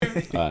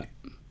Alright.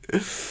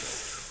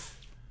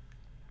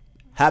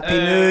 Happy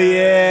New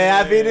Year!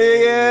 Happy New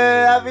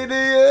Year! Happy New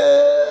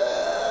Year!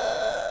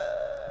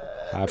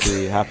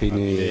 Happy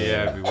New Year.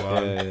 Yeah,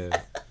 everyone.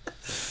 Yeah.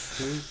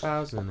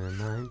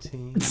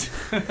 2019.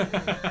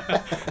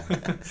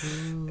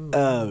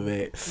 Oh,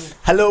 mate.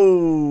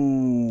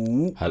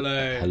 Hello!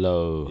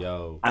 Hello.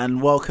 Yo.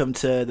 And welcome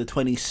to the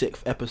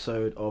 26th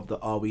episode of the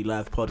Are We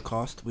Live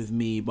podcast with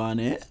me,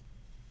 Barnett.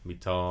 Me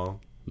Tom.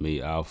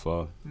 Me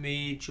Alpha.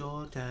 Me,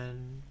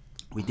 Jordan.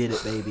 We did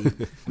it, baby.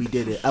 We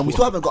did it. And we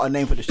still haven't got a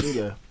name for the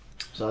studio.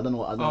 So I don't know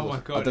what. Oh my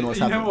god! I don't know what's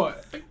you happening. know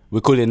what?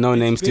 We call it No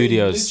Name It's been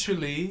Studios.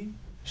 Literally,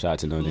 Shout out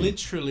to No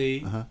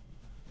Name. Uh-huh.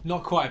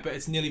 not quite, but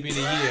it's nearly been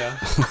a year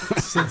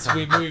since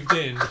we moved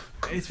in.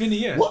 It's been a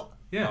year. What?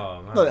 Yeah.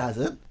 Oh, man. No, it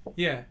hasn't.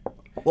 Yeah.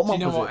 What Do month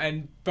you know was what? it?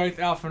 And both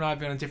Alpha and I have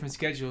been on different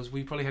schedules.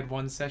 We probably had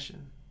one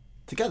session.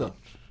 Together.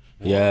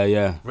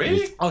 Yeah.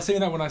 Really? I was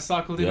saying that when I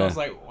cycled in. Yeah. I was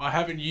like, I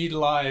haven't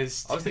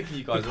utilised. I was thinking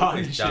you guys The were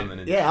always partnership. jamming.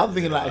 And Yeah, I'm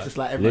thinking like it's just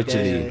like every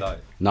Literally. day. Like,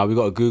 Now we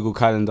got a Google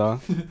Calendar.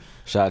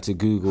 Shout out to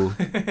Google.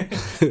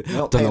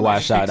 Not Don't know why I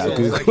paying shouted out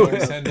attention. Like, Google.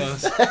 don't send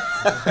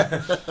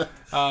us.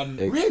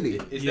 Really?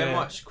 is Yeah. there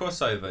much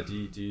crossover?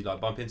 Do you like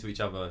bump into each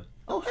other?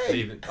 Oh, hey.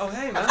 Leaving? Oh,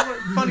 hey, man.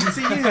 Funny to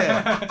see you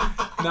here.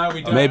 No,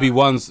 we don't. Maybe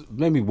once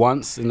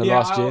in the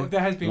last year.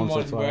 There has been Once or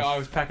one where twice. I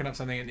was packing up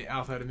something and the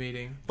Alpha had a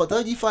meeting. But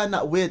don't you find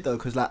that weird though?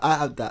 Because like I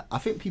have that. I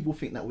think people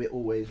think that we're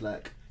always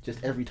like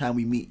just every time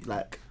we meet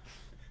like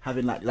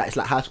having like it's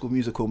like High School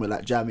Musical, we're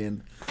like jamming.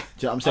 Do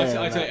you know what I'm saying?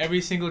 I tell you, Like,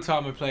 every single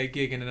time I play a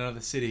gig in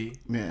another city,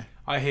 yeah.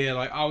 I hear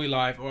like, "Are we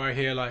live?" or I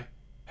hear like,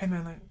 "Hey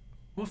man, like,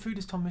 what food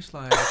does Tom Mish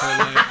like?"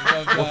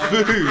 What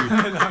food?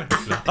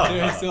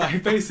 It's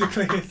like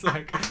basically, it's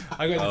like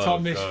I got the Oh,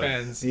 Tom Mish God.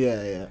 fans.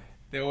 Yeah.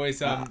 They're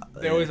always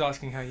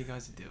asking how you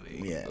guys are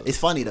doing. Yeah, it's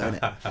funny though, isn't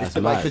it? That's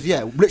Because mad.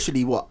 yeah,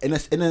 literally what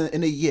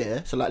in a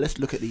year. So like, let's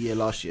look at the year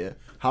last year.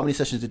 How many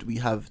sessions did we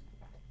have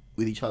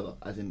with each other,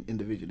 as in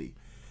individually?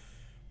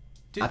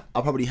 Did-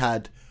 I probably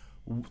had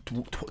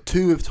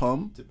two with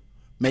Tom,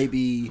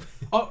 maybe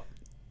Oh,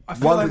 I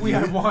feel One like with we you.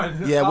 had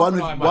one. Yeah, Alpha one and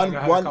with- I might one-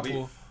 have had one- a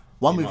couple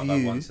one You with might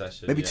have you, one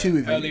session, maybe yeah. two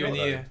with you. earlier in the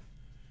year.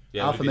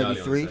 Yeah, Alpha we've been maybe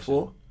early on 3, the session.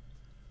 4,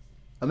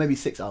 or maybe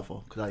 6 Alpha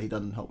because he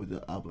done help with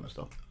the album and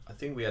stuff. I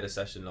think we had a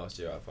session last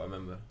year, Alpha. I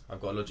remember. I've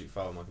got a Logic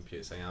file on my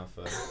computer saying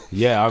Alpha.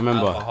 Yeah, I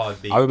remember. Alpha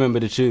Hard Beat. I remember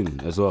the tune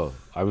as well.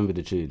 I remember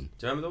the tune. Do you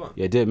remember the one?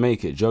 Yeah, it didn't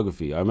make it.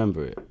 Geography. I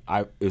remember it.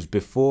 It was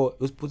before.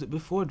 Was it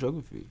before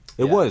Geography?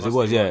 It Yeah, was. must It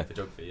was. be yeah. right for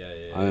geography.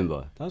 Yeah. I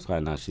remember. That was quite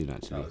a nice tune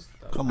actually. That was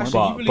Come on,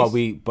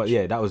 Actually, But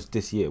yeah, that was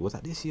this year. Was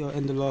that this year or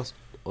end of last?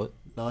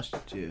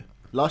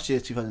 last year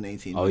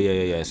 2018. Oh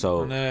yeah.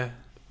 So No.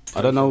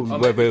 I don't know Oh,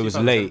 whether maybe it was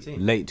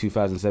 2017. late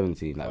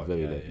 2017, like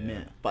very Okay, late. yeah.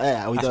 Yeah, but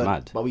yeah, we That's don't.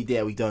 mad. But we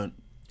don't.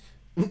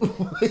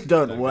 We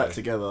don't work Okay.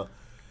 together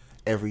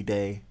every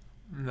day.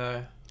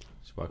 No.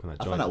 Just work on that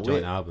I find that joint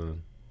weird.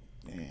 album.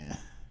 Yeah.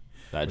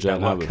 That Would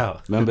joint that work album.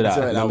 out? Remember that?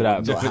 Joint Remember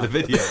album. that? Just with the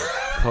video.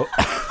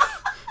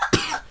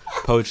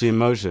 Poetry in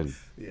Motion.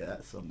 Yeah,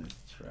 that's something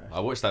trash. I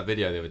watched that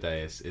video the other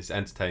day. It's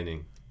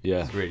entertaining.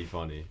 Yeah, It's really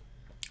funny.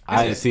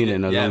 I ain't seen it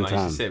in a yeah, long man, you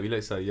time. should see it. We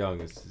look so young.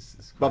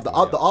 It's But the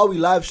cracking me up. Are We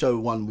Live show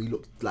one, we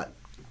looked like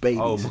babies.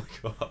 Oh my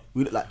god,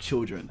 We look like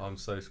children. I'm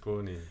so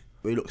scrawny.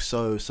 We look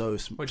so.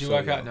 What do you so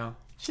work young. out now?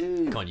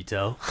 Jeez. Can't you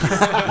tell?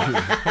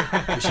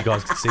 Wish you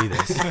guys could see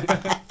this.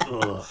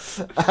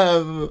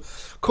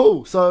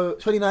 Cool. So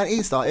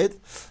 2019 started.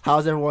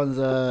 How's everyone's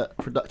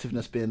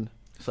productiveness been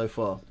so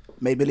far?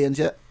 Made millions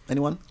yet?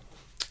 Anyone?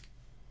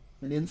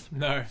 Millions?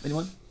 No,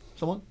 Anyone?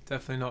 Someone?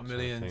 definitely not I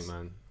millions. think,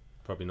 man,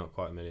 probably not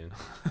quite a million.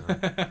 No.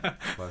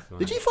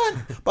 Did you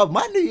find? But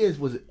my New Year's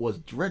was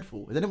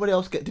dreadful. Did anybody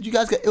else get? Did you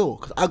guys get ill?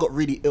 Because I got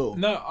really ill.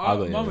 No, I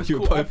got mine it. was You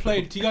were cool. I both-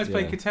 played. Do you guys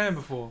play Yeah. Catan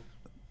before?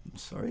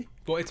 Sorry.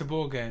 But it's a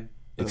board game.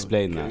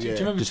 Explain Okay, that. Do yeah. you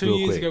remember Just 2 real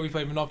years quick. ago we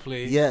played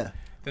Monopoly? Yeah.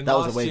 Then That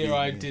was last a year wavy,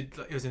 I yeah. did.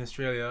 It was in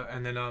Australia,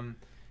 and then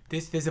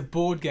there's a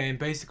board game.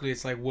 Basically,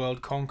 it's like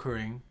world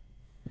conquering.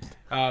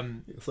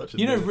 Such a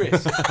You know nerd.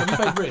 Risk. Have you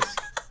played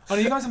Risk? Oh,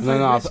 no, you guys haven't No,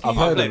 played no, Risk. I've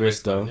either? heard Played of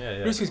Risk though. Yeah,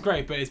 yeah. Risk is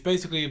great, but it's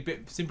basically a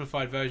bit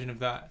simplified version of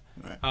that.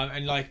 Right.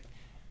 And like,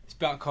 it's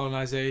about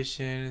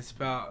colonization. It's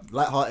about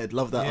Light-hearted.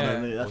 Love that. Yeah. I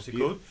know, that's What's it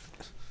beautiful.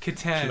 called?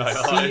 Catan.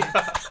 Light-hearted.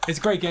 See, it's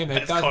a great game though.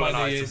 Let's That was my New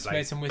colonise Year's. some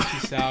Made some whiskey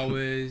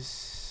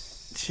sours.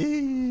 Got a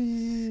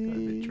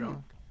bit Jeez.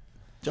 drunk.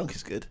 Junk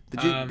is good.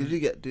 Um,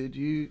 Did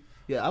you?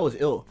 Yeah, I was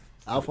ill.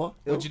 Alpha. Ill?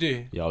 What'd you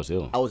do? Yeah, I was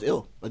ill. I was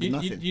ill. I did You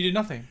nothing. did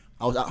nothing.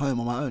 I was at home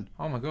on my own.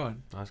 Oh my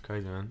god. That's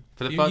crazy, man.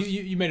 For the You, first,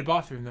 you made a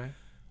bathroom though.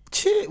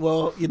 Shit,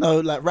 well, you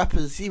know, like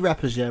rappers,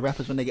 rappers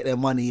when they get their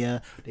money, yeah,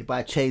 they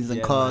buy chains and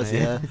Yeah, cars,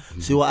 man.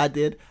 yeah. See what I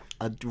did?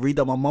 I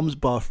redone my mum's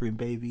bathroom,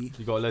 baby.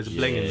 you got loads of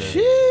bling in there.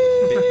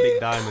 Shit. Big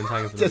diamonds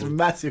hanging from the Just wall.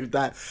 massive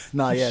that.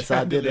 Nah, yeah, so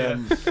I did, I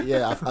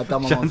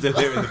done my mum's,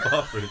 Chandelier in the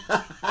bathroom.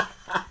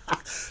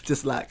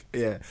 just like,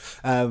 yeah.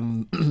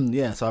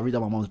 Yeah, so I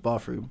redone my mum's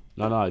bathroom.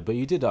 No, but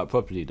you did that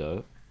properly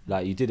though.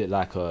 Like you did it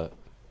like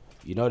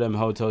you know them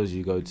hotels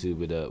you go to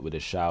with a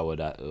shower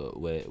that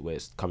where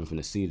it's coming from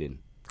the ceiling.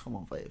 Come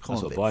on, babe.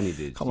 That's what Barney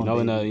did. Come You on, know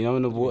when baby. you know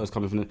when the water's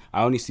coming from the.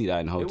 I only see that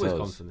in It always comes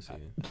hotels. from the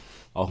ceiling.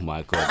 Oh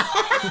my god.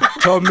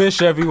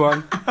 Tomish,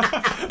 everyone.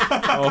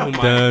 Oh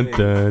my.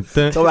 God.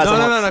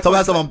 Tom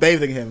has someone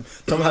bathing him.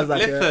 Tom has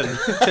like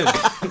Listen.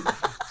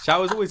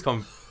 Showers always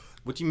come.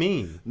 What do you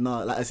mean?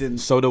 no, like as in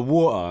So the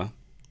water,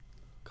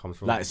 Comes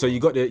from like, so you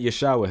got your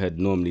shower head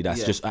normally.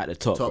 That's Yeah. just at the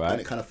top, right?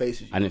 and it kind of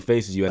faces you. And it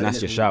faces you, and But that's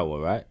then your it- shower,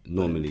 right?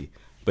 Normally,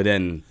 but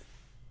then,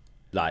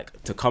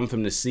 like, to come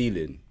from the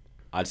ceiling,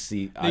 I'd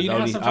see. No, you know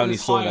how I sometimes only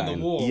it's saw high that on in.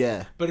 the wall,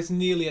 Yeah. but it's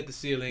nearly at the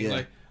ceiling.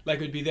 Yeah. Like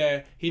it would be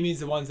there. He means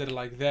the ones that are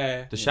like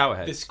there. the shower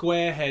head. The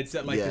square heads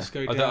that like Yeah. just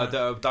go Oh, down.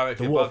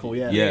 directly The above waterfall,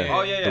 you. yeah. Yeah.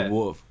 Oh, yeah. The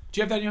water. Do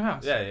you have that in your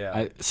house? Yeah, yeah. I,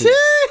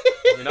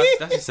 I mean,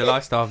 that's just the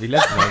lifestyle we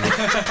live, man.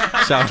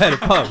 Shower head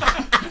above.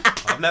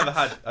 I've never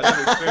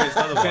experienced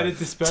Better otherwise.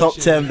 dispersion. Top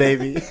 10,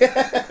 baby.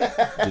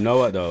 you know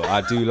what though?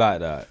 I do like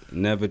that.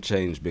 Never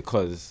change,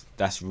 because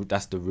that's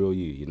the real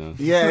you know.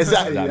 Yeah,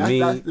 exactly. Like that's, me,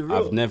 that's the real.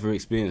 I've never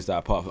experienced that.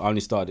 Apart from, I only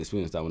started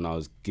experiencing that when I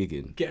was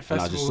gigging, Get and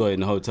I just festival- saw it in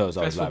the hotels.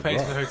 I was Festival like, pays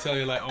bro. for the hotel.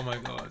 You're like, oh my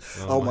god.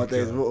 Oh my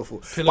days, waterfall.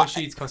 Pillow But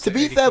sheets cost to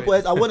be 80 fair, quid.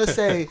 boys, I want to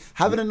say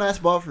having a nice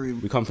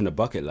bathroom. we come from the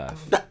bucket life.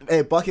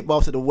 Hey, bucket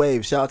baths to the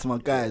wave. Shout out to my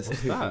guys.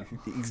 that?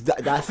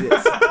 That's it.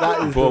 That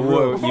is the But what-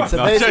 real. you- So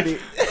no, basically,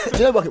 do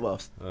you know bucket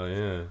baths? Oh,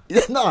 yeah.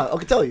 Yeah, no, I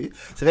can tell you.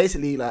 So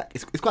basically, like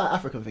it's quite an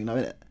African thing, now,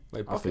 isn't it?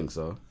 Wait, I think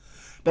so.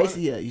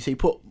 Basically, yeah. You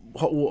put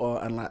hot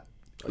water and like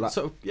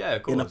so, yeah,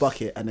 of course. in a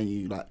bucket, and then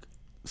you like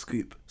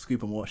scoop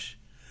and wash.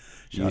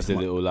 You Shout out used to a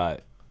my- little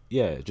like,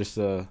 yeah, just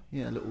yeah,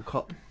 a little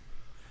cup.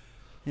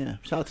 Yeah,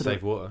 shout out to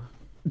Save water.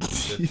 you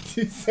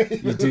do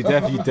save you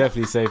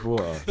definitely save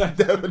water.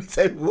 definitely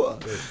save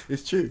water.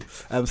 It's true.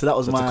 So that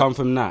was So my. to come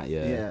from that,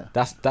 yeah, Yeah.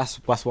 that's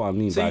what I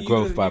mean So by you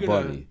growth by got a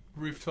Barney.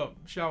 Rooftop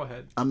shower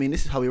head. I mean,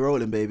 this is how we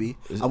rolling, baby.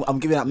 I'm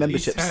giving out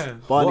memberships.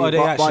 10. Barney, What are they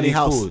Barney actually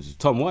House. called,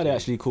 Tom? What are they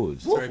actually called?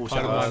 What? Sorry, Waterfall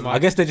part of shower. my I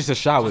mind. guess they're just a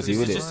showers, It's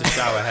isn't it? just a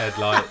shower head,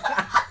 like.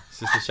 It's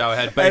just a shower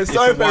head. Hey, Basically,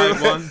 sorry it's a for wide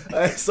everyone.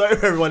 one. Sorry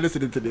for everyone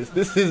listening to this.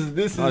 This is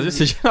This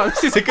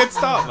is a good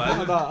start,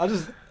 man. I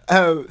just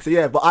So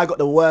yeah, but I got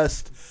the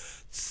worst.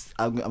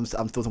 I'm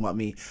still talking about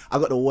me. I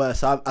got the worst.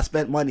 So I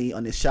spent money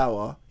on this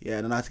shower, yeah,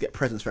 and then I had to get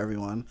presents for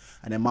everyone.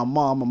 And then my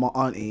mom and my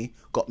auntie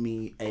got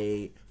me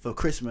for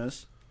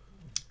Christmas.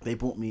 They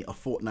bought me a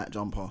Fortnite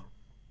jumper.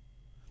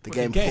 The What,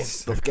 game, the game?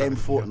 the game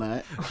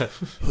Fortnite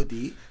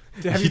hoodie.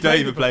 Have You don't played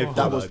even it play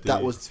before? Fortnite.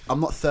 That was. I'm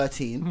not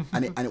 13,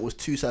 and it was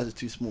 2 sizes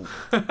too small,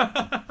 and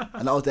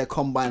that was their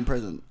combined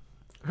present.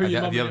 Who Have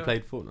your you mum ever and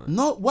played Fortnite?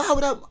 No, why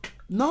would I?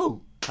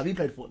 No. Have you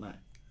played Fortnite? Are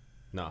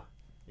No.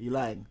 you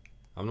lying?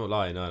 I'm not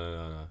lying.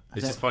 No.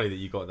 It's just funny that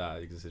you got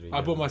that. Considering I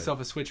you bought haven't myself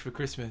a Switch for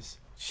Christmas.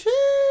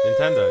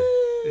 Nintendo.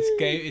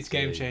 It's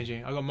game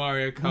changing. I got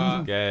Mario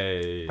Kart. played.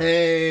 Gay.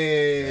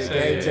 Hey, So,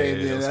 game yeah,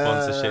 changing. little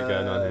sponsorship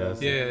going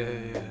on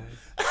here. Yeah.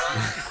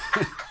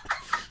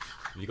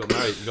 You got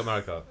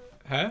Mario Kart.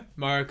 Huh?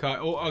 Mario Kart.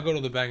 Oh, I got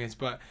all the bangers,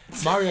 but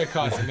Mario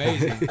Kart's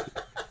amazing.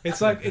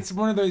 It's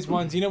one of those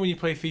ones. You know when you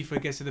play FIFA,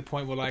 it gets to the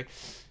point where like,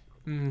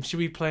 should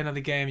we play another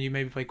game? You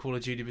maybe play Call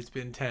of Duty, but it's a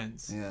bit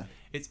intense. Yeah.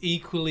 It's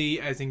equally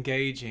as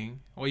engaging.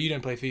 Well, you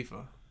don't play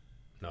FIFA,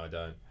 No, I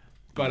don't.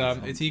 but Yeah,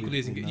 it's equally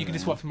as engaging. You can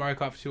just swap to Mario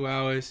Kart for 2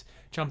 hours,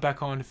 jump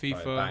back on to But it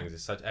FIFA. bangs.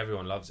 It's such.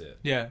 Everyone loves it.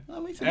 Yeah,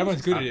 No, me too.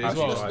 everyone's good at it as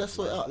Actually, well. Let's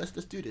sort it out. Let's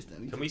do this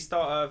then. Can we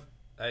start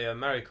a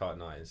Mario Kart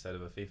night instead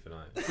of a FIFA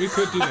night? We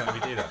could do Can we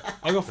that. do that?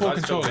 I got 'Cause 4 I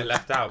just feel a bit controllers.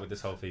 left out with this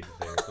whole FIFA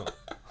thing. It's not.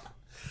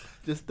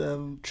 just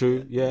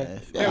true, yeah.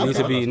 Yeah, It needs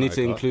to okay. be. Need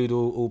to Mario Kart. include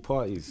all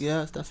parties.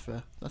 Yeah, that's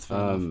fair. That's fair.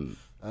 enough.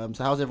 Um,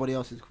 So how's everybody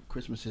else's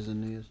Christmases and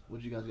New Year's?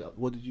 What did you guys get?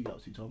 What did you get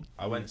up to, Tom?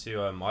 I went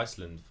to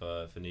Iceland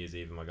for New Year's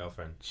Eve with my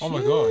girlfriend. Oh my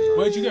god,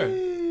 where'd you go?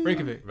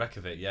 Reykjavik.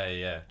 Reykjavik,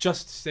 yeah.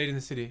 Just stayed in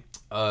the city.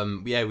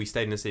 Yeah, we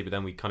stayed in the city, but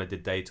then we kind of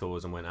did day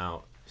tours and went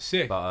out.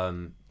 Sick. But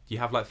you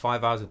have like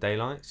 5 hours of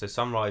daylight. So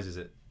sunrise is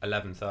at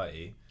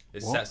 11:30.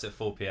 It What? sets at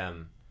 4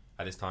 p.m.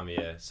 at this time of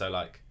year. So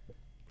like,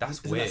 that's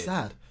Isn't weird. that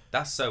sad?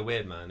 That's so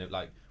weird, man.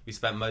 We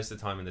spent most of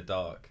the time in the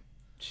dark.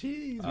 Jeez,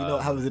 we know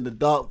what happens in the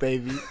dark,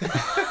 baby.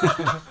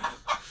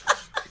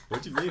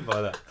 What do you mean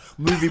by that?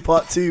 Movie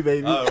part 2,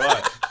 baby. Oh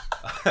right.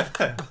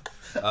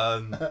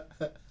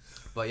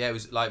 But yeah, it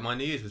was like my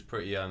New Year's was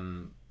pretty.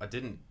 I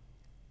didn't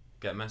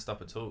get messed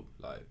up at all.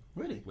 Like,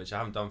 Really? which I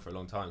haven't done for a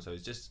long time. So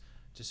it's just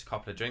a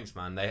couple of drinks,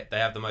 man. They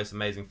have the most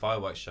amazing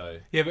fireworks show.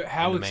 Yeah, but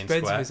how in the main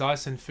expensive square. is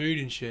Iceland food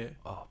and shit?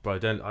 Oh, bro, I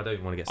don't want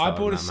to get I started.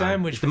 bought on a that,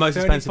 sandwich Man. It's for the most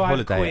expensive 35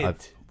 holiday.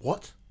 quid.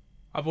 What?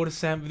 I bought a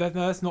sandwich.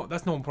 That's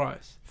normal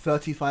price.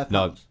 £35.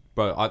 No,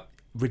 bro,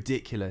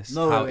 ridiculous.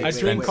 No, how wait, A wait,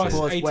 drink wait, costs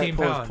pause, wait,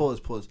 £18.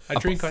 Pause. A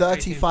drink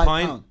costs £35.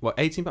 pint. What,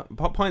 18 pounds?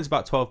 Pint's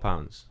about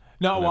 £12.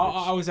 No, On well,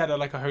 average. I was at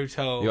a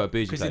hotel. You got a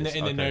bougie 'cause in the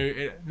place, no,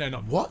 okay. no,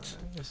 not What?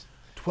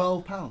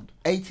 £12.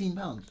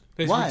 £18.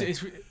 It's Why?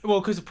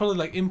 because probably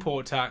like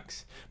import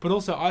tax, but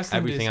also Icelanders,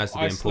 Everything has to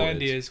be imported.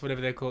 Icelandiers,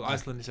 whatever they're called.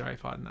 Icelanders, sorry,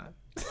 pardon that.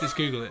 Just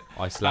Google it.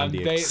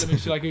 Icelandics.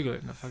 Should I Google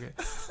it? No, fuck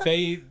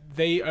it.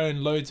 They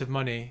earn loads of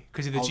money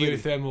because of the Oh, really?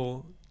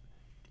 geothermal,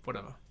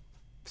 whatever,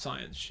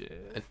 science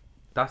shit.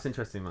 That's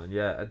interesting, man.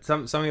 Yeah,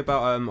 something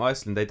about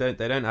Iceland. They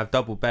don't have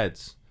double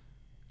beds.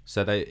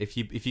 So if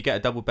you get a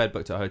double bed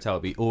booked at a hotel,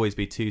 it'll always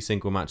be 2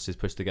 single mattresses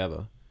pushed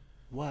together.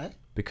 Why?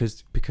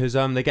 Because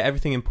they get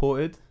everything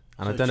imported,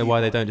 and So I don't know why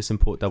they cheaper. don't just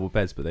import double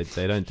beds, but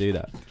they don't do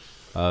that.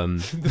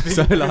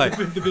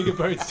 The bigger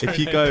boats. If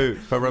you go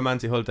for a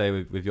romantic holiday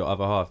with your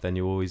other half, then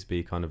you'll always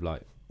be kind of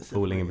like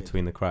falling in Separated.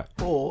 between the cracks.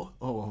 Oh,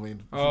 Oh.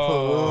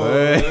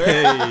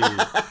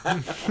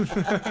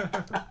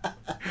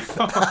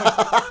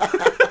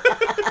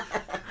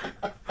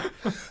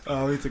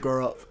 I need to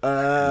grow up.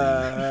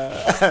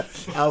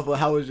 Alpha,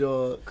 how was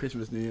your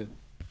Christmas, New Year?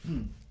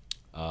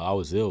 I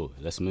was ill.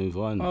 Let's move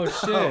on. Oh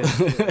shit!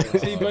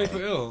 So you both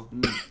were ill.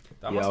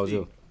 That yeah, I was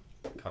ill.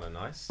 kind of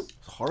nice. It's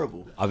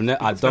horrible. I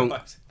don't.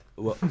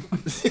 Well,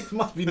 It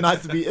must be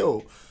nice to be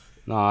ill.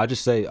 no, I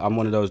just say I'm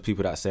one of those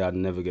people that say I'd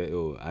never get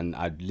ill, and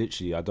I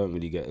don't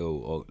really get ill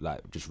or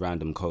like just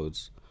random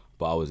colds.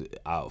 But I was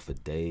out for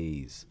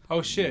days.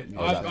 Oh shit!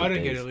 I was out for I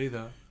didn't get days. ill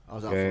either. I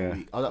was out for Yeah. a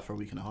week. I was out for a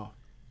week and a half.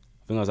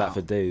 I think I was out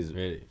for days.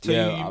 Really? So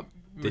Yeah, you I- were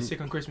didn't-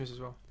 sick on Christmas as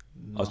well.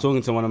 I was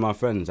talking to one of my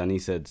friends, and he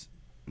said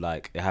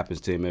like it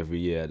happens to him every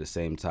year at the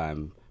same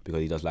time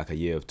because he does like a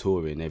year of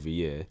touring every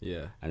year,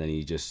 Yeah. and then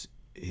he just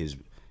his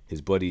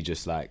body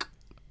just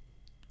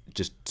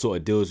sort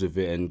of deals with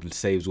it and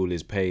saves all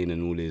his pain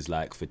and all his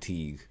like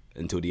fatigue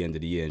until the end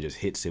of the year and just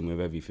hits him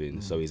with everything.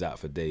 So he's out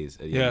for days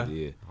at the end of the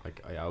year.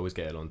 I always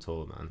get ill on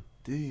tour, man.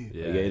 Do you?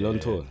 Yeah, You get ill on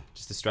tour?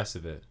 Just the stress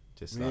of it.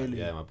 Just Really? like,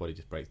 yeah, my body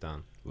just breaks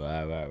down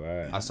Right.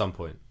 at some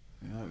point.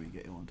 You know, we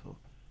get ill on tour.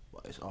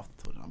 But it's after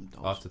tour.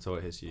 After tour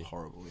it hits you.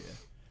 Horrible, yeah.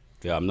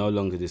 Yeah, I'm no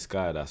longer this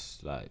guy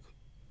that's like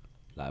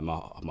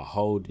my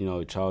whole,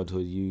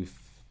 childhood,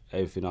 youth,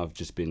 everything. I've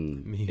just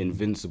been Me.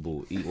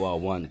 invincible. Eat what I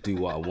want, do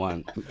what I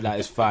want. Like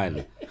it's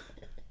fine,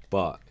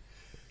 but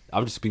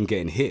I've just been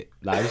getting hit.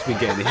 Like I've just been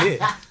getting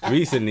hit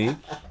recently.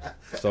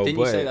 So Didn't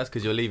boy, you say that's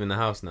because you're leaving the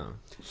house now?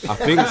 I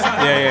think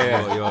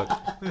yeah.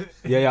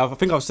 You're- I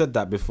think I've said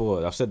that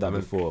before.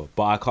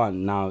 But I can't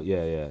now.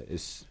 Yeah. It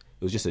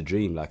was just a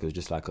dream. Like it was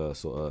just like a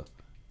sort of.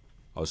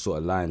 I was sort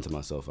of lying to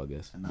myself, I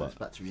guess. And now it's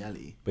back to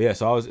reality. But yeah,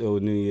 so I was ill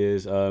New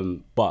Year's.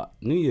 But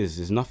New Year's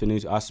is nothing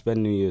new. I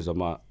spend New Year's on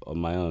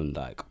my own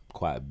like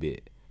quite a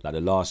bit. Like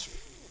the last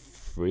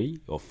 3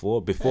 or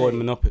 4 before Hey.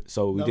 Monopoly.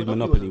 So we No, did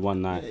Monopoly Monopoly wasn't-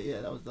 one night.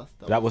 Yeah,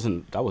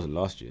 That wasn't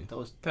last year. That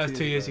was That was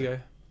 2 years ago.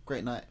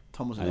 Great night.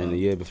 Tom was And then around. the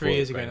year before. 3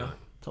 years ago Great now. night.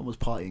 Tom was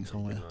partying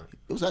somewhere. Good night.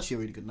 It was actually a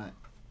really good night.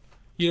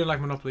 You don't like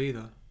Monopoly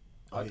either.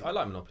 I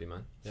like Monopoly,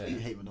 man. So Yeah. you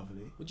hate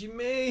Monopoly. What do you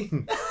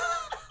mean?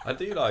 I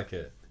do like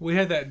it. We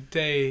had that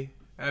day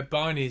at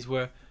Barney's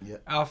where Yeah.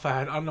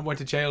 Alpha went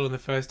to jail on the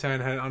first turn,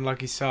 had an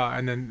unlucky start,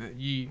 and then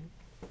you.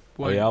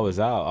 Oh yeah, I was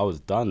out. I was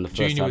done the first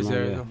Junior time. was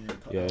there as round,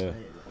 well.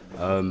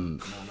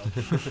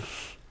 Yeah.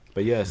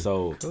 But yeah,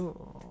 so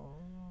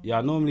yeah,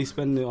 I normally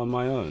spend it on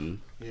my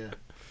own. Yeah.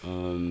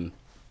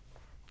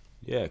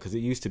 Yeah, because it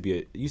used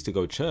to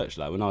go church.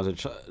 Like when I was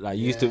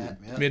used to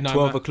Yeah. Midnight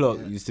 12 ma- o'clock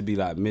Yeah. used to be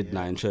like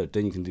midnight in church.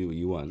 Then you can do what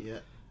you want. Yeah.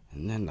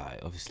 And then like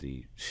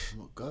obviously I'm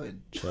not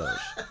going. church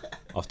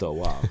after a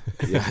while.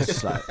 Yeah, it's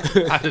just like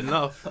Had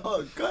enough.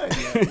 Oh, going.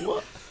 Yeah.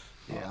 What?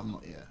 Yeah, I'm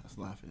not. Yeah, that's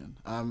not happening.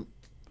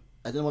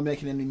 Is anyone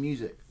making any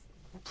music?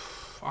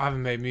 I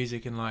haven't made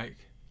music in like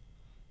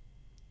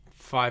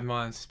 5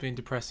 months. It's been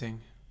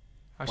depressing.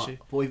 Actually,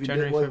 What have you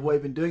January, what February.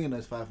 have you been doing in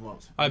those 5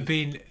 months? I've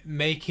been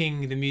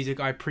making the music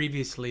I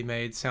previously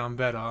made sound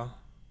better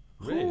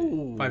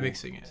Really? by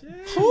mixing it.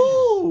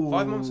 Ooh.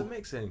 5 months of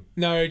mixing.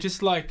 No,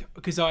 just like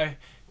because I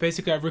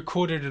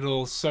recorded it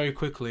all so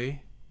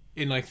quickly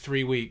in like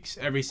 3 weeks,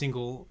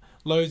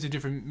 loads of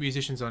different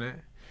musicians on it,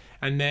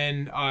 and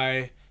then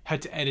I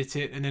had to edit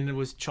it, and then it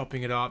was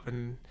chopping it up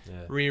and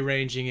Yeah.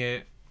 rearranging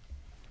it.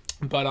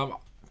 But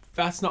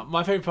that's not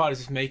my favorite part. Is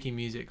just making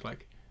music,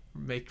 like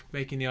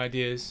making the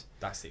ideas.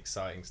 That's the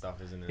exciting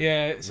stuff, isn't it?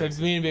 Yeah, so it's Mixing's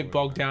being a bit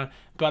boring. bogged down.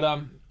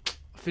 But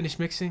finished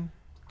mixing.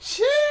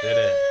 Did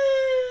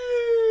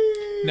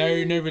it?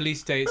 No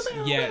release dates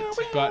yet,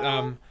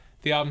 but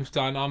the album's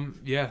done.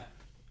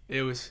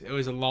 It was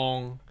a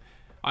long.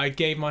 I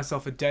gave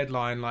myself a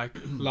deadline like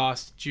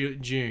last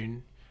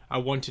June. I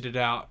wanted it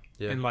out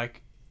in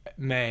like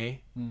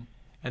May,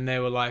 and they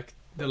were like,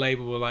 the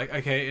label were like,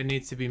 okay, it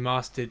needs to be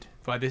mastered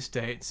by this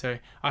date. So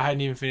I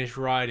hadn't even finished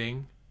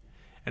writing,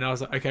 and I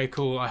was like, okay,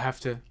 cool, I have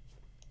to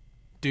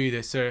do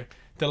this. So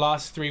the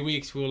last 3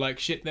 weeks we were like,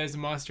 shit, there's the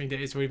mastering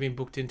date. It's already been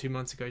booked in 2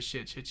 months ago.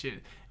 Shit.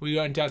 We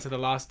went down to the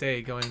last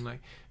day, going like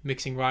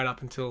mixing right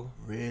up until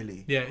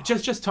Really?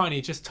 just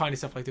tiny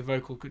stuff like the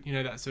vocal,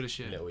 that sort of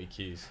shit. Little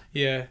EQs.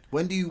 Yeah,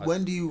 When do you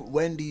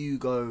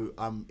go?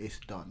 It's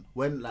done.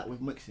 When like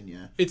with mixing,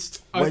 yeah.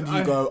 it's When do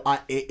you go?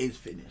 It is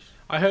finished.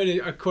 I heard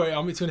a quote.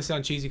 It's going to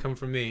sound cheesy coming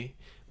from me,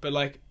 but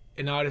like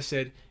an artist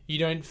said, "You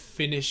don't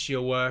finish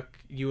your work,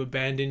 you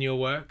abandon your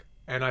work,"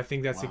 and I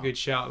think that's a Wow. good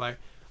shout. Like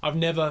I've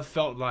never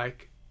felt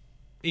like,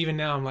 even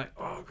now I'm like,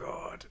 oh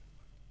god,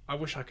 I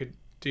wish I could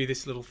do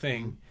this little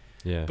thing,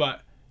 Yeah.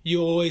 but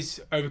you always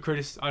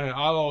overcriticize. I don't know.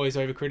 I'll always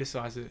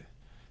overcriticize it.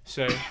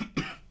 So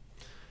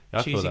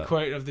I feel cheesy that.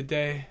 quote of the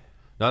day.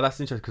 No, that's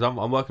interesting because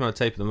I'm working on a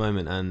tape at the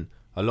moment, and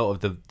a lot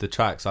of the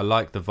tracks, I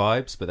like the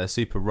vibes, but they're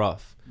super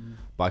rough.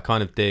 But I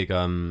kind of dig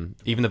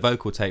even the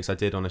vocal takes I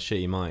did on a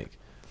shitty mic,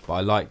 but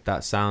I like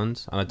that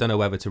sound, and I don't know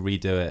whether to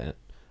redo it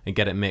and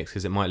get it mixed,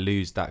 because it might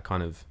lose that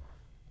kind of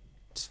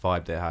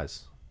vibe that it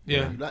has.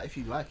 Yeah. If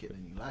you like it,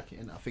 then you like it.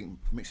 And I think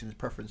mixing is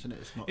preference, isn't it?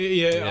 It's not.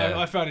 Yeah.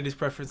 I found it his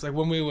preference. Like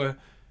when we were,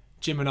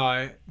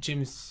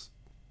 Jim's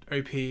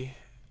OP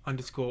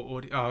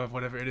 _audio,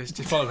 whatever it is,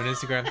 just follow him on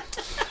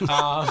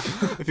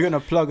Instagram. If you're gonna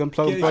plug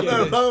properly.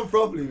 No,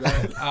 probably,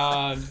 man.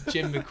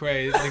 Jim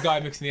McRae, the guy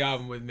mixing the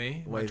album with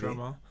me, my Wavy.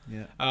 drummer.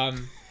 Yeah.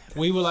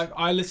 We were like,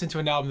 I listened to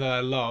an album that I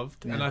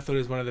loved, and Yeah. I thought it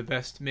was one of the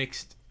best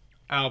mixed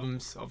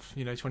albums of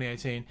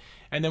 2018.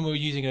 And then we were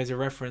using it as a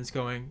reference,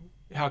 going,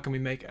 how can we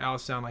make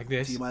ours sound like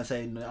this? Do you mind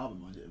saying the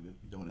album? Or is it, you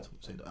don't want to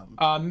say the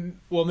album?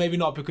 Well, maybe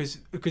not, because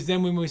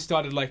then when we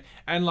started like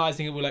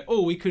analyzing it, we're like,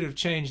 oh, we could have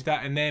changed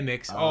that in their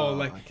mix.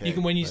 Okay. You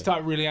can, when you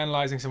start really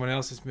analyzing someone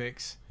else's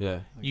mix,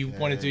 you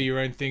want to do your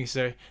own thing.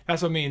 So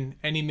that's what I mean.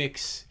 Any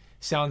mix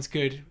sounds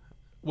good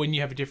when you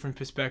have a different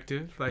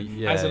perspective. Like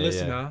as a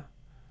listener,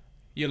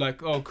 you're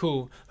like, oh,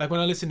 cool. Like when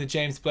I listen to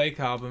James Blake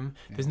album,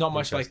 there's not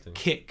much like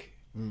kick,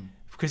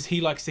 because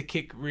he likes to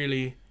kick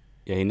really.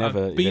 Yeah, he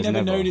never. But you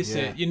never notice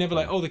Yeah. it. You're never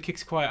like, oh, the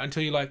kick's quiet,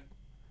 until you're like,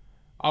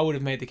 I would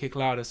have made the kick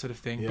louder, sort of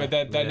thing. Yeah. But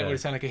that would have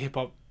sounded like a hip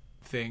hop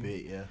thing.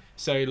 Beat, yeah.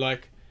 So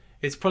like,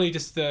 it's probably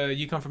just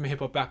you come from a hip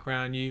hop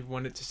background. You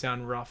want it to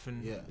sound rough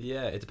and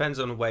Yeah, it depends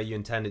on where you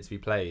intend it to be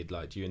played.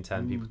 Like, do you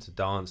intend people to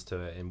dance to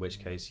it? In which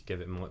case, you give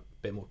it a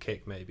bit more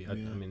kick, maybe. I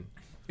mean,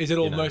 Is it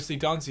all mostly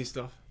dancey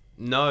stuff?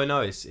 no,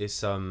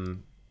 it's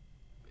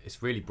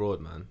really broad,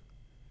 man.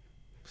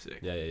 Sick.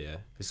 Yeah.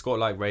 It's got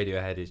like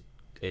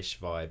Radiohead-ish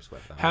vibes.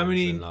 How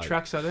many and, like,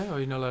 tracks are there? Or are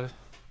you not allowed?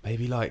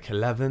 Maybe like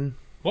 11.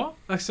 What?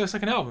 So it's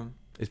like an album.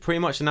 It's pretty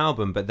much an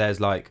album, but there's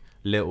like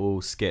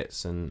little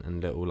skits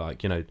and little like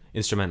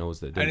instrumentals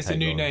that. And it's a take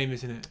new long. name,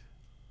 isn't it?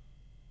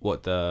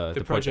 What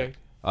the project?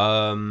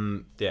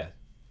 Yeah.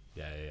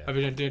 I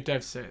mean, don't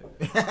have to say it.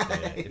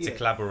 It's a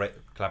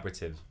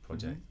collaborative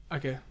project.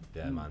 Okay.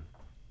 Yeah, man.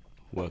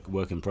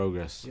 Work in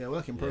progress. Yeah,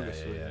 work in progress.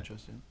 Yeah, Really yeah.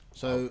 interesting.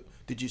 So,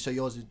 did you say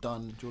yours is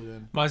done,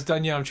 Jordan? Mine's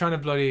done. Yeah, I'm trying to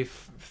bloody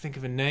think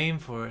of a name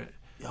for it.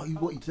 Oh, you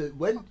want you to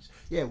when?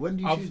 Yeah, when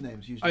do you choose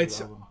names? Usually, It's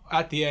for the album?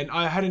 at the end.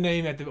 I had a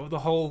name at the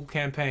whole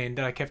campaign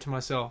that I kept to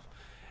myself,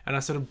 and I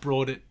sort of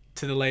brought it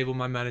to the label,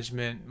 my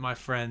management, my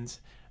friends,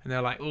 and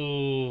they're like,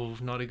 "Oh,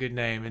 not a good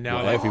name." And now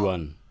Well, like,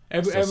 everyone. So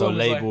everyone was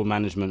label like,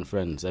 management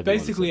friends. Everyone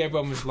basically said.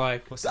 everyone was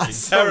like, That's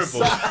so terrible.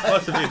 sad.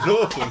 Must have been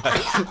awful,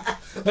 man.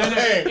 That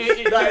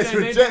is they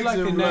rejection, like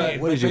the bro.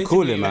 name. What but did you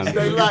call it, basically man?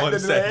 They like One the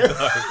second.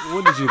 name.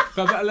 What did you?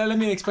 But let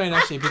me explain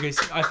actually, because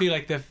I feel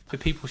like the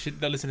people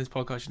that listen to this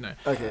podcast should know.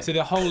 Okay. So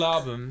the whole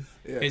album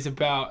Yeah. is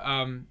about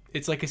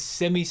it's like a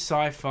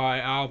semi-sci-fi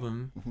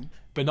album,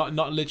 but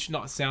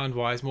not sound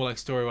wise, more like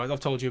story wise. I've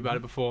told you about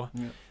it before.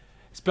 Yeah.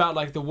 It's about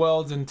like the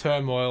world's in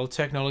turmoil,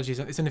 technologies.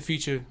 It's in the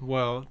future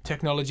world.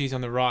 Technology's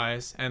on the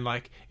rise, and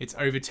like it's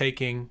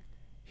overtaking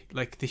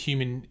like the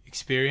human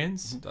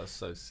experience. That's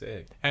so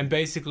sick. And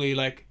basically,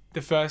 like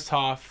the first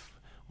half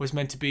was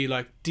meant to be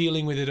like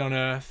dealing with it on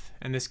Earth,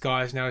 and this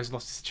guy's now has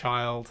lost his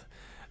child.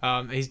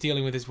 He's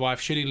dealing with his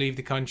wife. Should he leave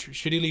the country?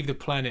 Should he leave the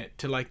planet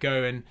to like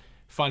go and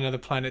find another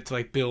planet to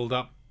like build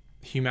up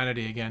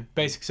humanity again?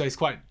 Basically, so it's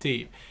quite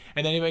deep.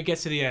 And then anyway, it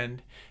gets to the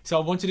end. So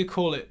I wanted to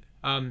call it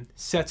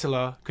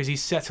Settler, because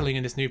he's settling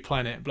in this new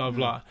planet. Blah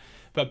blah.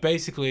 But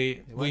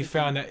basically, we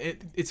found that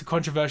it's a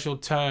controversial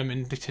term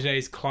in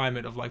today's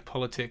climate of like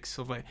politics,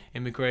 of like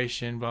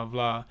immigration, blah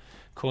blah.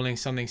 Calling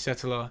something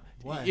settler.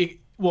 Why?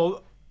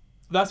 Well,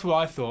 that's what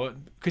I thought,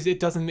 because it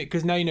doesn't.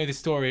 Because now you know the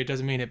story, it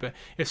doesn't mean it. But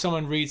if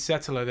someone reads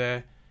settler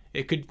there,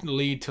 it could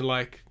lead to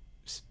like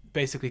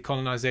basically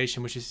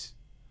colonization, which is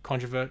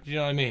controversial. You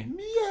know what I mean?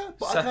 Yeah,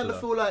 but I kind Settler.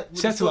 of feel like with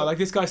the Settler, story- like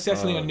this guy's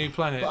settling on a new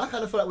planet. But I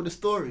kind of feel like with the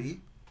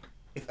story,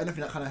 if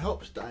anything, that kind of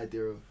helps the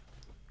idea of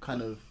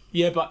kind of.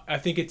 Yeah, but I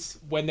think it's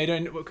when they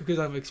don't, because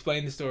I've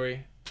explained the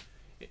story.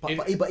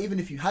 But even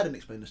if you hadn't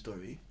explained the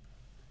story,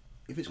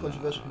 if it's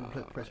controversial,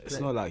 people press play. It's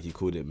not like you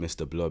called it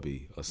Mr.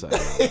 Blobby or something.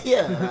 Like that.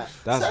 Yeah, like,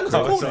 That's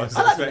so cool. cool. So I was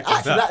I like that. expecting I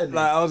actually like that.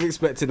 Like I was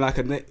expecting like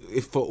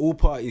if for all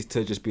parties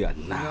to just be like,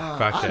 nah.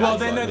 Crackhead. Well,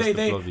 It's then like no, Mr.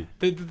 they Blobby.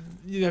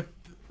 you know,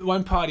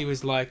 one party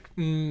was like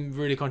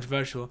really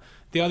controversial.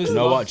 The others Do you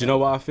know loved what? Do you know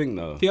what I think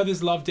though? The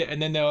others loved it,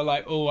 and then they were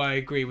like, "Oh, I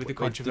agree with the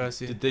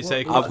controversy." Did they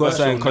say I've got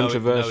something controversial,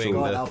 controversial. knowing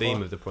Go on, the Alpha.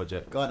 theme of the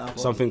project? Go on, Alpha.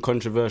 Something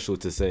controversial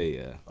to say,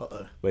 yeah.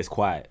 Uh-oh. But it's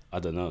quiet. I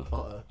don't know.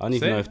 Uh-oh. I don't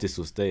even Say know it. if this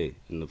will stay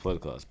in the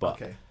podcast. But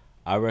Okay.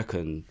 I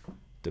reckon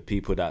the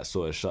people that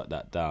sort of shut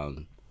that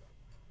down,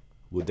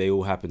 would they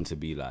all happen to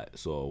be like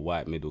sort of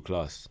white middle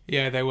class?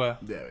 Yeah, they were.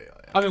 There we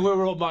are. Yeah. I mean,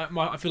 we're all.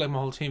 I feel like my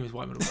whole team is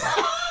white middle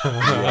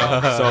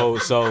class.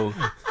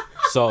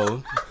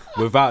 So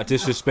without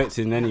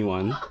disrespecting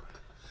anyone,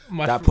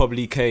 My that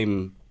probably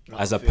came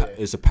as fear.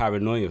 as a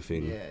paranoia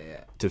thing. Yeah,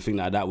 yeah. To think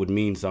that would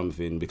mean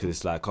something, because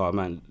it's like, oh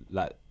man,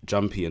 like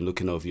jumpy and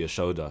looking over your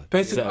shoulder.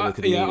 Basically, Instead of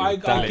looking yeah, at me, I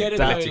that- get it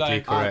that- though.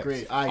 Like, correct. I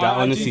agree. That I do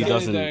honestly get it,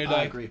 doesn't- though, I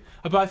like, agree.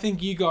 But I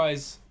think you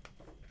guys,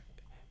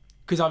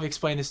 because I've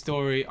explained the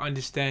story,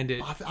 understand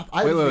it.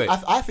 Wait.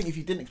 I think if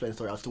you didn't explain the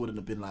story, I still wouldn't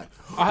have been like.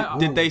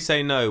 Did they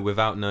say no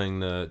without knowing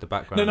the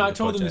background? No, of I the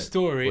told them the project?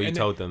 story. Or you and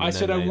told them. I and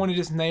said then I they- want to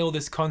just nail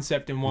this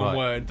concept in one Right.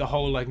 word, the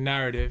whole like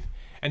narrative.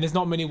 And there's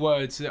not many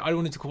words. I don't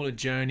want to call it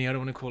journey. I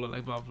don't want to call it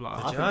like blah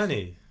blah. The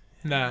journey.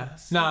 Nah,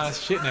 that's a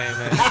shit name,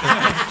 man.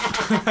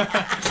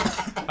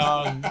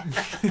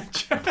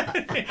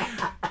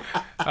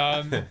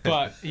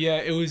 But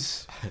yeah,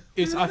 it's.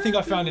 I think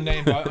I found a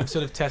name, but I'm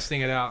sort of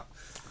testing it out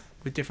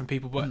with different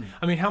people. But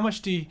I mean, how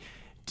much do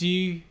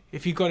you,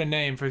 if you got a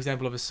name, for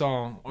example, of a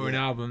song or an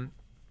album,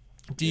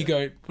 do you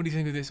go, what do you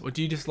think of this, or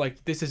do you just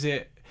like, this is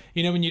it?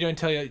 You know, when you don't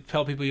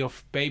tell people your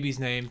baby's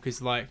name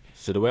because like.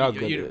 So the way I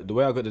you-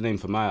 got the name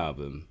for my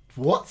album.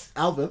 What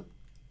album?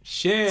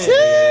 Shit.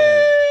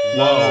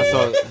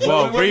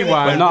 Well,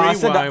 rewind. no, I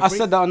said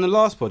that on the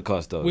last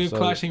podcast though. We're so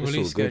clashing it's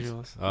release all good.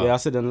 schedules. Yeah, I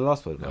said it on the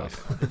last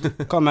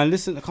podcast. Come on,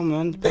 listen. Come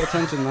on, pay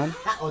attention, man.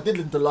 I did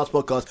listen to the last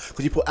podcast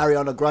because you put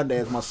Ariana Grande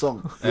as my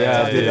song.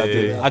 Yeah, I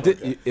did. yeah. I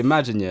did.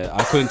 Imagine,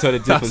 I couldn't tell the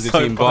difference so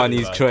between funny,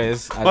 Barney's man.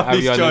 choice and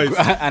Barney's Ariana choice.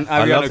 and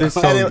I love Ariana this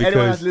Grande. song.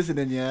 Anyone that's because-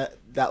 listening,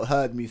 that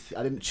heard me,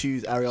 I didn't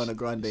choose Ariana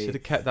Grande. Should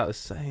have kept that the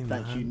same.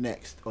 Thank man. you.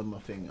 Next on my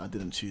thing, I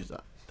didn't choose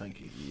that. Thank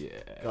you. Yeah.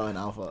 Go on,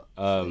 Alpha.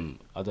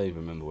 I don't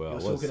even remember where I I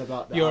was was. talking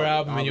about the Your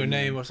album and your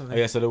name or something.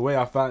 Yeah, so the way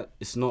I found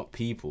it's not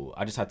people.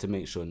 I just had to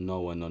make sure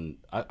no one on.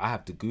 I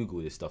have to Google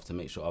this stuff to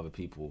make sure other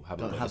people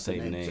haven't Don't got have the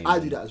same the name. I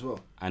do that as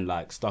well. and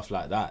like stuff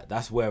like that.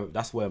 That's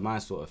where my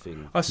sort of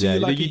thing. I see Yeah,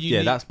 like a yeah,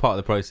 unique. that's part of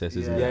the process,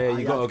 isn't Yeah, it?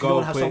 you gotta You go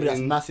don't have somebody that's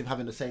put in- massive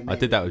having the same name. I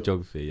did that as with you.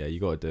 geography. Yeah, you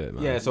got to do it,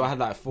 man. Yeah, so I had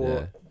like four.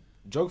 Yeah.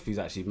 Geography is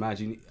actually mad.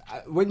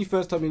 When you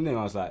first told me the name,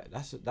 I was like,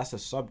 that's a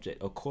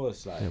subject, of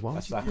course. Like Yeah, why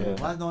that's would like you a.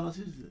 Why is no one else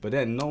using it? But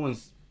then no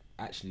one's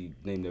actually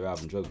named their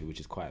album Geography, which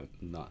is quite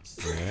nuts.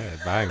 Yeah,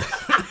 bang.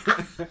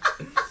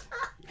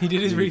 He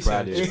did his Really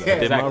proud research. of Yeah. I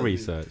did my Exactly.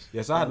 research.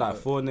 Yeah, so I had like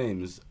 4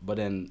 names, but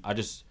then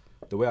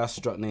the way I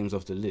struck names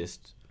off the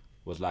list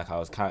was like I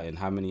was counting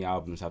how many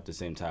albums have the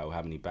same title,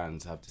 how many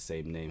bands have the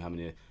same name, how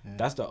many.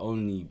 That's the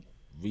only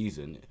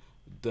reason.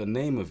 The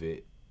name of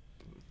it.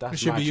 That's It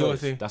should my be your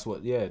choice. thing. That's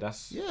what. Yeah,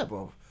 that's. Yeah,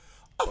 bro.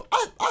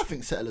 I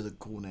think Settler's a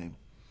cool name.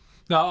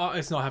 No,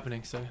 it's not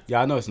happening. So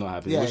Yeah, I know it's not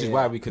happening, Yeah, which is yeah.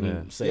 why we couldn't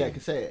Yeah. say. Yeah, I it.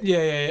 can say it.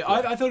 yeah.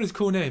 I thought it was a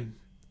cool name.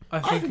 I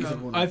think think it's a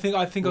cool name.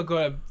 I think I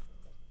got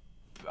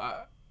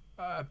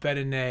a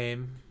better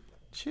name,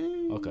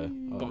 Okay.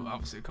 but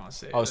obviously I can't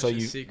say it. Oh, That's so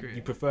just you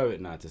secret. prefer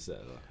it now to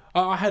Settler?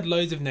 I had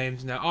loads of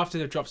names now. After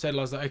the drop Settler,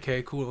 I was like,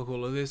 okay, cool. I'll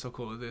call it this. I'll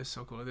call it this.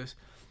 I'll call it this.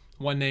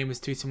 One name was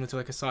too similar to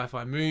like a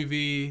sci-fi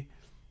movie.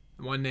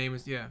 One name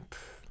was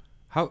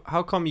How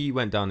come you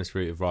went down this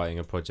route of writing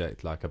a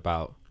project like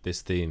about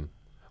this theme?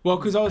 Well,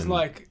 because I was And-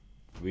 like,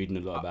 Reading a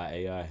lot about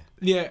AI.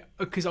 yeah,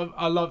 because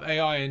I love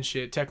AI and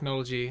shit,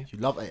 technology. You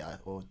love AI,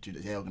 or do you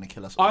think AI going to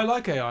kill us all? I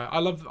like AI. I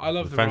love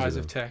the friends rise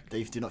with of tech.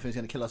 Dave, do you not think it's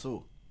going to kill us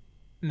all?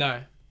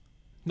 No,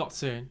 not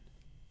soon.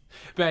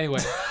 But anyway,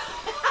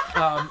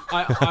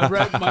 I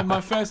read my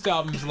first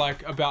album's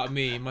like about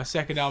me. My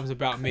second album's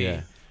about me.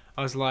 Yeah.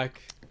 I was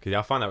like, Because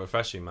I find that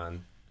refreshing,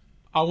 man.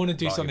 I want to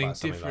do Writing something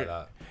about different.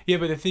 like that. Yeah,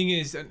 but the thing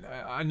is,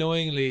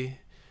 annoyingly,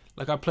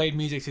 like I played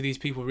music to these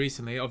people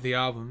recently of the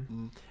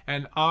album,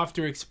 and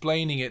after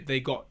explaining it, they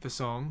got the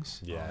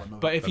songs. Yeah. Oh, no.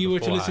 But if But you were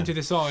to listen beforehand- to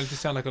the song, it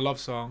just sound like a love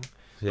song.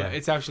 Yeah. But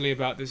it's actually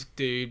about this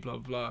dude, blah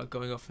blah,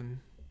 going off and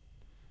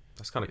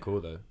That's kind of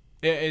cool, though.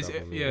 it is,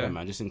 Definitely, Yeah, yeah.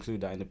 man, just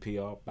include that in the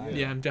PR. Bang.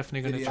 Yeah, I'm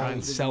definitely gonna Video, try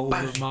and video, sell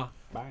bang. my.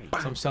 Bang.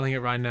 So I'm selling it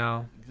right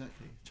now.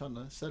 Exactly. Trying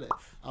to sell it.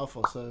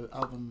 Alpha, so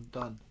album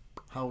done.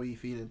 How are you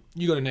feeling?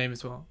 You got a name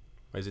as well.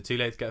 Wait, is it too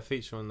late to get a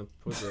feature on the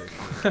project?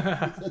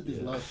 Said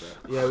this last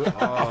time. Yeah,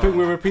 I think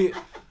we repeat.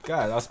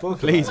 Guys, I spoke.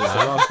 Please, about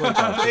man. this last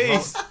podcast.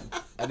 Please.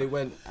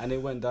 And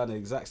it went down the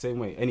exact same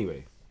way.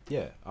 Anyway,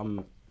 yeah,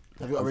 I'm.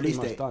 Have you got a I'm release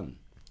pretty much date? done.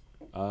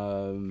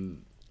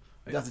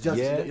 You have to just,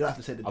 Yeah. you don't have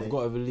to say the date. I've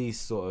got a release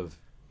sort of.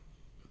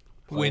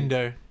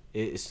 Window.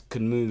 It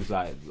can move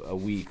like a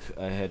week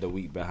ahead, a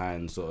week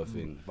behind, sort of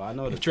thing. But I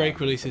know the If Drake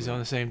time. releases on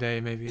the same day,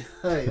 maybe.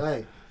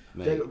 Hey.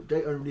 Mate.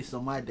 Drake only releases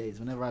on my days.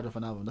 Whenever I drop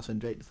an album, that's when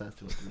Drake decides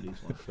to release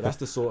one. But that's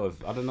the sort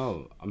of, I don't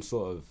know, I'm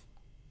sort of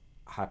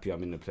happy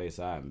I'm in the place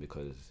I am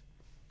because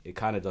it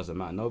kind of doesn't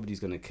matter. Nobody's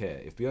going to care.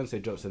 If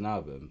Beyonce drops an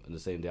album on the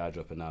same day I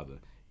drop an album,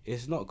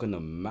 it's not going to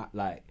matter.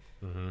 Like,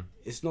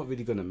 it's not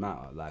really going to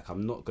matter. Like,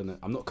 I'm not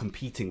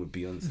competing with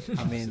Beyonce.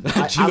 I mean, Do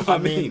you know what I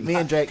mean? me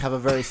and Drake have a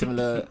very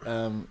similar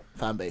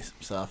fan base,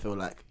 so I feel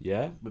like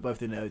Yeah? we're both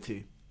doing the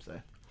O2.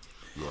 So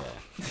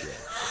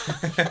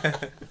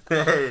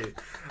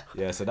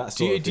Yeah, so that's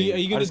Do you- sort of do you- thing. are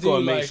you I gonna just got to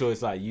do, make like- sure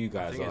it's like you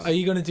guys are. Are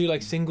you gonna do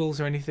like singles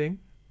or anything?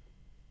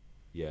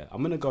 Yeah,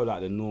 I'm going to go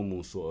like the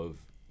normal sort of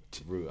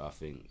route, I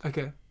think.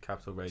 Okay.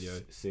 Capital Radio.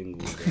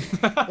 Singles.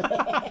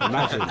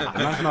 imagine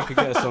I could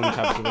get a song on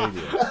Capital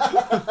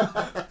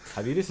Radio.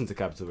 Have you listened to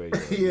Capital Radio?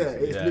 yeah,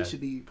 it's Yeah.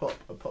 literally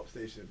a pop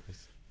station.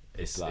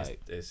 It's like,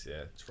 It's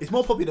yeah. It's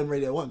more popular than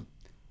Radio 1.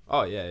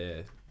 Oh yeah,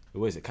 yeah.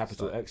 what is it?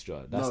 Capital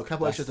Extra. No,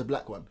 Capital Extra's the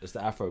black one. It's the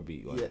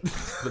Afrobeat one. Yeah.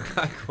 The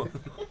black one.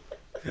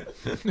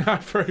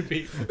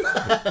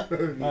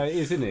 Afrobeat. No, it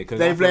is, isn't it? Because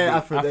They play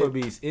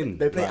Afrobeat's in.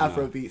 They play right now.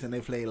 Afro beats and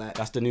they play like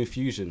That's the new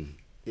fusion.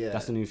 yeah.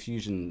 That's the new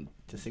fusion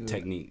to sing with-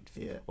 technique.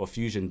 Yeah. Or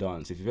fusion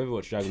dance. If you've ever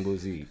watched Dragon Ball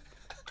Z,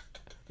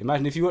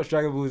 imagine if you watch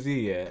Dragon Ball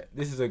Z, yeah,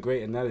 this is a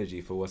great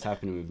analogy for what's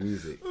happening with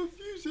music.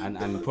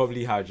 And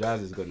probably how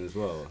jazz has gone as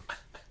well.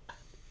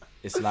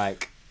 It's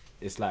like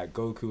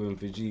Goku and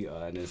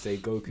Vegeta, and then say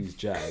Goku's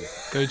jazz,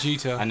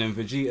 Gogeta. and then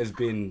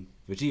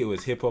Vegeta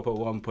was hip hop at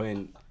one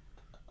point.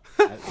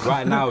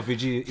 Right now,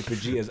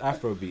 Vegeta's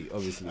Afrobeat,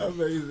 obviously,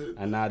 Amazing.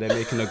 and now they're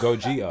making a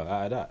Gogeta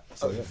out of that.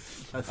 So yeah,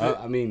 That's it.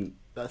 I mean,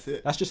 That's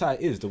it. that's just how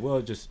it is. The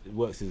world just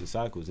works in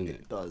cycles, isn't it?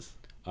 It does.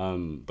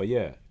 But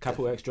yeah,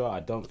 Capital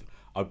Extra.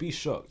 I'd be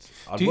shocked.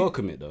 I'd Do you-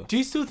 welcome it though. Do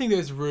you still think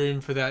there's room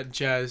for that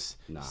jazz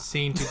Nah.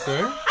 scene to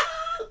grow?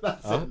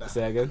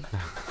 Say again.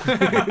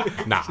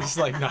 Nah. It's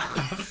like, nah.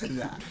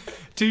 Nah.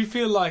 Do you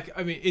feel like,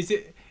 I mean,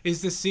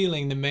 is the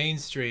ceiling the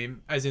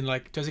mainstream, as in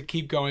like, does it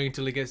keep going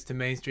until it gets to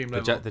mainstream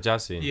level? The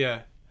jazz scene.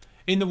 Yeah.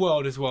 In the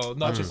world as well,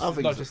 not just I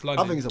think not it's just I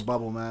London. think it's a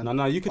bubble, man.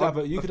 No, you could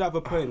have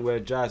a point where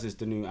jazz is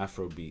the new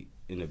Afrobeat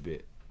in a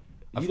bit.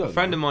 A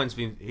friend of mine's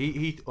been.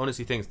 He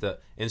honestly thinks that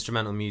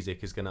instrumental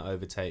music is going to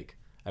overtake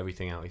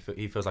everything else.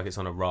 He feels like it's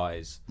on a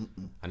rise,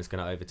 and it's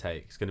going to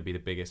overtake. It's going to be the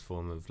biggest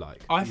form of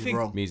like I He's think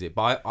wrong. music.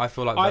 But I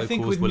feel like I vocals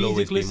think with will always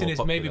music be more listeners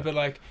popular. maybe, but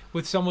like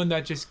with someone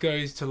that just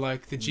goes to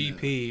like the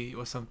GP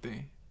or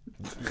something.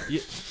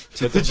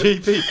 to the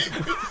GP.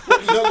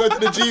 You don't go to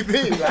the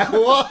GP,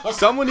 man. What?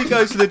 Someone who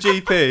goes to the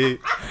GP.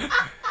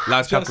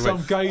 Lads, Just Capital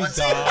some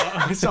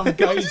geezer, some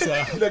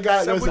geezer. The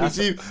guy that goes to That's-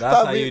 the GP. that's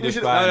Fam, how we you should-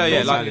 describe No, yeah,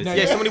 Mentality.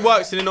 like someone who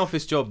works in an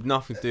office job,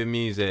 nothing to do with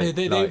music.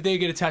 They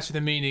get attached to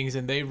the meanings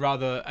and they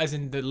rather, as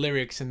in the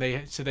lyrics, and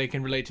they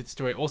can relate to the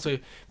story. Also,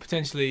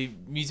 potentially,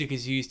 music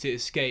is used to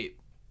escape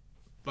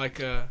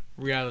like a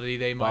reality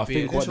they But I might be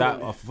think in.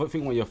 I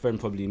think what your friend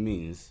probably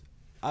means.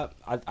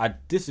 I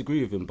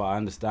disagree with him, but I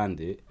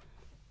understand it.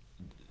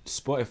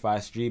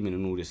 Spotify streaming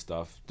and all this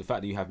stuff. The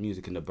fact that you have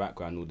music in the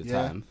background all the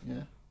time.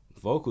 Yeah.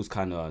 Vocals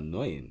kind of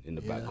annoying in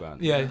the Yeah.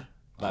 background. Yeah.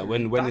 Like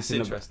when That's it's in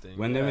the interesting,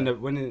 when they're in the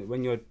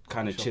when you're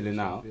kind of chilling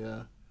out,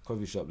 Yeah.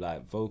 coffee shop,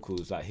 like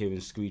vocals, like hearing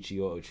screechy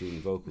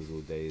auto-tune vocals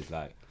all day is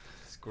like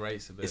It's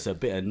great. it's a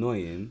bit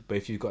annoying. But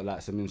if you've got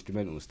like some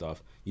instrumental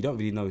stuff, you don't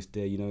really know it's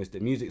there. You know, it's the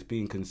music's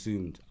being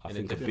consumed. I In a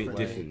think a bit different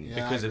way. differently. Yeah.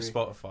 because I of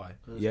agree. Spotify.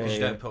 Yeah, you yeah.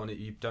 don't put on it.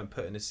 You don't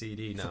put in a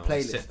CD It's now. a playlist.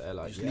 And sit there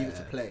like Just leave it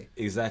to play.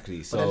 Exactly.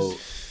 But then- So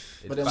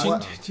But then it's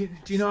what- bad.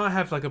 Do you know I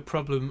have like a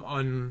problem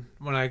on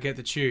when I get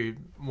the tube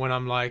when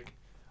I'm like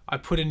I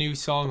put a new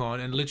song on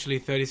and literally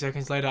 30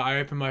 seconds later I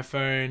open my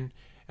phone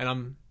and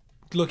I'm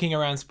looking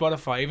around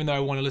Spotify even though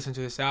I want to listen to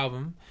this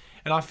album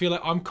and I feel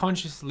like I'm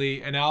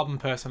consciously an album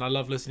person. I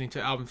love listening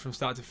to albums from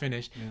start to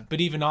finish, Yeah.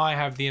 but even I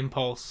have the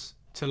impulse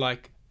to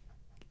like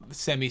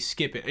semi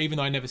skip it even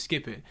though I never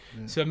skip it.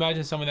 Yeah. So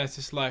imagine someone that's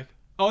just like,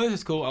 oh, this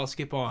is cool, I'll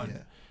skip on. Yeah.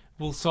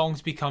 Will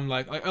songs become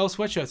like Earl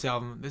Sweatshirt's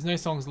album? There's no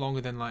songs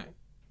longer than like.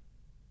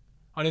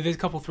 I know there's a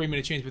couple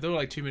 3-minute tunes, but they're all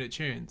like 2-minute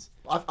tunes.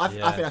 I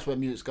Yeah. think that's where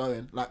music's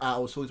going. Like I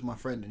was talking to my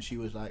friend and she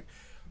was like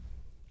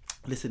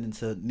listening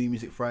to New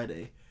Music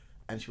Friday,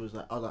 and she was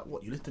like, I was like,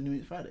 what, you listen to New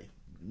Music Friday?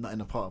 Not in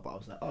the part, but I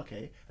was like,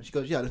 okay. And she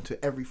goes, yeah, I listen to it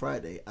every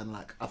Friday, and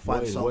like I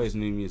find songs. what is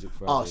New Music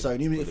Friday? Oh, sorry,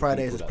 New Music For the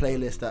Friday is this people that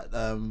playlist that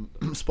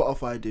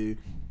Spotify do.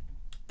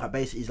 That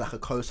basically is like a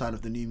co-sign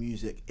of the new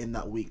music in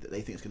that week that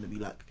they think is going to be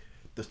like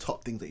the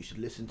top things that you should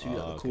listen to,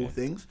 like the cool okay.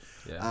 things.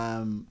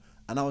 Yeah.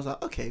 And I was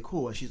like, okay,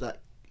 cool. And she's like,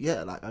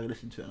 yeah, like I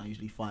listen to it and I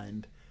usually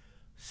find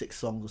 6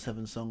 songs or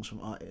 7 songs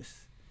from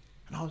artists.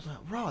 And I was like,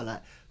 rah,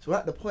 like, so we're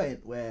at the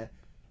point where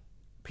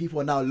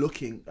people are now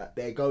looking, like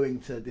they're going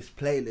to this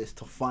playlist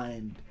to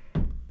find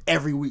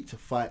every week to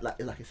find, like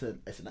it's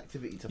an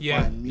activity to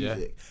Yeah. find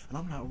music. And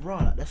I'm like,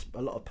 rah, like, that's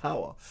a lot of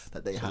power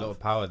that they There's have. a lot of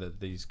power that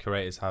these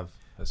creators have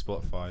at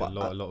Spotify. But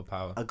a lot of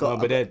power. I No, got,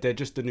 but they're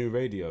just the new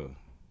radio.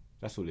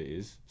 That's all it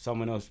is.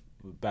 Someone else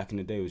back in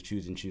the day was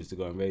choosing tunes to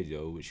go on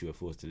radio, which you were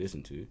forced to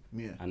listen to,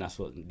 yeah. and that's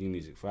what New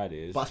Music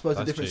Friday is. But I suppose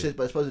the That's difference true. is,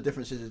 but I suppose the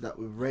difference is that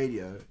with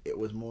radio, it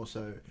was more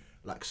so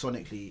like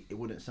sonically, it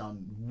wouldn't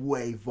sound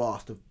way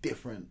vast of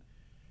different.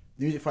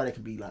 Music Friday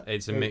can be like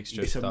It's a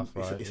mixture of stuff,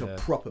 right? It's Yeah. a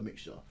proper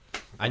mixture.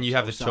 And you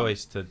have the Sound.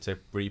 choice to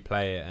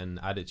replay it and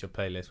add it to your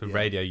playlist. With Yeah.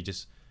 radio, you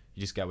just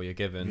get what you're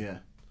given Yeah,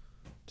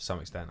 to some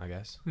extent, I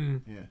guess.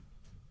 Mm.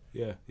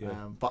 yeah. yeah.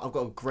 But I've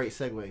got a great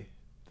segue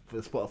for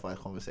the Spotify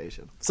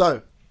conversation.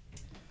 So,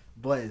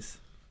 boys,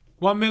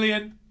 1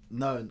 million.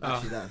 no, Oh.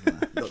 actually that's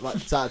not. Like,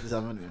 shout out to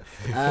Sam anyway.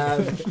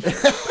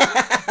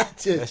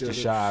 Cheers, Let's Jordan. just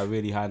shout out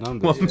really high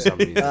numbers for some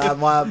reason.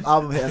 My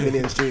album hit 1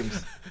 million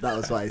streams. That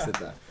was why he said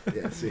that.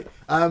 Yeah, sweet.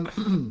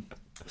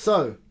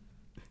 So,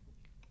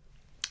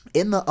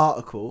 in the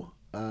article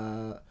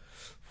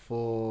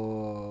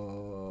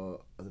for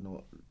I don't know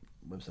what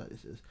website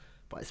this is,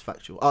 but it's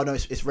factual. Oh no,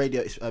 it's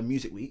radio. It's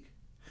Music Week.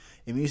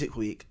 In Music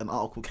Week, an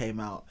article came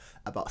out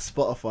about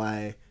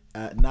Spotify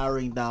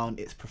narrowing down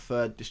its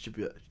preferred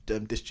digital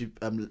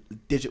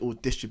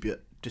distributors.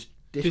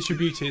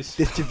 Distributors.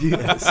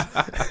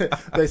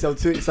 Basically, I'm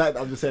too excited.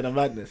 I'm just saying a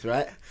madness,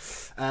 right?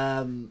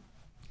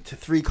 to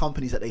 3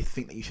 companies that they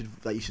think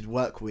that you should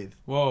work with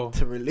Whoa.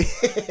 to release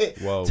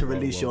Whoa, to whoa,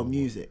 release whoa, your whoa.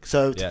 music.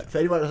 So Yeah. for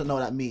anyone who doesn't know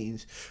what that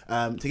means,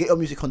 to get your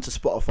music onto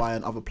Spotify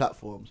and other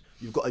platforms,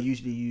 you've got to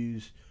usually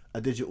use a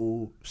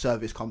digital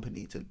service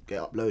company to get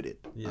uploaded.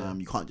 Yeah.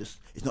 You can't just,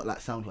 it's not like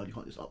SoundCloud, you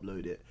can't just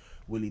upload it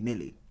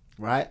willy-nilly,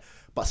 right?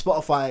 But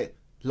Spotify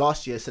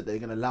last year said they're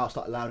going to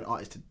start allowing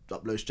artists to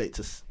upload straight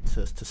to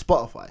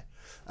Spotify.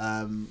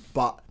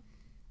 But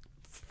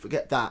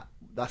forget that,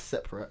 that's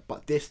separate.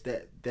 But this,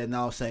 they're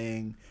now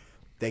saying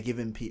they're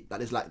giving people, like,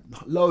 there's like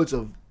loads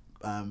of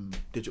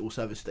digital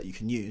services that you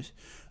can use,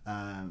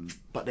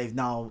 but they've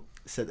now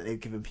said that they've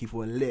given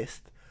people a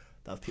list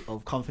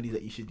of companies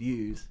that you should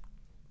use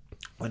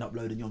when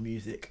uploading your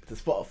music to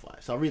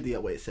Spotify. So I'll read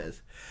what it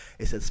says.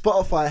 It says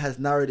Spotify has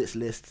narrowed its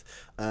list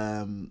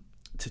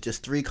to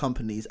just 3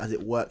 companies as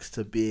it works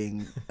to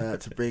bring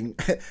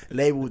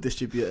label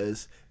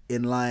distributors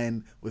in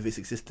line with its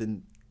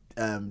existing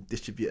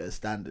distributor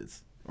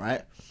standards.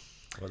 Right?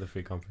 What are the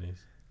 3 companies?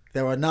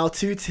 There are now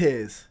 2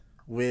 tiers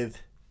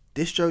with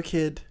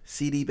DistroKid,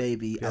 CD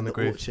Baby, Get on and the the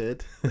groove.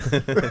 Orchard.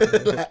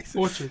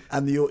 Orchard.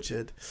 And the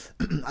Orchard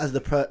as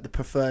the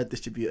preferred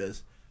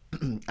distributors,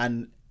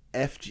 and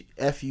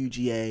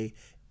FUGA,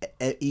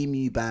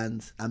 EMU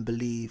Bands, and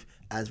Believe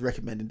as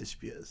recommended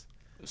distributors.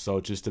 So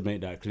just to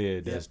make that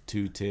clear, there's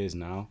 2 tiers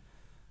now.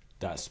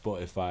 That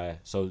Spotify.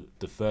 So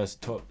the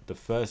first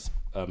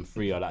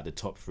 3 are like the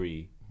top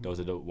 3. Those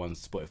are the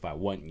ones Spotify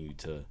want you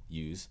to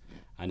use,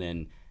 and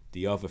then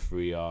the other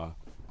 3 are,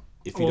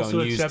 if you Also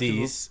don't use acceptable.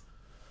 these,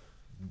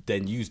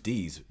 then use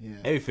these. Yeah.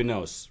 Everything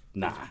else,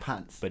 nah.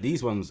 Pants. But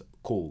these ones,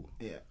 cool.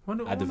 Yeah.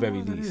 At the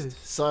very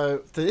least.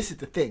 So this is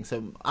the thing.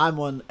 So I'm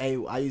on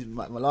AWOL. I use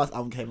my last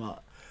album came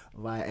out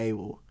via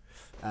AWOL,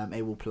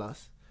 AWOL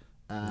Plus.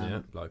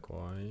 Yeah,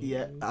 likewise.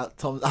 Yeah,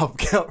 Tom's album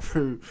came out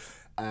through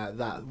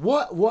that.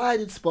 Why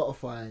did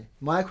Spotify?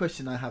 My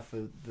question I have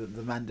for the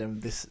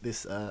mandem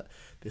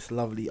this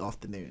lovely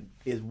afternoon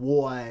is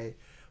why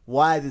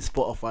did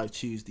Spotify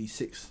choose these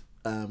 6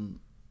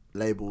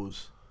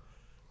 labels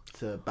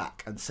to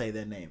back and say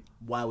their name?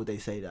 Why would they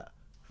say that?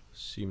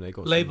 Assume they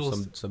got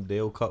Labels. some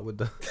deal cut with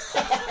the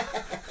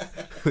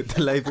with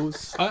the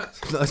labels. Nice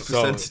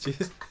So-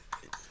 percentages.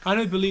 I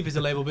know Believe is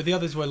a label, but the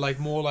others were like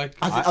more like.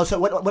 So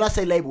when I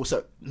say label,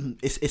 so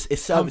it's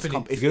service Company.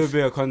 company. To give a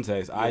bit of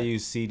context, I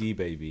use CD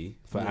Baby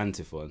for Yeah.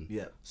 Antiphon.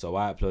 Yeah. So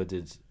I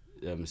uploaded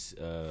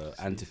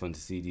Antiphon to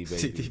CD Baby.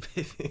 CD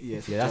baby. Yeah,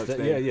 it's Yeah, jokes,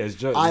 it's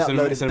jokes. I It's an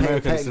uploaded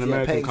American, Peg- it's an yeah,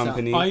 American Peg's out.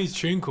 company. I use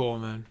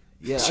TuneCore, man.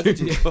 Yeah, I did.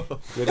 Yeah,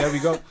 there we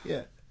go.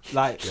 Yeah.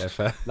 Like, Yeah,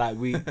 fair. like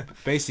we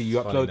basically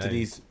you Funny upload to name.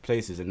 these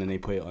places and then they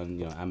put it on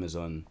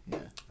Amazon, Yeah.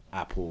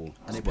 Apple,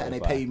 And they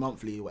Spotify. pay you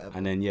monthly or whatever.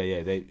 And then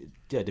they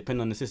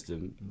depending on the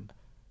system.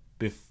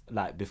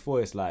 Before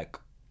it's like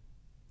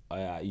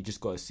you just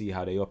got to see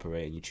how they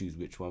operate and you choose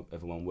whichever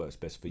one works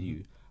best for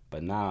you.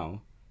 But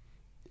now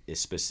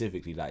it's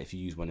specifically like if you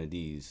use one of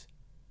these,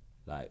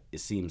 like it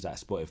seems that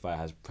Spotify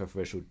has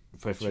preferential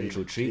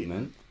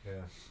treatment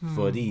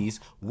for these,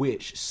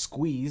 which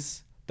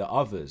squeeze the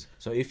others.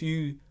 So if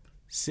you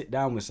sit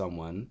down with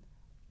someone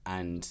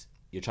and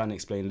you're trying to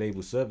explain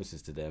label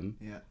services to them,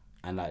 Yeah.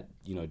 and like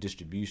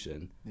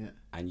distribution, Yeah.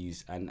 and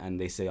use and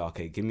they say,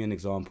 okay, give me an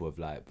example of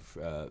like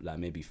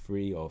maybe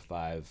 3 or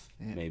 5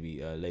 Yeah.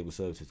 maybe label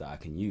services that I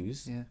can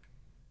use. Yeah.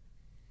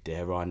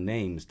 There are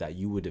names that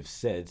you would have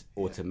said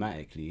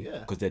automatically Yeah.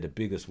 because they're the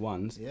biggest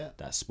ones Yeah.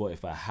 that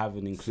Spotify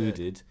haven't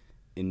included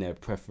in their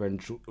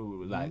preferential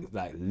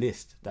like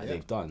list that Yeah.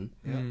 they've done.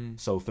 Yeah.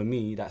 So for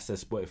me, that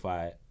says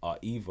Spotify are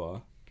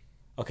either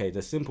okay.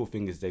 The simple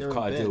thing is they've They're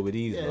cut in a bed. deal with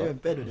these. Yeah, lot. they're in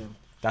bed with them.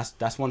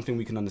 That's one thing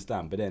we can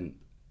understand. But then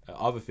the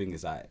other thing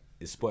is like,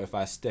 is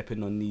Spotify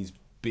stepping on these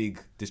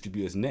big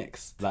distributors'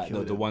 necks, like Kill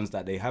the them. ones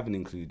that they haven't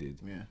included?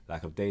 Yeah.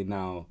 Like if they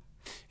now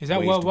Is that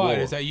waged worldwide? war. Or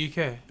is that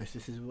UK? But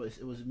this is what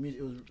it was.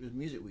 Music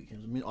Week. It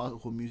was an article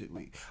called Music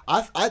Week.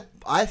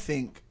 I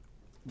think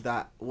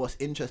that what's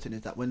interesting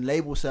is that when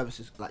label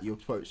services, like your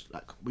approach,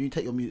 like when you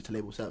take your music to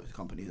label service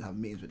companies and have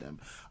meetings with them,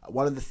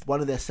 one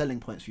of their selling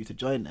points for you to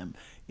join them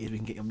is we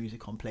can get your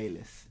music on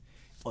playlists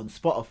on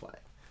Spotify,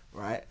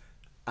 right?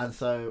 And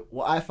so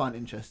what I found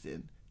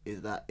interesting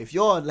is that if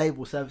you're a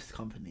label service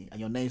company and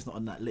your name's not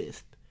on that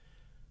list,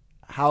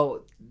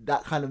 how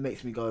that kind of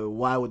makes me go,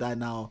 why would I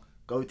now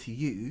go to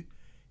you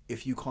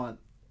if you can't?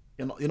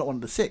 You're not one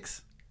of the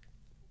 6.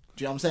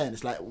 Do you know what I'm saying?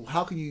 It's like,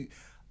 how can you?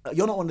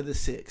 You're not one of the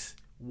 6.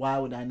 Why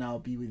would I now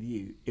be with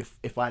you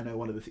if I know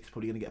one of the 6 is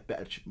probably gonna get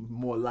better,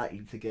 more likely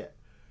to get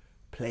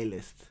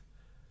playlist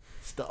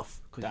stuff?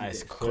 That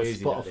is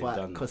crazy that they've done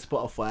that. Because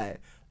Spotify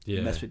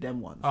Yeah. mess with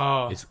them ones.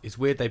 Oh, It's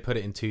weird they put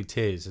it in 2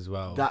 tiers as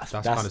well. That's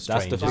kind of strange.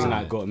 that's the thing isn't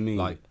that it? got me.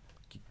 Like,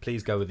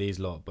 please go with these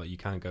lot, but you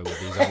can't go with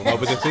these other No, ones.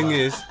 but the thing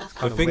is,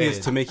 kinda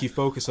weird. to make you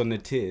focus on the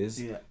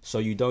tiers, Yeah. so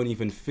you don't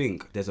even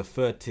think there's a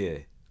 3rd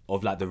tier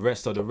of like the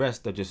rest. So the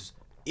rest are just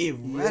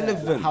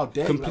irrelevant, like, how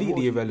dare you? Like, completely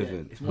what- yeah,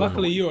 irrelevant. it's more-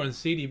 luckily you're on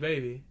CD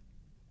Baby.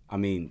 I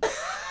mean,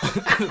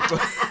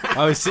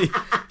 Oh, see,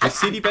 is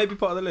CD Baby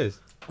part of the list?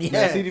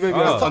 yeah, CD Baby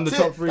Oh. is on the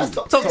top 3. That's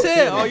Top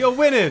tier. Oh, you're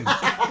winning.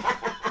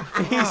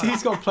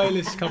 he's got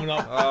playlists coming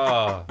up.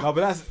 Oh. No,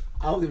 but that's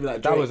I was gonna be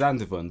like that Drake, was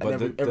Antiphon.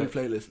 But and every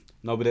playlist.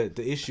 no, but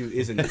the issue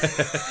isn't.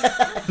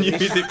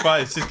 Music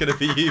Fight is just gonna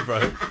be you, bro.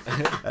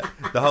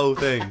 The whole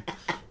thing.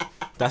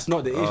 That's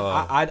not the issue.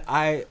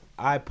 Oh.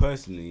 I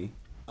personally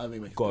I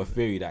mean, make it got a different.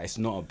 theory that it's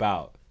not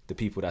about the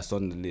people that's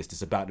on the list.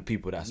 It's about the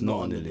people that's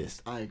not on the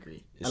list. I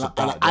agree. It's And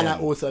about I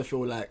them. also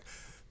feel like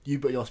you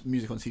put your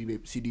music on CD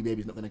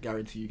Baby is not going to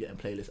guarantee you getting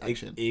playlist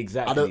action.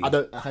 Exactly. I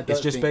don't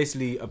It's just think-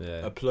 basically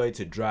Yeah. a ploy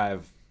to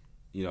drive.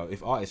 You know,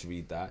 if artists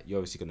read that, you're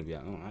obviously going to be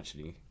like, oh,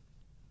 actually,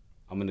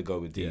 I'm going to go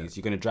with these. Yeah.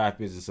 You're going to drive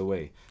business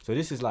away. So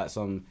this is like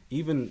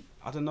even,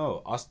 I don't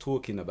know, us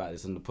talking about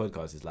this on the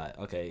podcast is like,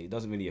 okay, it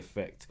doesn't really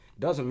affect.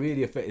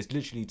 It's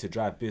literally to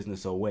drive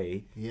business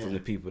away Yeah. from the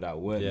people that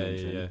weren't Yeah,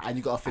 mentioned. yeah. And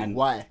you got to think And-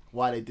 why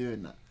are they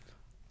doing that?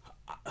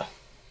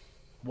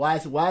 Why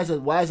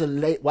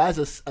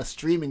is a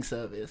streaming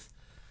service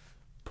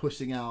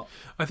pushing out?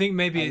 I think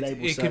maybe A it label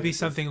could be services.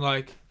 something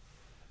like,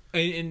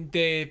 and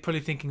they're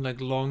probably thinking like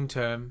long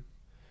term,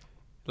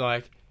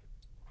 like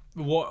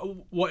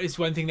what is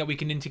one thing that we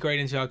can integrate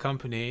into our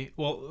company?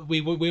 Well,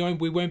 we won't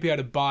be able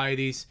to buy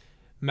these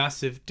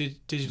massive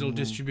digital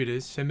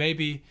distributors, so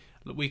maybe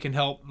we can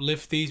help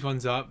lift these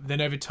ones up.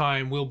 Then over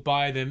time, we'll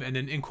buy them and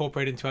then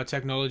incorporate into our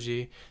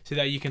technology so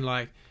that you can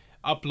like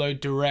upload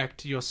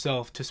direct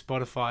yourself to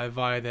Spotify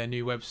via their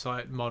new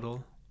website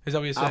model. Is that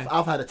what you're saying?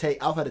 I've had a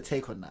take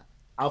on that.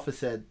 Alpha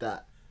said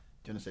that.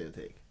 Do you want to say your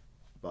take?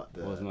 But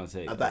What was my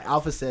take? But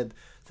Alpha said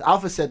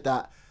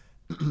that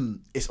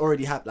it's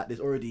already happened. Like there's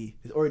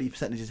already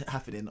percentages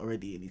happening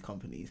already in these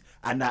companies,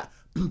 and that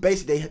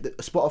basically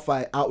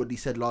Spotify outwardly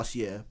said last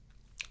year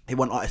they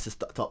want artists to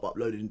start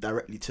uploading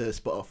directly to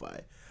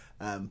Spotify.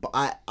 But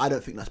I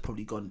don't think that's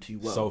probably gone too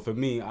well. So for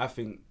me, I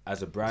think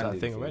as a brand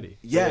thing already?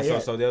 Yeah.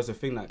 So there was a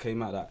thing that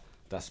came out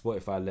that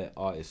Spotify let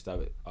artists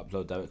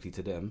upload directly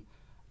to them,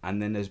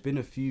 and then there's been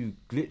a few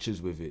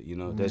glitches with it. You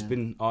know, there's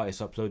been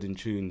artists uploading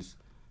tunes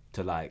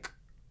to like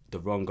the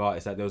wrong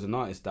artist. Like there was an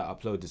artist that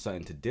uploaded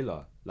something to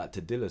Dilla, like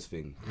to Dilla's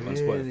thing on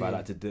Spotify,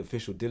 like to the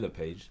official Dilla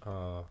page,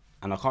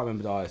 and I can't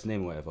remember the artist's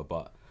name or whatever.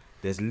 But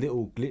there's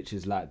little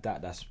glitches like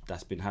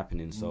that's been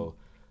happening. So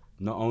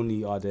not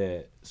only are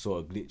there sort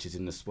of glitches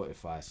in the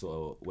Spotify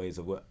sort of ways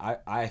of work,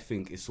 I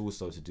think it's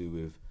also to do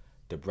with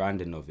the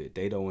branding of it.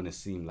 They don't want to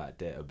seem like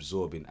they're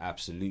absorbing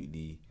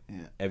absolutely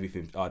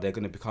everything. They're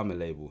going to become a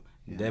label.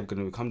 They're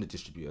going to become the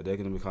distributor. They're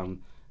going to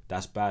become.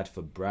 That's bad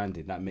for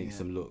branding. That makes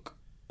them look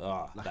Like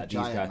a like these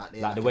giant,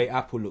 guys, like the way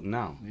Apple look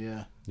now.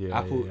 yeah.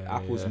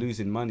 Apple's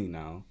losing money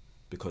now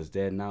because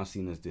they're now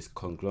seen as this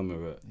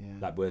conglomerate.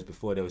 Like whereas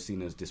before they were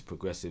seen as this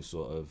progressive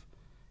sort of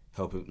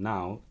helping.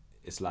 Now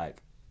it's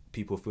like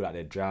people feel like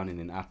they're drowning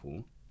in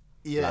Apple.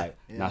 Now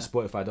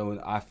Spotify don't.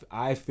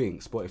 I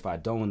think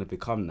Spotify don't want to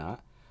become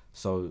that,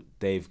 so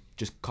they've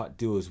just cut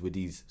deals with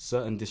these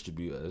certain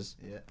distributors.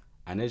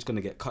 And they're just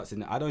gonna get cuts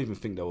in. I don't even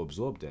think they'll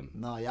absorb them.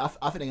 No, yeah,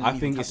 I think they're gonna I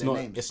think cut it's their not.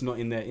 names. It's not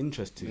in their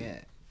interest to.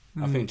 Yeah.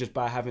 I think just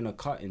by having a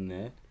cut in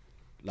there,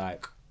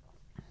 like,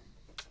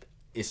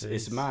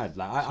 it's mad.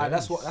 Like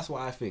that's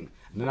what I think.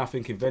 And then I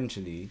think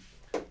eventually,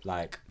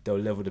 like they'll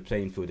level the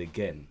playing field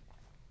again.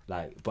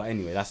 Like, but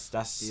anyway,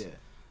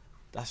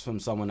 that's from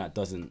someone that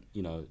doesn't,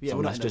 you know,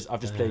 someone that's just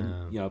I've just played,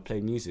 you know,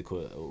 played music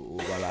all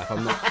my life.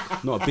 I'm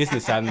not a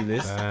business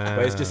analyst, but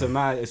it's just a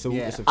mad. It's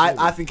a.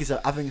 I think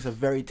it's a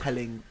very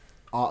telling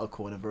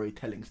article and a very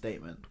telling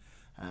statement,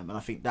 and I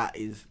think that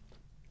is.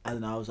 I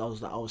don't know.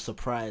 I was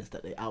surprised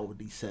that they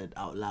outwardly said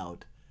out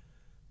loud,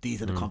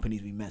 "These are the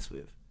companies we mess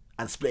with,"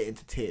 and split it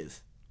into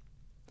tiers.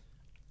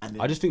 And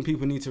then, I just think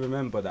people need to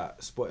remember that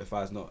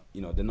Spotify's not,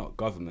 you know, they're not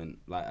government.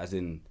 Like, as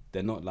in,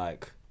 they're not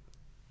like.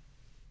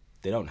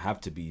 They don't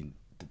have to be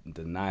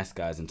the nice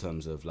guys in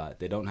terms of like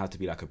they don't have to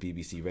be like a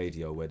BBC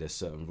Radio where there's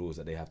certain rules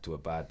that they have to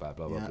abide by.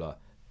 Blah blah blah.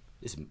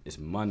 It's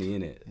money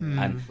in it,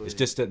 and it's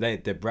just that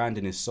their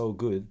branding is so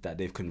good that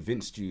they've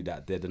convinced you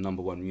that they're the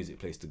number one music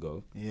place to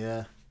go.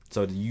 Yeah.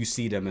 So you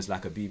see them as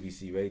like a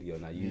BBC Radio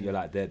now. You're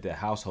like their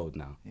household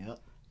now. Yeah.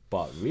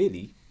 But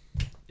really,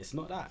 it's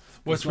not that.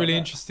 What's It's not really that.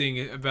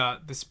 interesting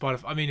about the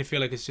Spotify, I mean, I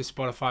feel like it's just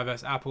Spotify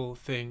versus Apple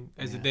thing,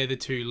 as they're the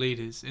two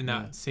leaders in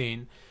that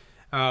scene.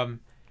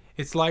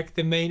 It's like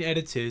the main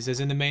editors, as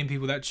in the main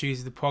people that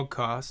choose the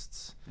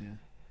podcasts.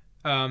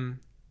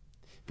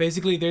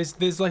 Basically,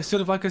 there's like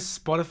sort of like a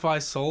Spotify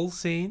soul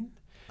scene,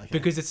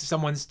 because it's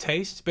someone's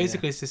taste.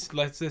 Basically, it's this.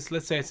 Let's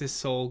say it's this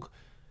soul,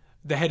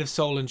 the head of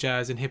soul and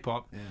jazz and hip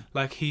hop.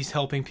 Like he's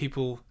helping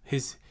people,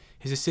 his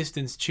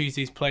assistants choose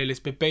these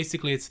playlists, but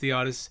basically it's the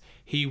artists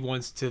he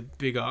wants to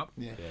big up.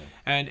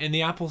 And in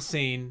the Apple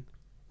scene,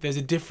 there's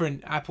a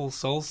different Apple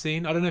soul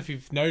scene. I don't know if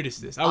you've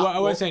noticed this. I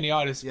won't say any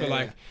artists, but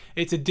like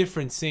it's a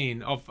different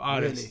scene of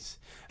artists.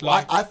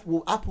 Like,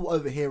 Apple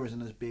over here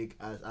isn't as big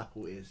as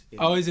Apple is.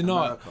 In is it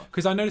not? America.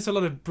 Because I noticed a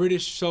lot of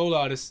British soul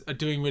artists are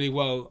doing really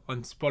well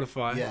on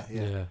Spotify.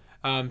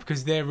 Yeah.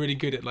 Because they're really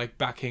good at like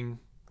backing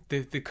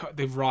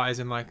the rise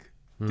and like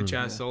the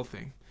jazz soul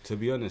thing. To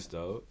be honest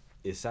though,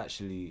 it's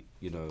actually,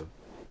 you know,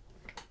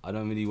 I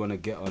don't really want to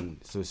get on.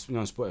 So it's, you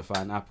know, Spotify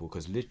and Apple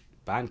because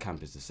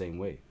Bandcamp is the same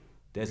way.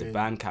 there's Really? a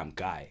Bandcamp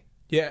guy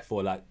Yeah.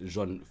 for like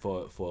genre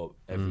for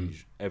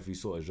every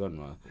sort of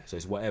genre. So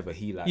it's whatever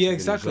he likes. Yeah, within the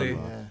exactly.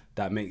 genre Yeah.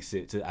 That makes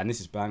it to, and this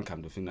is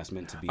Bandcamp, the thing that's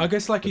meant to be. I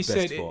guess, like the you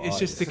best said, for it's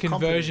just the It's a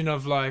company. conversion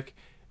of like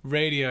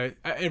radio.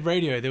 At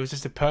radio, there was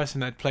just a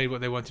person that played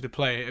what they wanted to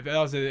play. That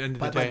was at the end of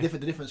But the day.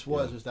 the difference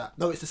was that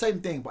no, it's the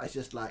same thing, but it's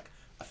just like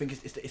I think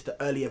it's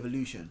the early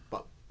evolution.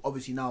 But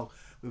obviously now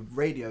with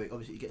radio,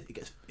 obviously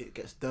it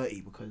gets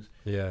dirty because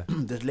Yeah.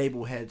 there's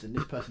label heads and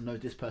this person knows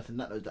this person,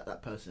 that knows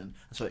that person,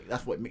 and so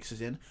that's what it mixes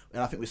in.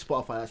 And I think with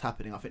Spotify that's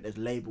happening. I think there's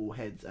label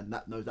heads and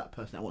that knows that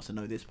person that wants to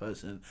know this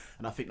person,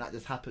 and I think that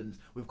just happens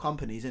with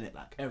companies, innit?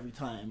 Like every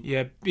time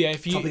Yeah.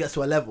 If you something gets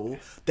to a level,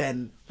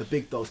 then the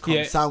big dogs come.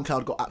 Yeah.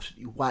 SoundCloud got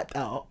absolutely wiped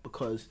out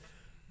because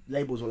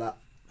labels were like,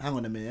 "Hang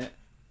on a minute,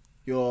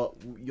 you're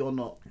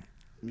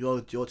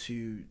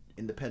too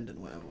independent,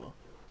 whatever.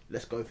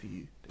 Let's go for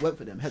you." It went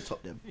for them, head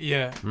top them.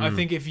 Yeah, I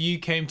think if you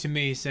came to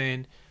me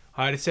saying,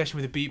 I had a session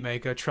with a beat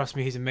maker, trust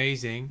me, he's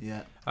amazing.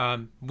 Yeah,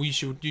 You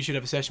should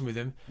have a session with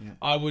him. Yeah.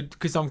 I would,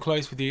 because I'm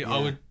close with you, I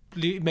Yeah. would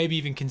maybe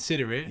even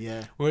consider it.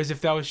 yeah, Whereas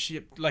if that was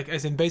like,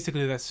 as in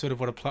basically that's sort of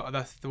what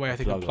that's the way I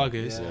think a plug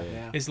is.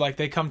 yeah. It's like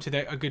they come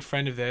to a good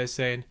friend of theirs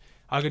saying,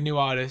 I got a new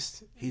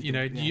artist, He's you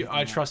know, the- yeah, I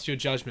yeah. trust your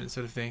judgment,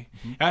 sort of thing.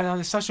 And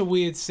it's such a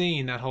weird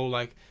scene, that whole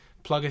like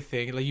plugger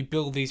thing. Like you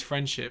build these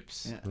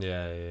friendships.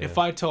 Yeah. Yeah. If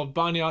I told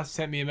Barney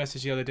sent me a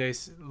message the other day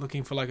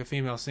looking for like a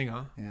female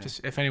singer, Yeah.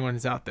 just if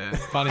anyone's out there,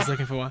 Barney's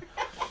looking for one.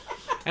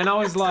 And I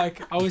was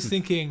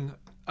thinking,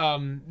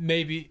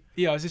 maybe,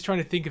 I was just trying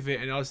to think of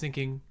it, and I was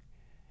thinking,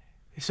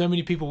 so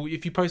many people,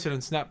 if you posted on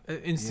Insta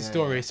Yeah.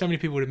 story, so many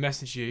people would have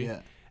messaged you,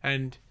 Yeah.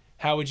 and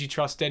how would you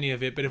trust any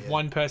of it? But if Yeah.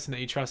 one person that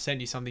you trust sent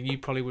you something, you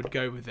probably would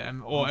go with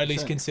them, or at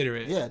least 100%. consider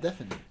it. Yeah,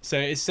 definitely. So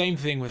it's same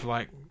thing with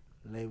like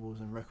Labels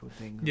and record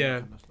things. and Yeah.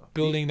 that kind of stuff.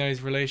 building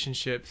those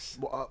relationships.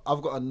 Well,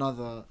 I've got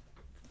another.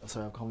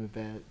 Sorry, I've come with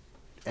bare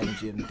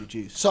energy and the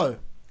juice. So,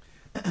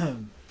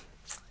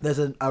 there's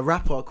a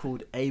rapper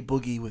called A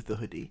Boogie with the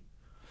Hoodie.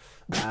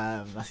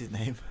 That's his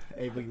name.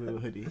 A Boogie with the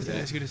Hoodie. So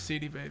let's get a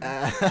CD, baby.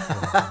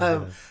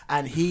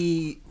 And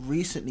he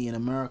recently in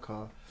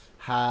America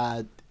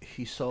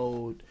he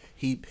sold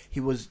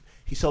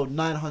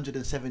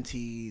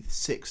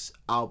 976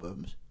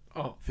 albums,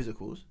 Oh,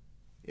 physicals,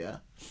 yeah,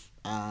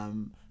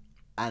 and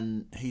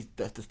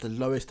that's the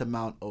lowest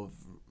amount of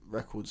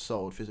records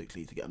sold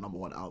physically to get a number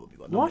one album. You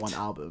got a number What? one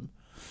album,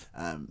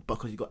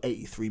 because you got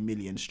 83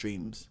 million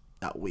streams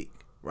that week,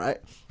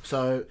 right?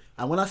 So,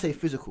 and when I say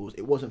physicals,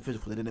 it wasn't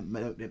physical. They didn't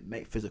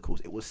make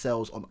physicals. It was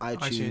sales on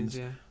iTunes,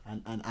 yeah.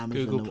 and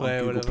Amazon, Google and Play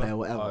or Google whatever. Play or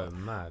whatever. Oh,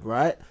 mad.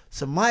 Right.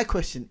 So my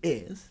question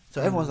is,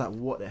 so everyone's like,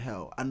 what the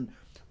hell? And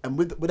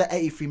with that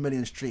 83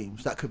 million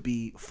streams, that could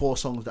be 4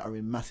 songs that are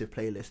in massive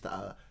playlists that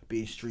are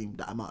being streamed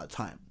that amount of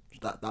time.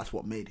 So that's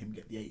what made him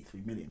get the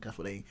 83 million. That's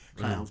what they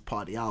kind of was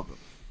part of the album.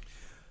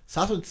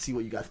 So I just wanted to see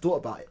what you guys thought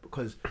about it,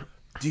 because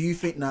do you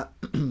think that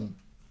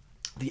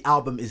the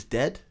album is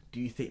dead? Do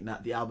you think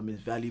that the album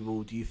is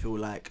valuable? Do you feel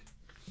like,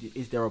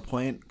 is there a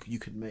point you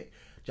could make? Do you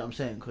know what I'm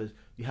saying? Because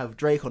you have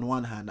Drake on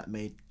one hand that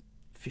made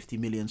 50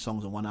 million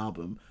songs on one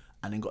album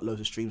and then got loads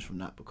of streams from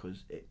that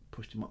because it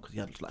pushed him up because he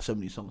had like so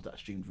many songs that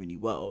streamed really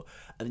well.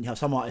 And then you have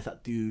some artists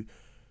that do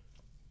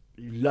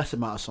less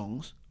amount of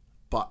songs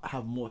but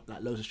have more,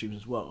 like loads of streams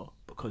as well,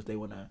 because they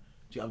want to. Do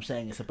you know what I'm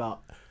saying? It's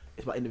about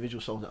individual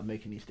songs that are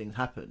making these things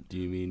happen. Do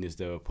you mean, is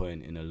there a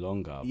point in a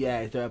long album?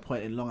 Yeah, is there a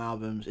point in long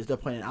albums? Is there a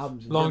point in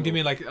albums? In Long, general? do you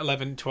mean like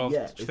 11, 12,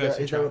 Yeah,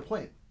 13 is there a tracks?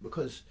 point?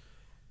 Because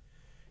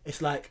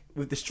it's like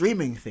with the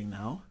streaming thing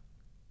now,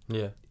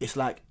 Yeah. it's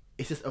like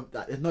it's just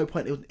like, there's no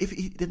point.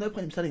 There's no point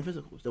in him selling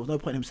physicals. There was no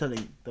point in him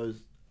selling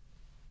those.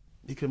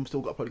 He could have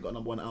still probably got a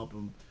number one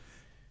album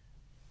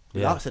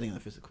without selling the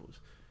physicals,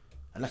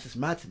 and that's just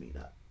mad to me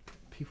that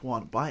people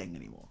aren't buying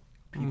anymore.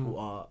 People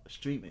are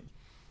streaming.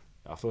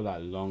 I feel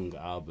like long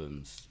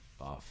albums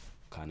are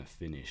kind of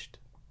finished,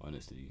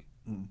 honestly.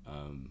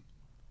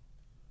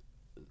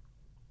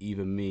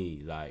 Even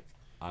me, like,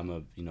 I'm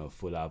a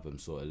full album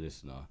sort of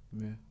listener.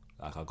 Yeah.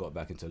 Like, I got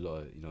back into a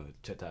lot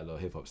of, checked out a lot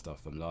of hip hop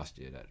stuff from last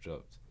year that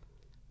dropped,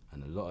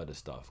 and a lot of the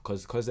stuff,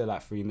 cause they're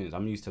like 3 minutes.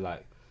 I'm used to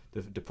like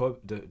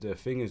the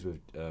thing is with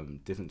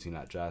different between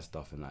like jazz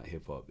stuff and like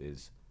hip hop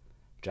is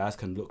jazz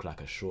can look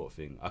like a short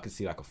thing. I could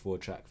see like a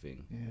 4-track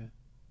thing Yeah.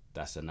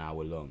 that's an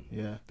hour long.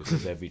 Yeah.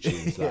 Because every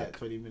tune's Yeah, like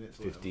 20 minutes.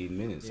 or 15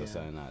 minutes Yeah. or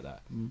something like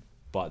that.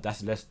 But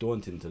that's less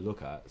daunting to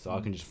look at, so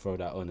I can just throw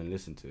that on and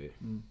listen to it.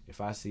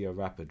 If I see a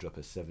rapper drop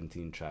a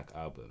 17-track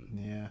album,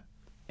 whatever. Yeah.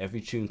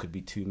 every tune could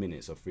be 2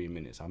 minutes or 3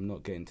 minutes. I'm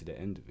not getting to the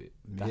end of it.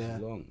 That's Yeah.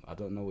 long. I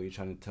don't know what you're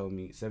trying to tell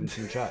me.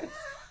 17 tracks,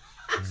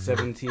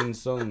 17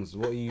 songs.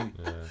 What are you?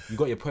 You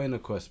got your point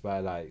across by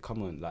like,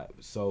 come on, like.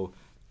 So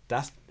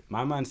that's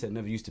my mindset.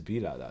 Never used to be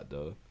like that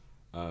though.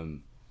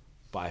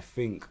 But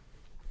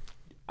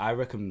I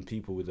reckon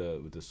people with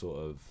a sort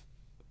of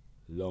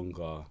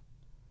longer.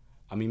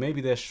 I mean,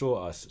 maybe they're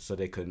shorter, so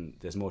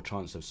there's more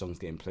chance of songs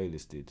getting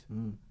playlisted.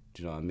 Do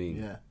you know what I mean?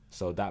 Yeah.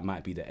 So that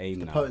might be the aim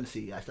The now.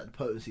 potency, it's like the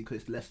potency,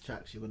 because it's less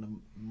tracks. You're gonna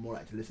more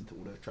like to listen to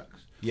all those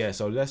tracks. Yeah,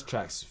 so less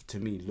tracks to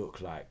me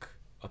look like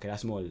okay,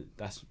 that's more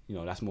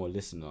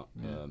listener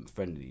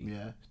friendly.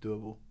 Yeah, it's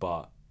doable.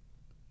 But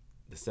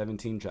the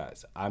 17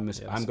 tracks, I'm that's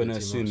going a to bit too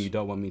assume much. you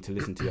don't want me to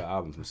listen to your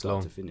album from start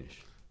long. to finish.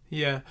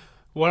 Yeah.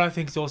 What I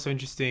think is also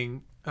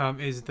interesting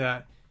is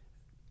that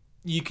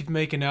you could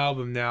make an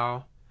album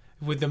now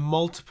with the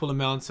multiple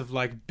amounts of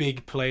like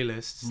big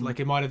playlists. Like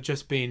it might have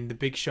just been the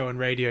big show on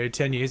radio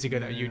 10 years ago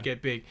that you'd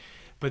get big.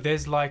 But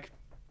there's like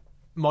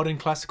modern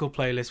classical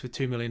playlists with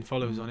 2 million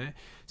followers on it.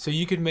 So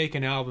you could make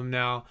an album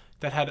now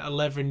that had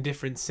 11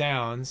 different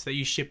sounds that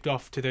you shipped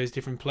off to those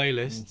different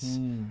playlists.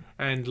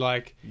 And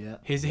like Yeah.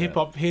 here's a hip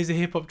hop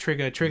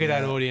trigger that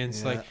Yeah,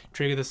 audience, yeah. like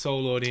trigger the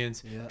soul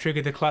audience, Yeah.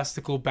 trigger the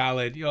classical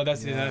ballad.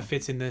 That's Yeah. that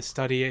fits in the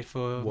study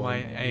for my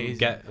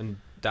A's. And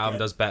the album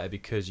does better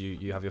because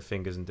you have your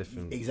fingers in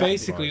different. Exactly.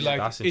 Basically, Right. like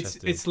That's it's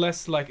interesting.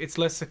 it's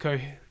less a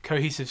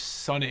cohesive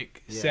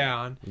sonic Yeah.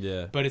 sound,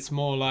 Yeah. but it's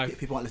more like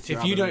People aren't listening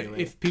if to you your don't album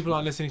anyway. if people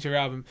aren't listening to your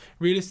album,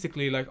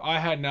 realistically, like I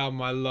had an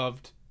album I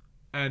loved,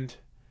 and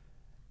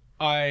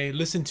I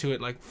listened to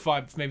it like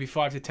 5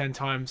 to 10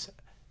 times,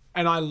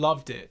 and I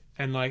loved it,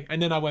 and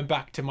then I went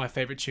back to my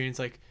favorite tunes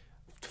like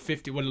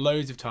 50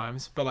 loads of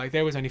times, but like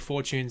there was only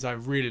 4 tunes I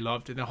really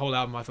loved, and the whole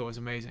album I thought was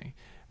amazing.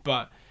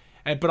 But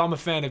I'm a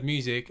fan of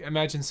music.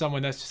 Imagine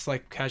someone that's just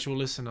like casual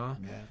listener.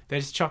 Yeah. They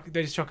just chuck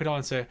it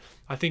on. So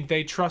I think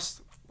a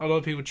lot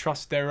of people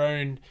trust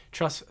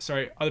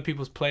other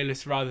people's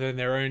playlists rather than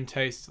their own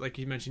taste, like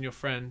you mentioned your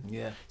friend.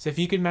 Yeah. So if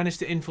you can manage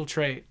to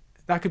infiltrate,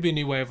 that could be a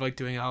new way of like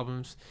doing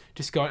albums.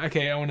 Just going,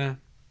 okay,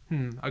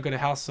 I got a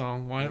house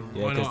song. Why Yeah,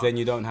 why because not? then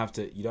you don't have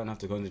to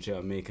concentrate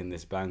on making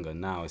this banger.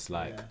 Now it's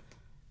like Yeah.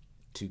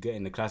 to get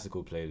in the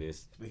classical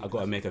playlist, Make I've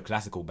got to make a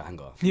classical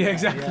banger. Yeah,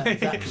 exactly. Yeah,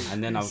 exactly.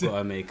 And then I've got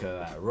to make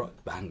a rock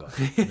banger.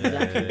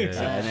 Exactly.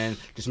 And then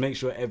just make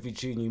sure every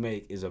tune you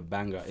make is a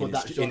banger For in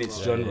that its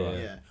genre. genre.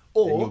 Yeah. Then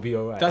Or you'll be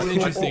alright. That's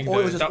interesting.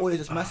 Or you're though. just, or you're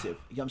just massive.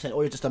 You know what I'm saying?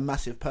 Or you're just a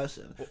massive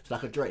person. It's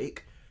like a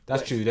Drake.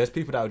 That's But- true. There's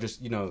people that will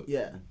just,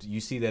 Yeah. you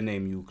see their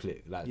name, you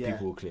click. Like Yeah.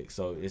 people will click.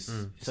 So it's,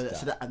 So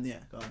that and yeah,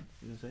 go on.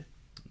 You gonna say?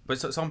 But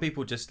some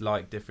people just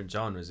like different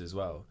genres as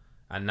well,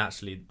 and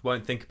naturally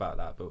won't think about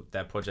that. But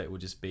their project will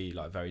just be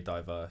like very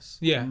diverse.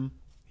 Yeah.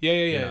 Yeah,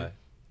 yeah, yeah.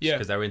 Yeah.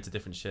 Because they're into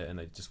different shit and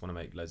they just want to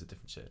make loads of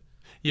different shit.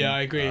 Yeah,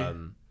 I agree.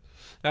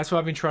 That's what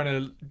I've been trying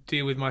to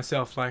deal with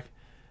myself. Like,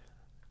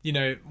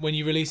 when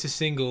you release the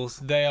singles,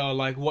 they are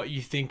like what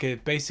you think are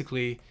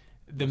basically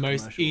the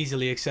most commercial.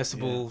 easily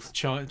accessible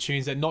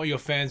tunes that not your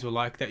fans will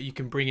like, that you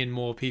can bring in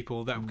more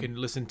people that can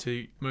listen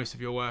to most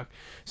of your work.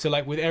 So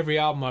like with every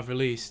album I've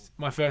released,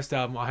 my first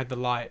album I had The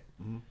Light,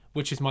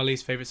 which is my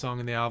least favorite song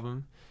in the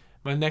album.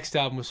 My next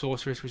album was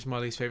Sorceress, which is my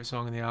least favorite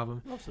song in the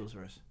album. Love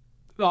Sorceress.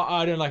 Well,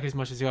 I don't like it as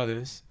much as the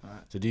others.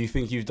 So do you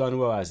think you've done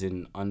well as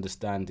in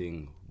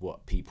understanding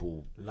what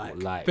people like?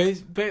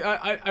 But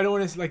I don't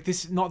want to like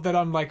this. Not that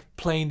I'm like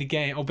playing the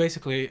game, or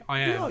basically I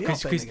am, You are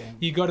because playing the game.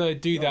 you gotta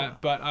do You that. are.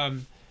 But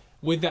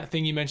with that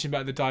thing you mentioned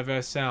about the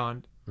diverse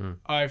sound,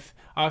 I've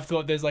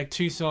thought there's like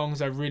 2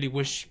 songs I really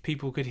wish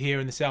people could hear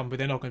in this album, but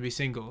they're not going to be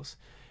singles,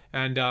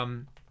 and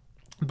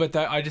but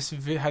I just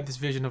had this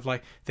vision of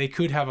like they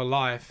could have a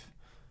life,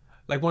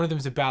 like one of them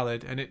is a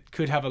ballad, and it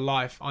could have a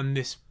life on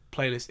this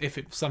playlist if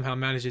it somehow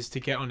manages to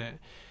get on it.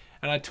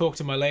 And I talked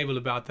to my label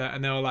about that,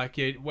 and they were like,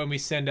 yeah, when we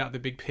send out the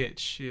big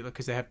pitch,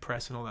 because they have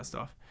press and all that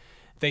stuff,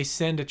 they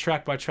send a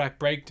track by track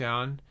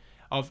breakdown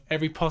of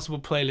every possible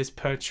playlist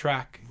per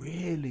track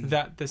Really?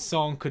 that the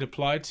song could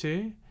apply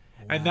to.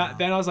 And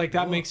then I was like,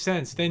 that makes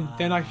sense. Then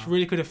I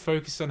really could have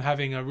focused on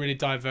having a really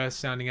diverse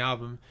sounding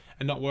album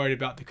and not worried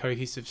about the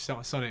cohesive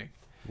sonic.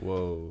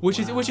 Whoa. Which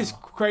is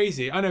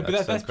crazy. I know, but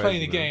That's so that's playing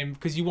the crazy, man. game,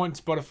 because you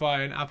want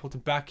Spotify and Apple to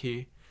back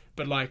you.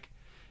 But like,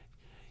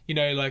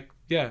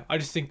 I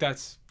just think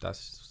that's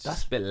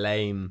That's a bit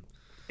lame.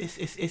 It's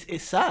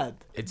sad.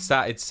 It's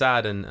sad. It's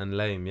sad and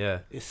lame. Yeah.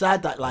 It's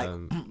sad that like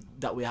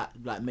that we are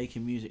like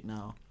making music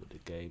now. The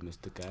game is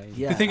the game.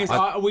 Yeah. the thing is.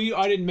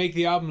 I didn't make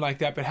the album like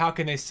that, but how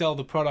can they sell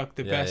the product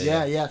the Yeah, best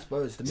Yeah, I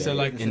suppose. The So, music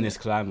like, is- In this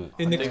climate.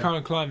 in the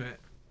current climate?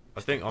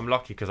 I think I'm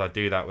lucky because I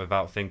do that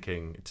without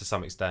thinking to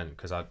some extent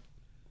because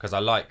I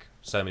like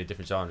so many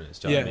different genres.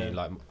 Do you know what I mean?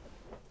 Like,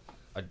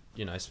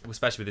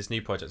 especially with this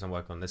new project I'm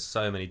working on, there's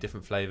so many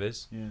different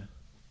flavors. Yeah.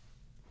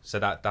 So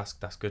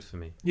that's good for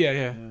me.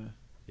 Yeah.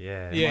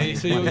 Yeah.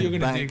 So you're gonna do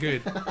Bank.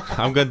 good.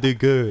 I'm gonna do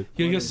good.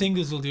 Your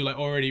singles will do like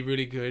already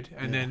really good,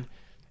 and then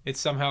it's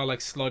somehow like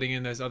slotting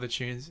in those other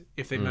tunes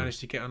if they manage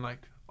to get on like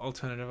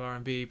alternative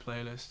R&B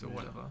playlist or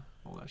whatever,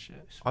 all that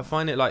shit. I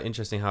find it like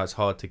interesting how it's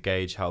hard to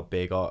gauge how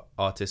big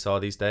artists are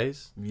these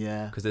days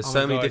Yeah. because there's Oh so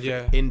my many God,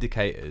 different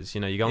indicators.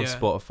 You go on Yeah.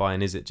 Spotify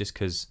and is it just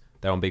because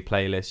they're on big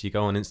playlists? You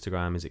go on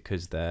Instagram, is it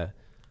because they're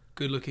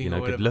Good looking, or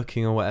good whatever.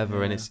 looking or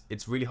whatever? And Yeah.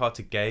 it's really hard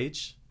to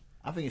gauge.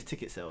 I think it's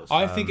ticket sales.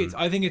 I think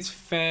it's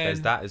fan.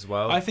 There's that as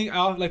well. I think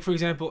like for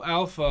example,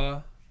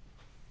 Alpha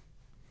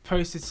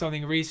posted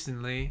something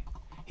recently.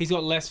 He's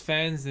got less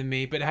fans than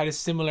me, but it had a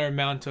similar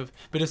amount of.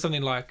 But it's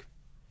something like,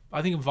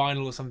 I think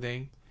vinyl or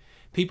something.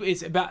 People,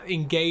 it's about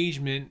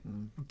engagement.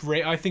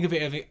 I think of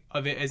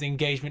it as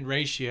engagement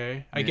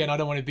ratio. Again, I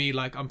don't want to be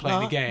like I'm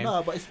playing the game.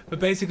 No, but it's But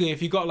basically,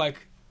 if you got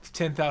like to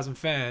 10,000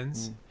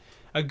 fans,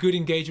 a good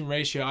engagement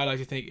ratio, I like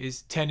to think,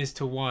 is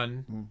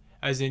 10:1.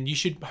 As in, you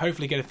should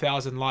hopefully get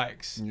 1,000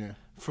 likes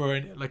for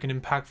an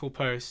impactful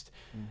post.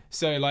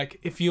 So like,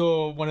 if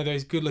you're one of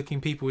those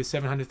good-looking people with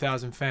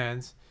 700,000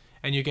 fans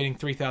and you're getting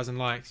 3,000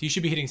 likes, you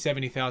should be hitting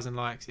 70,000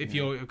 likes if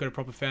you've got a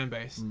proper fan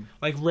base.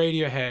 Like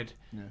Radiohead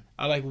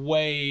are like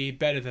way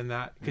better than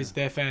that because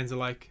their fans are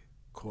like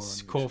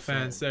core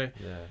fans. So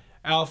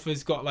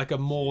Alpha's got like a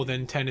more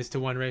than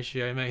 10:1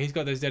 ratio, mate. He's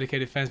got those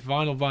dedicated fans,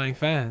 vinyl buying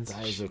fans.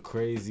 That is a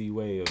crazy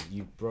way of,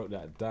 you broke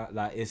that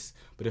like, it's,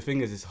 but the thing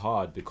is, it's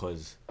hard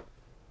because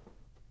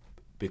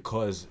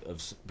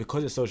of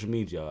social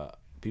media,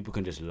 people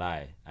can just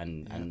lie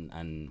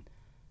and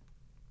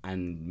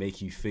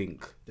make you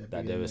think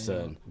that they're a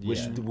certain,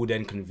 which will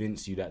then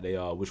convince you that they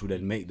are, which will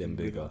then make them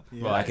bigger.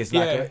 Right. Like, it's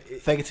like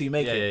fake it till you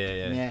make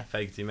it. Yeah.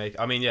 Fake it till you make it.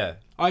 I mean,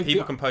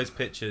 people can post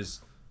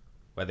pictures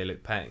where they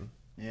look paying.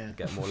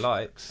 Get more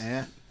likes.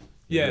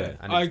 Yeah,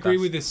 I agree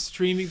with the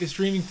streaming. The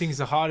streaming thing is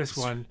the hardest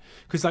one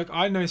because, like,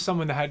 I know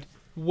someone that had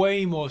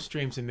way more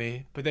streams than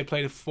me, but they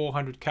played a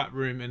 400 cap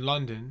room in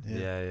London.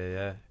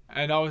 Yeah.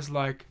 And I was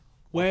like,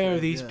 where are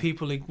these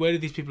people? Where do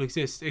these people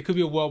exist? It could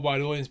be a worldwide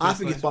audience. I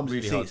think it's bums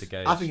really and hard seats. to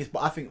gauge. I think it's it's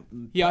bums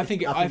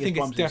and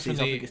seats.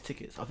 definitely. I think it's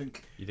tickets.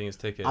 You think it's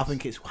tickets? I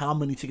think it's how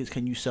many tickets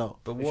can you sell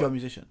if you're a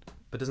musician.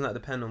 But doesn't that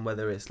depend on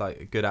whether it's like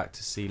a good act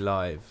to see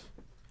live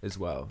as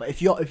well? But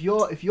if your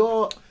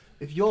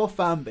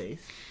fan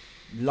base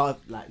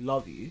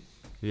love you,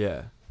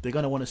 they're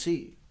gonna want to see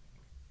you.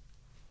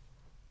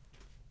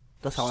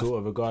 That's how sort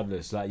of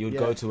regardless. Like, you'd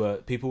go to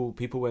people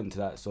went to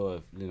that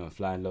sort of,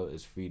 Flying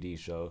Lotus 3D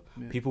show.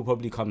 People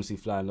probably come see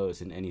Flying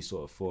Lotus in any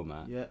sort of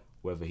format,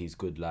 whether he's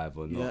good live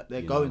or not. Yeah,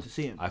 they're going to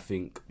see him. I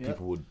think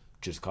people would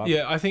just come.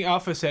 Yeah, I think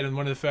Alpha said in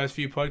one of the first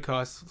few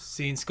podcasts,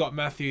 seeing Scott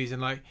Matthews,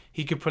 and like,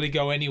 he could probably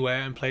go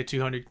anywhere and play a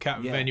 200 cap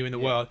venue in the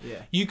world.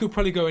 Yeah. You could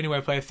probably go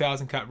anywhere, play a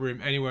 1,000 cap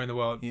room anywhere in the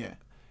world. Yeah.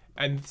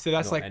 And so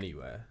that's Not like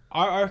anywhere.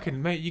 I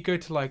reckon, mate, you go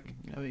to like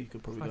You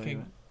could probably go fucking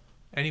anywhere.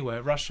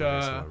 anywhere,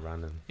 Russia,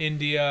 Random.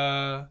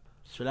 India,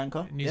 Sri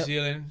Lanka, New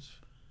Zealand.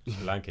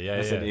 Sri Lanka,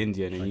 I said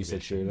India, and then you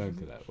said Sri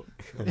Lanka.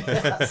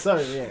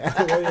 Sorry,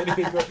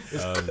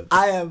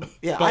 I am.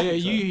 Yeah, But I yeah,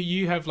 think so.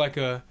 you have like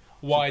a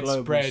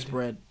widespread.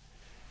 spread.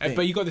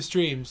 But you got the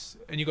streams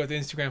and you got the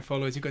Instagram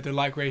followers, you got the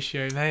like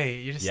ratio,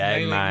 mate. You just Yeah,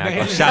 nailing, man. I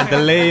nailing got it.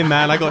 chandelier,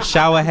 man. I got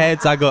shower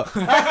heads. I got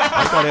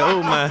it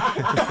all, man.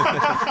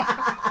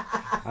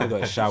 I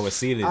got shower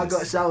ceilings. I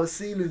got shower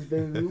ceilings,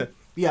 baby.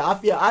 I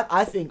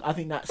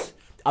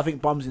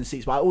think bums in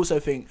seats, but I also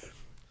think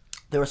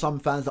there are some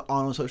fans that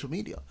aren't on social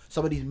media.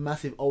 Some of these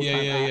massive old time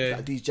acts,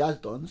 like these jazz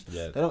dons,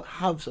 they don't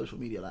have social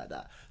media like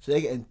that, so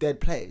they're getting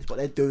dead plays, but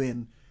they're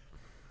doing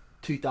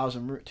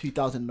 2,000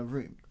 in a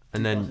room.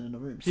 And then in a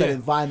room,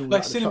 selling vinyl.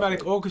 Like at the Cinematic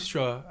top.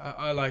 Orchestra,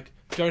 I like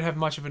don't have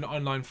much of an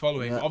online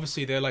following. Yeah.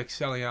 Obviously, they're like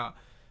selling out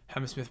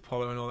Hammersmith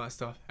Apollo and all that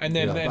stuff, and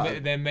they're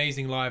they're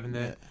amazing live,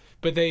 and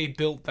but they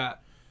built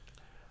that.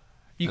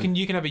 You can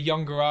have a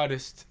younger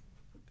artist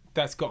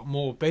that's got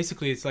more.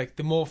 Basically, it's like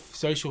the more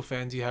social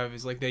fans you have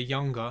is like they're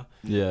younger.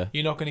 yeah,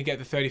 You're not going to get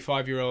the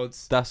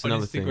 35-year-olds. that's on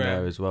another Instagram. thing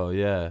there as well.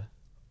 Yeah,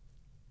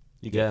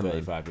 You get man.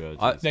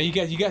 35-year-olds. No, you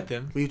get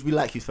them. We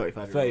like you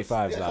 35. 35's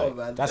Yeah, like, come on,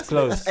 man. that's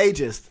close. That's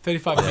ageist.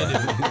 35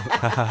 million.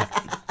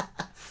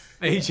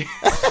 Age.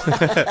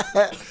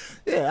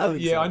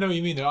 Yeah, I know what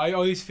you mean though. I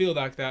always feel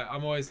like that.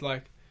 I'm always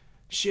like,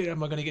 shit,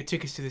 am I going to get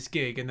tickets to this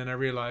gig? And then I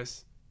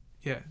realise,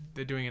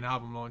 they're doing an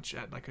album launch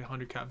at like a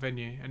 100 cap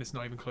venue and it's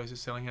not even close to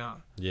selling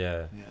out.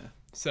 Yeah.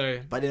 So,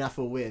 But then I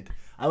feel weird.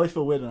 I always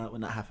feel weird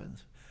when that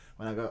happens.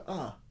 When I go,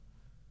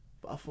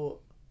 but I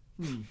thought,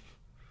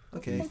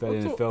 okay.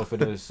 You fell for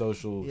the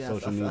social Yeah,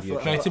 I media.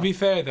 felt- no, to be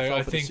fair though, fell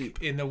I for the think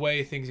soup. in the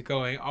way things are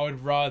going, I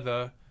would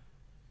rather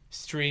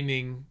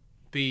streaming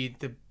be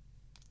the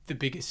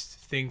biggest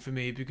thing for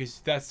me because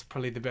that's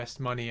probably the best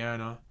money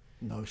earner.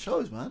 No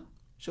shows, man.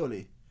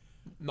 Surely.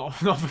 Not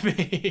for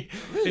me.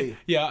 Really?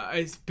 Yeah,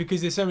 it's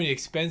because there's so many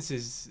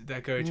expenses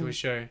that go to a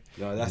show.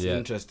 Yeah, that's Yeah.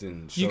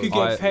 interesting. You So- could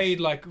get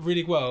paid like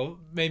really well,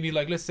 maybe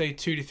like let's say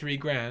 $2 to $3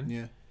 grand,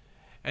 Yeah.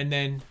 and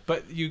then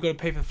but you got to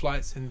pay for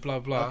flights and blah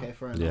blah, Okay,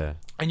 fair enough. Yeah.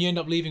 and you end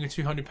up leaving with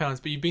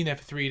 £200, but you've been there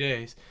for 3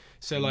 days.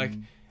 So like,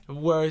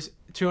 whereas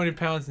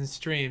 £200 in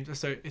streams,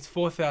 so it's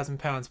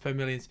 £4,000 per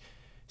million.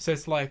 So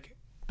it's like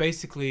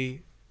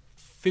basically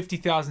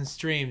 50,000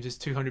 streams is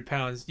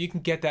 £200. You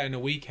can get that in a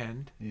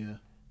weekend, Yeah.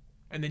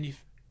 and then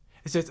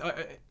it's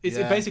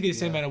Yeah, basically the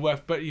same yeah. amount of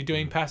work, but you're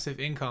doing passive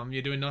income.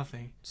 You're doing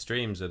nothing.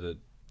 Streams are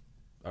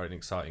an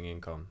exciting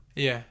income.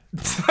 Yeah.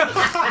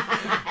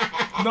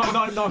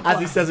 not As quite.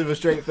 he says with a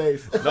straight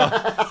face. No,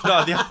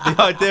 the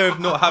idea of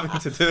not having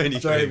to do anything.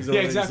 Streams are Yeah,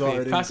 an exactly.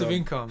 exotic Passive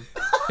income.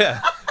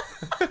 Yeah.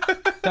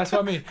 That's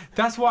what I mean.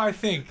 That's why I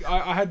think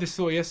I had this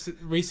thought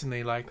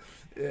recently. Like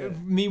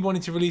me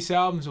wanting to release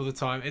albums all the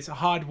time, it's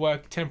hard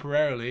work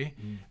temporarily,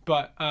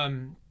 but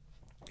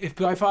if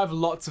I have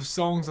lots of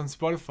songs on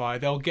Spotify,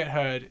 they'll get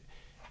heard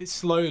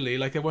slowly.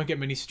 Like they won't get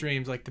many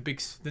streams. Like they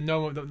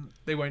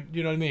won't.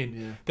 You know what I mean?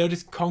 Yeah. They'll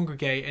just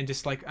congregate and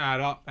just like add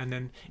up, and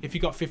then if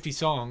you got 50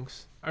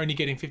 songs, only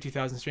getting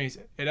 50,000 streams,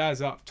 it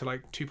adds up to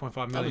like 2.5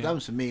 That million.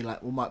 was to me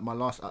like all my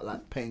last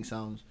like Painting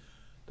Sounds,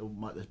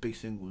 those big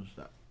singles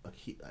that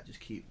just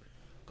keep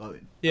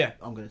going. Yeah.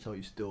 I'm gonna tell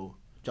you still.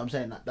 Do you know what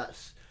I'm saying?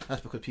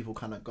 That's because people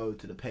kind of go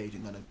to the page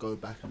and kind of go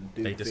back and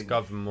do. They things.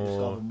 discover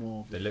more.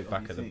 of They the- look of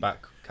back the at the thing.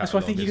 back. That's why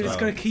I think catalogue you as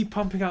just well. gotta keep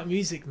pumping out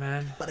music,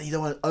 man. But then you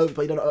don't want to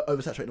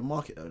oversaturate the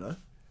market though, no.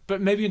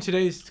 But maybe in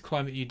today's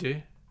climate you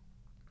do.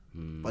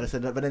 But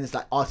then it's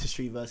like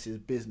artistry versus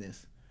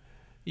business.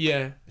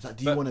 Yeah. It's like,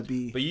 do you want to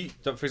be? But you,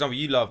 so for example,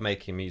 you love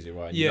making music,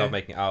 right? You Yeah. love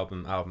making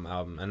album,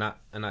 and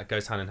that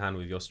goes hand in hand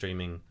with your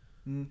streaming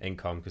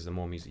income, because the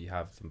more music you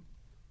have,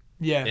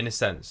 Yeah. in a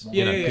sense,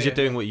 Yeah, because yeah, you're yeah.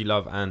 doing what you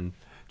love, and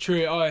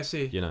True. Oh, I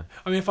see. you know,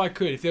 I mean,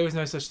 if there was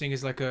no such thing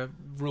as like a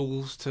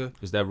rules to,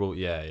 is there rule?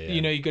 Yeah.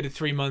 you know, you go to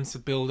 3 months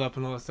of build up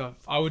and all that stuff,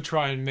 I would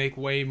try and make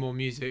way more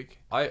music.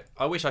 I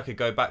wish I could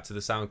go back to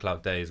the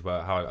SoundCloud days where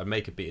I'd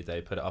make a beat a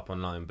day, put it up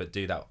online, but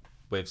do that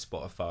with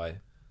Spotify,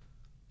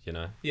 you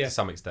know, Yeah. to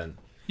some extent.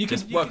 You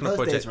Just could. work on a those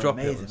project, days were drop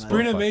it amazing, on man. Spotify.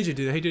 Bruno Major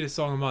did. He did a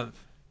song a month,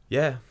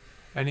 Yeah,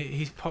 and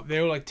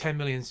they're all like 10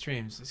 million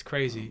streams. It's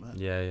crazy.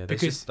 yeah. There's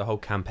Because- just the whole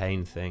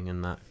campaign thing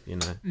and that, you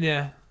know,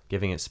 Yeah.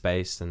 giving it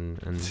space and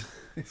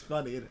It's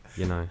funny, isn't it?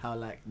 you know. How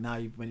like now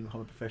when you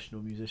become a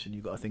professional musician,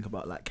 you got to think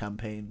about like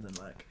campaigns and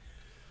like.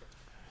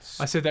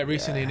 I said that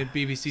recently in a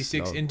BBC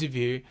Six Slow.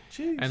 interview,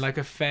 Jeez. and like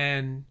a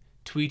fan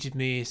tweeted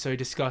me so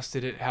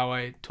disgusted at how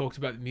I talked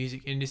about the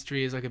music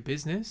industry as like a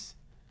business.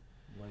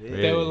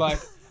 Really? They were like,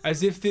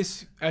 as if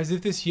this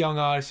young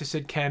artist just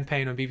said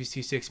campaign on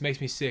BBC Six makes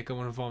me sick. I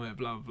want to vomit.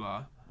 Blah blah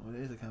blah. Well,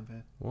 it is a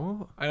campaign.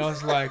 What? And I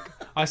was like,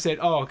 I said,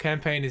 oh,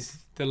 campaign is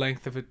the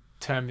length of a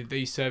term that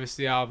you service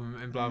the album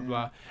and blah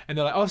blah. And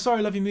they're like, oh,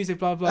 sorry, love your music.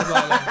 Blah blah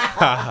blah.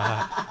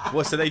 Like,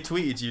 What? So they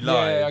tweeted you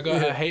live? yeah, I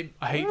got a hate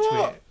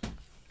What? tweet.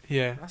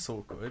 Yeah, That's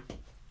awkward.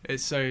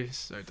 it's so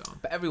dumb.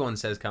 But everyone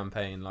says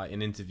campaign, like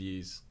in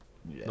interviews.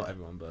 Yeah. Not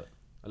everyone, but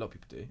a lot of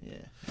people do. Yeah.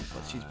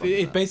 But she's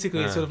It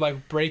basically it's Yeah. sort of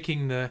like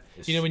breaking the.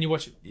 You know when you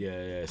watch Yeah,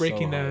 it's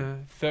breaking so hard.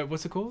 the third.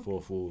 What's it called?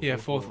 Fourth wall. Yeah,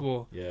 fourth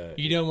wall. Yeah.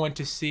 You don't want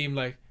to seem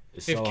like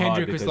It's if so Kendrick hard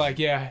was because like,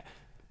 yeah,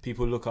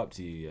 people look up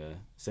to you, yeah.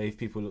 Say if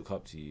people look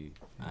up to you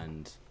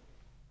and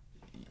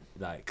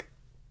like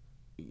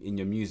in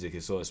your music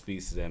it sort of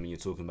speaks to them and you're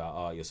talking about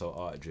art, you're so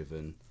art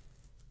driven,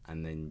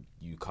 and then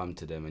you come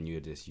to them and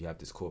you have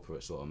this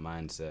corporate sort of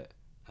mindset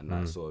and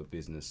that sort of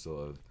business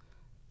sort of,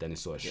 then it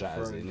sort of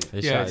shatters it, innit?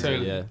 It Yeah, shatters it,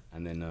 totally. yeah.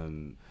 And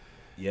then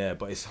yeah,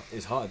 but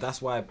it's hard.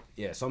 That's why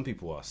some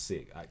people are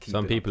sick at keeping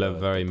Some people up are the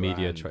very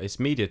media. grind. It's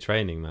media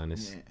training, man.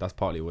 Yeah. That's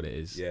partly what it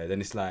is. Yeah, then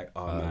it's like,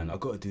 oh man, I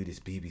got to do this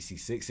BBC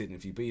Six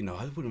interview, but you know,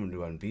 I wouldn't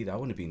want to be there. I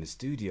want to be in the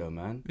studio,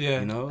 man. Yeah.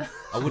 You know,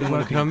 I wouldn't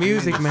want to be on doing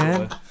music, this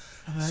man.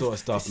 Sort of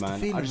stuff, It's the man.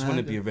 feeling, I just want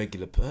to man. be a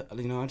regular,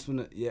 you know. I just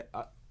want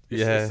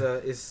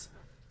to,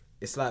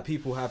 It's like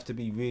people have to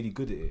be really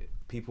good at it.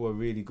 People are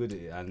really good at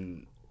it,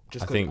 and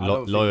just I 'cause think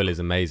don't Loyal is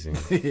amazing.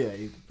 yeah,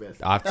 he's the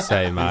best. I have to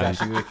say, He's man.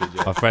 actually wicked,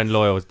 yeah. My friend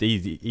Loyal,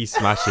 he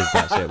smashes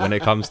that shit when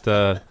it comes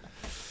to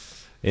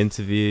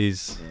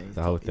interviews. Yeah, he's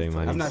The whole top- thing, he's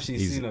man. top. I've He's- actually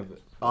he's- seen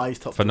it. Oh, he's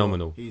top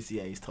Phenomenal. Drawer.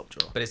 He's top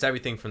drawer. But it's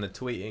everything from the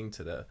tweeting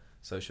to the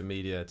social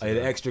media to The the,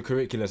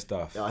 extracurricular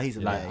stuff. Oh, he's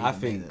Like amazing. I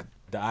think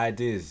the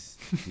ideas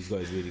he's got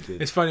is really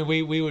good. it's funny.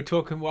 We were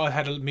talking. Well, I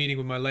had a meeting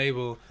with my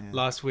label Yeah.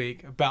 last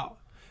week about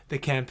the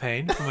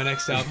campaign for my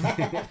next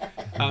album.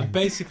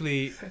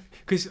 Basically,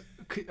 because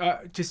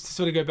just to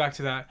sort of go back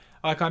to that,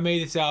 like I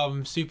made this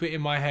album super in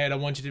my head. I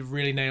wanted to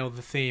really nail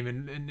the theme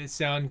and it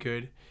sound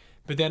good.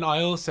 But then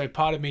I also,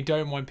 part of me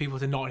don't want people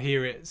to not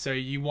hear it. So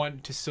you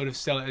want to sort of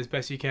sell it as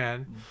best you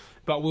can.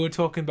 But we were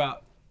talking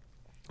about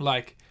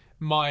like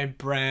my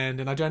brand,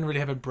 and I don't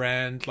really have a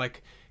brand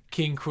like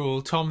King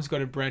Cruel. Tom's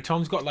got a brand.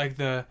 Tom's got like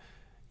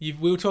we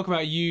were talking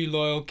about you,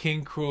 Loyal,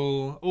 King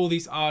Cruel, all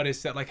these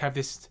artists that like have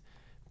this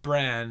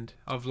brand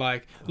of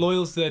like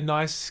Loyal's the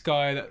nice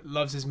guy that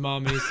loves his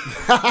mum and,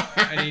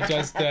 and he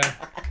does the.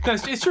 No,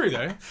 it's true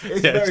though.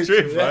 it's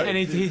true, bro. And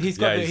he's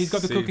got Yeah, he's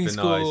got the super cooking nice.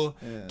 school.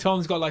 Yeah.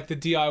 Tom's got like the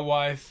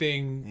DIY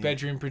thing,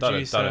 bedroom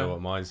producer. Don't know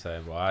what mine's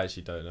saying, but I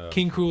actually don't know.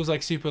 King Cruel's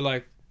like super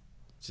like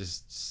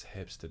just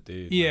hipster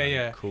dude. yeah, man.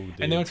 yeah. Cool dude.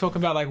 And they were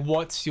talking about like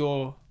what's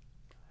your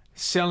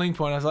selling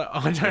point. I was like, oh,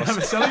 I don't have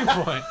a selling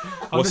point.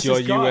 I'm What's just your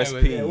this guy USP?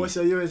 with- Yeah, what's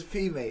your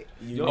USP, mate?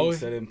 Unique Oh,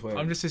 selling point.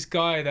 I'm just this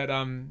guy that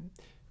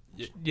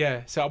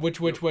yeah. So which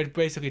we're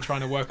basically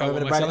trying to work out Over what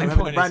the my selling branding,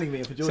 point is. branding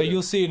meeting for So Jordan.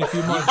 you'll see in a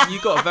few months.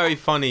 you got a very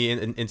funny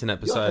internet You're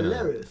persona.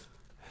 hilarious.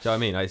 Do you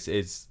know what I mean?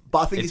 It's But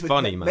I think It's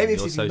funny, man. Maybe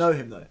You're if you know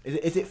him though.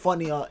 Is it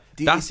funny or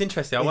that's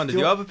interesting. I is wonder, do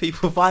your- other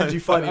people find you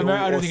funny? I or,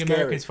 don't or think scary?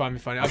 Americans find me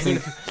funny. I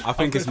think I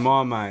think it's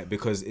Marmite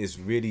because it's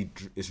really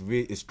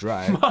it's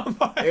dry.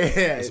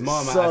 Yeah, It's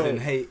Marmite as in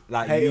hate,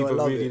 like hate you or either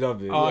love really it.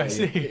 love it. Oh, I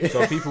see.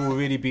 So people will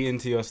really be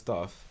into your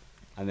stuff,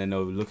 and then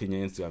they'll look in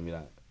your Instagram and be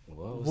like,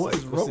 What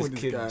is wrong with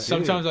this guy?" doing?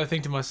 sometimes I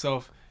think to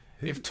myself,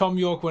 if Tom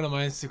York went on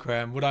my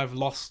Instagram, would I have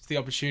lost the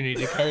opportunity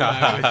to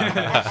collab with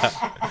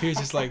him? If he was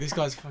just like, this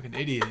guy's a fucking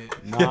idiot.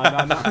 No.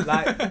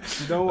 Like,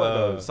 you know what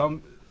though?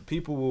 Some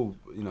people will,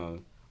 you know,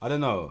 I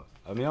don't know.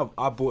 I mean,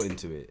 I bought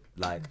into it.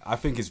 Like, I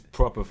think it's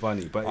proper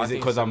funny. But I is it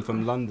think because so. I'm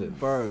from London?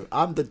 Bro,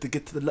 I'm the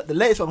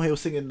latest one where he was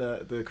singing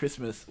the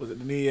Christmas, was it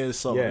the New Year's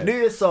song? Yeah. The New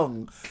Year's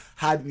song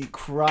had me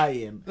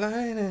crying.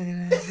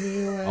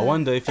 I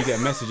wonder if you get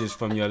messages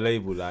from your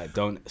label like,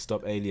 don't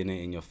stop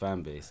alienating your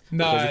fan base.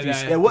 No, Because if you no.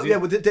 s- Yeah, what? Yeah,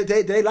 well,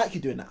 they like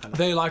you doing that kind of.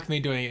 They like me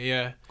doing it,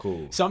 yeah.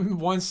 Cool.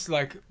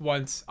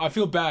 Once I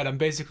feel bad. I'm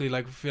basically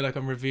like feel like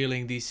I'm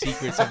revealing these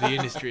secrets of the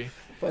industry,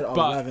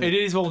 but it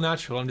is all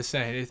natural. I'm just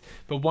saying it.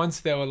 But once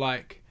they were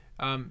like,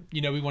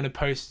 we want to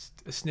post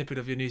a snippet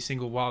of your new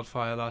single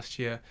Wildfire last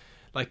year.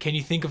 Like, can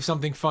you think of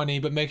something funny,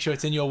 but make sure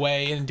it's in your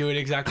way and do it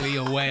exactly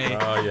your way?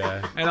 Oh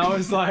yeah. And I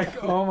was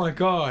like, oh my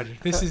god,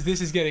 this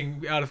is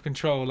getting out of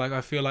control. Like,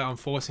 I feel like I'm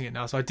forcing it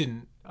now. So I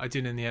didn't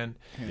in the end.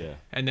 Yeah.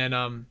 And then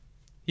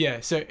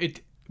so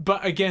it.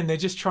 But again, they're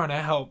just trying to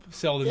help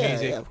sell the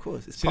music. Yeah, of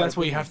course. It's So part that's of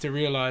what you business. have to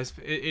realize.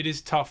 It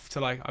is tough to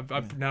like.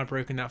 I've now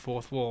broken that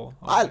fourth wall.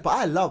 I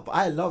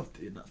love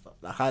doing that stuff.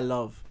 Like, I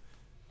love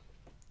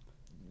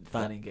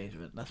fan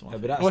engagement. That's my Yeah,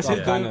 but thing. that What's stuff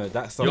it kind called? of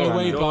that stuff. You're kinda-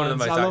 way You're one of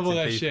the most I love all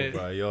active that people, shit.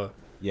 bro.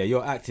 Yeah,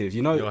 you're active.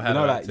 You know, You're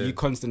hella like active. you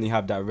constantly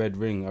have that red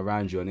ring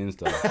around you on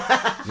Insta.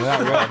 You know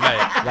that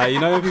red, like, you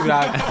know the people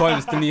that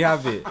constantly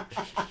have it.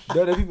 You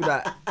know the people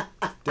that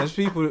there's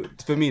people.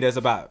 For me, there's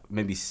about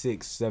maybe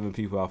 6-7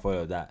 people I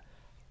follow that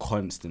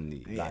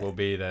constantly like, We'll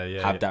be there.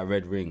 Yeah. have that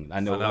red ring, and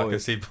I they'll know I can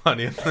always, see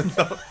Bunny on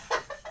the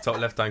top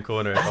left-hand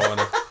corner if I want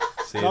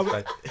to see No, his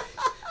but-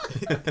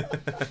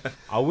 face.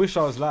 I wish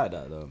I was like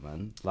that though,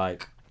 man.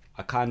 Like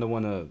I kind of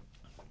want to,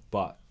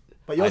 but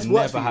yours I works.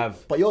 never For you.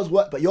 have.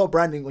 But your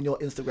branding on your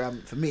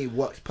Instagram for me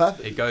works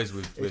perfectly. It goes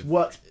with It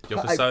works. your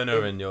like,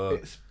 persona and your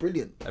It's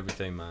brilliant.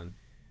 everything, man.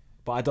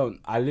 But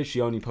I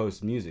literally only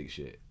post music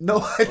shit. No,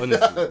 I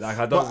Honestly, know. like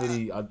I don't But-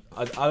 really,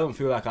 I don't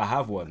feel like I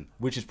have one,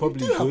 which is probably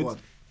do have good. one.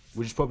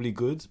 Which is probably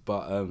good,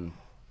 but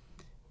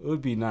it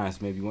would be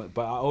nice maybe one.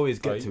 But I always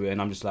get Oh, to it, and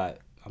I'm just like,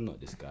 I'm not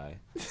this guy.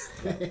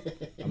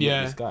 Like, I'm Yeah.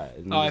 not this guy.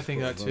 And Oh, I just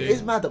think put that on. too.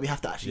 It's mad that we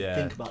have to actually Yeah.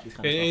 think about these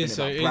kind of It stuff. is, innit?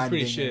 so About it is pretty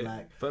branding shit. and,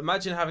 like, But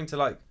imagine having to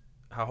like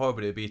how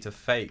horrible it would be to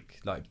fake,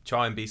 like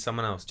try and be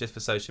someone else just for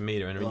social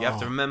media, and you have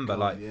to Oh, remember, God,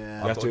 like, yeah. You I've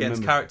have got to to get into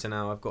remember. character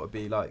now. I've got to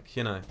be like,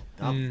 you know.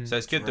 Mm. So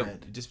it's good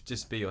Dread. that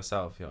just be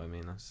yourself. You know what I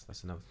mean?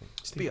 That's another thing.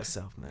 Just be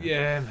yourself, man.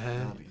 Yeah,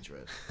 man. That'd be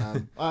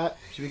dread. All right,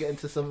 should we get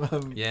into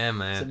some Yeah,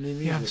 man. some new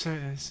music? Yeah, I'm so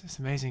it's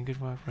amazing. Good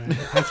work, bro.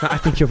 Thanks, man. I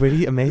think you're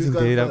really amazing, Who's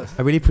going dude. first?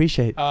 I really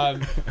appreciate. I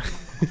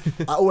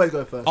always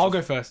go first. I'll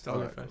go first. I'll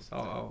Alright, go first.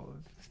 I'll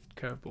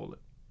curveball it.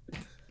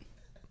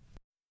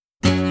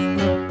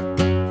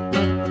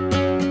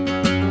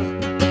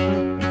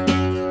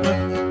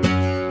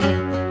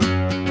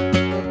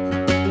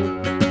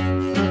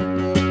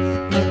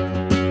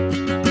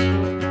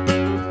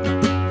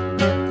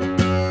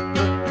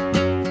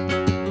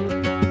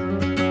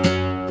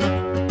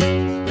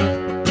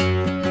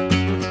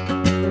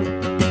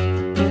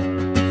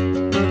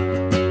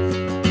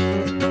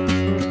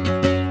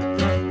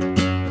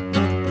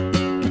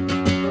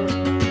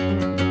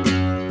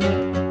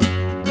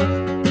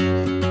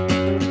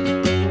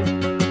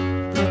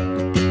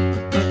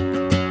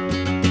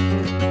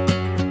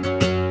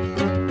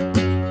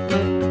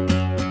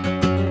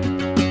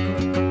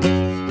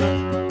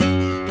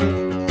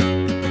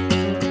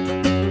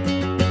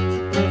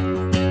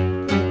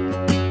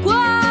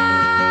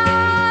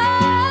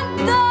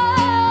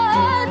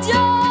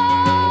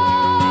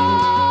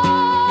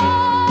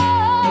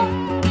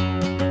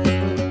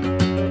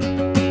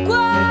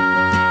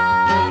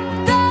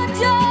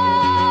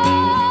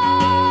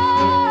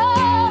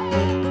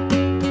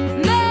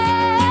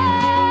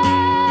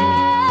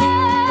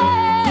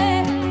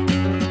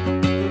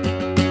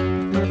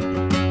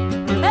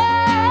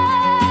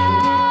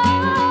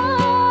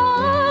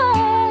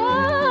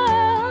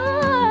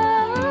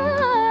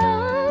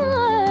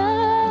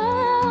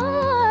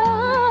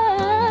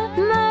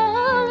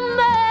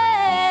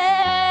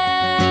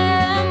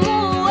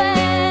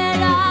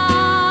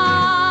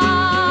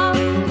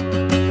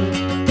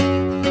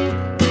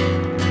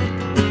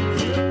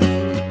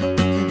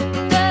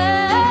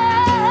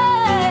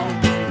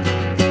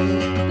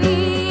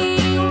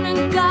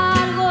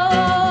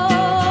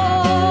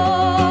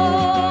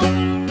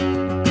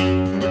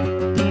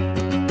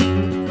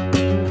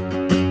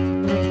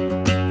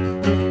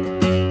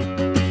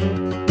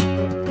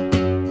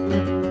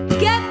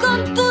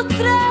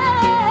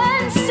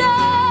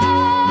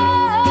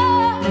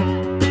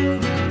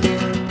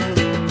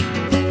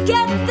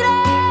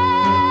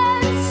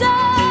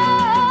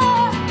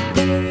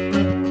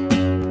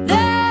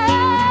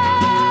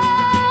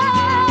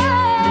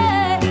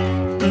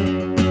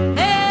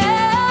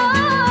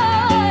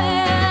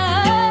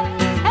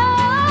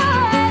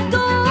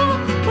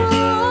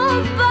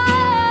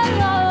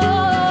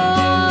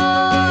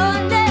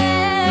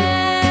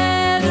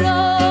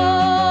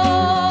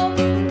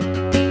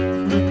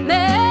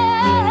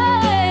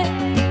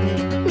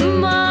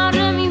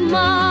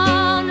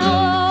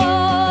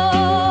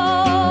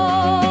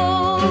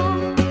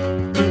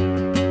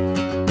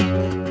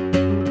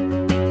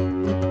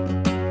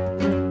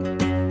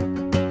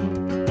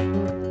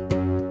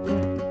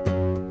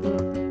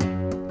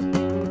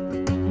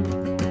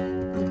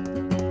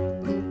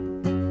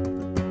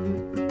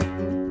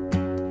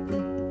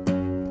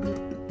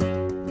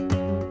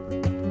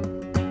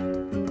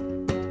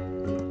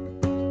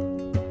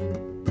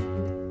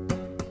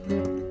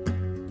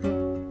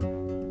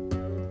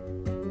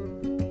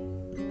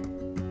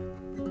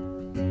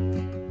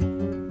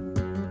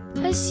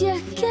 Pues si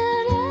es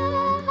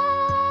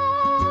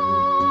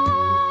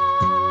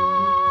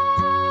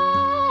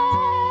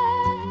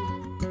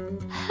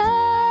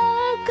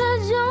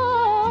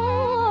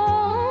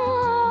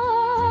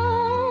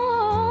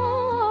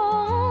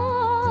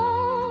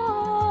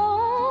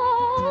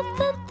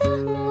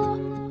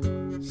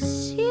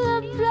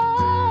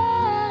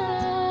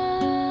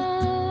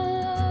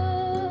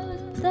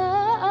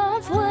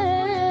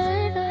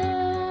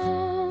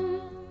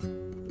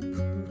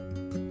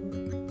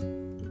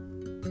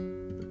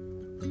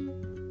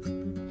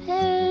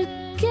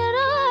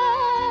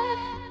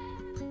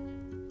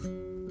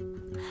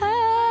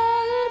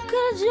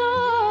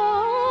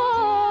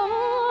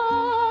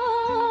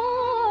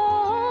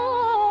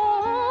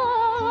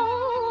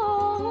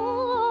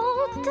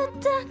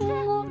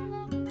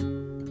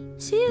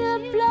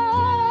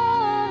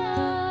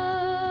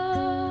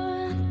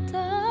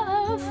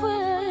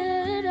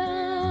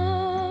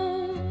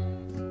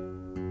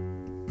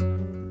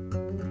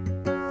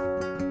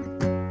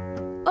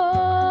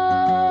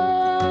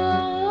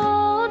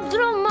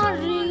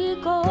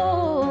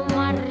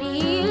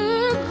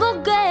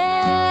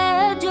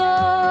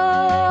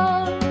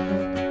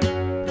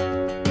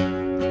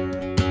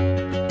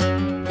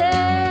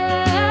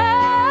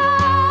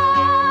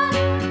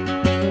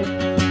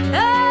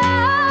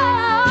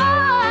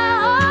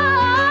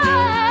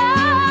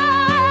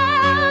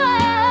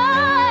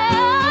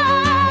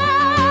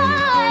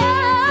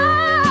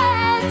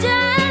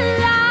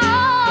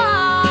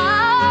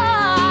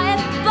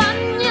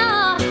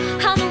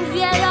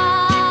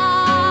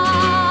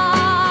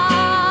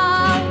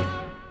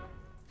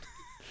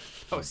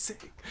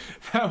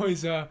That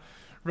was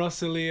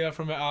Rosalia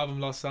from her album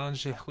Los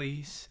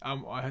Angeles.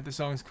 I heard the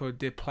song's called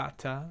De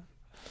Plata.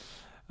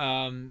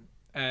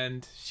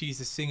 And she's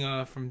a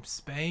singer from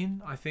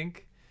Spain, I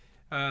think.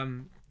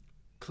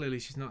 Clearly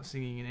she's not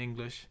singing in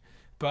English.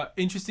 But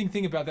interesting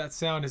thing about that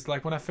sound is,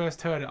 like, when I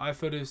first heard it, I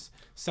thought it was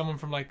someone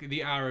from like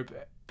the Arab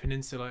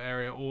Peninsula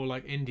area or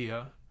like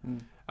India.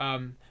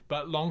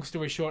 But long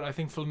story short, I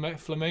think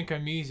flamenco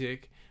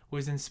music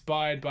was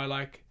inspired by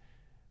like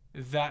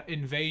that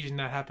invasion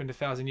that happened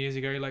 1,000 years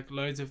ago. Like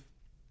loads of,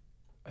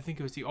 I think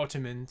it was the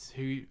Ottomans,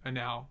 who are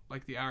now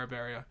like the Arab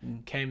area,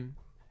 came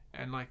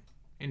and like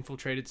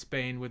infiltrated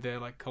Spain with their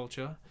like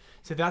culture.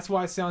 So that's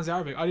why it sounds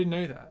Arabic. I didn't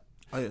know that.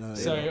 I didn't know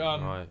that. So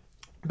Right.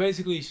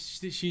 basically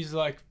she's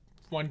like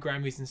won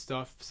Grammys and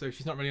stuff, so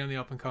she's not really on the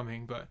up and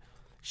coming, but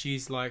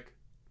she's like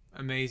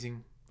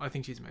amazing. I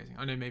think she's amazing.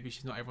 I know maybe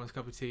she's not everyone's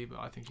cup of tea, but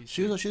I think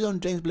she's on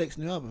James Blake's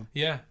new album.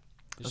 yeah.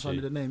 That's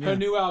under the name. Her Yeah.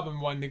 new album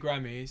won the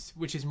Grammys,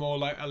 which is more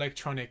like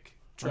electronic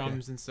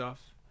drums and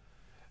stuff.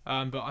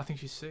 But I think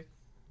she's sick.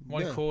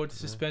 One Yeah. chord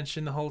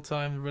suspension the whole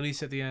time,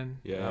 release at the end.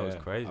 Yeah, That was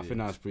crazy. I think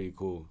that's pretty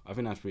cool.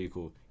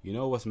 You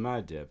know what's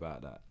mad there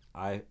about that?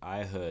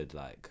 I heard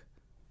like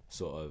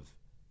sort of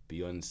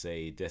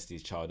Beyonce,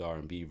 Destiny's Child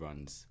R&B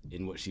runs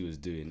in what she was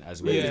doing,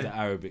 as well as the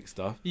Arabic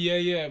stuff.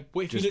 Yeah. But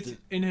if you Just look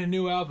in her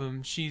new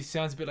album, she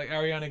sounds a bit like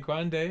Ariana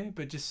Grande,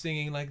 but just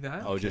singing like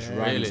that. Oh, just Yeah.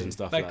 rhymes Really? and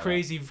stuff like like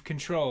crazy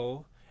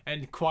control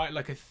and quite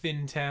like a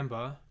thin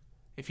timbre,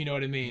 if you know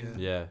what I mean.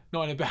 Yeah.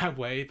 Not in a bad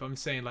way, but I'm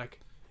saying like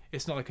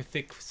it's not like a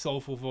thick,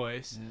 soulful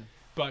voice. Yeah.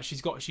 But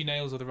she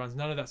nails all the runs.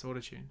 None of that's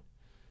autotune.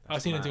 I've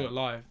That's seen her do mad. it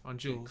live on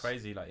Jules.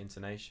 Crazy like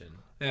intonation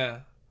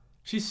Yeah,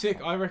 she's sick.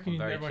 I reckon I'm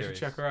very everyone should curious.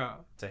 check her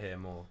out. to hear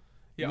more.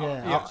 Yeah,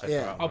 Yeah, Check her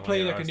yeah. out. I'll I play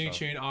wanna like a hear new her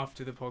stuff. tune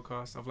after the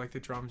podcast of like the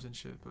drums and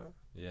shit. But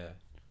Yeah.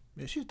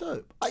 Yeah, she's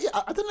dope. I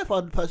don't know if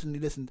I'd personally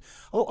listen.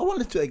 I want to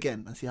listen to it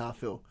again and see how I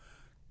feel.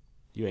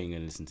 You ain't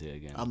gonna listen to it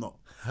again. I'm not.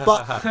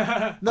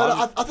 But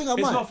no, I think I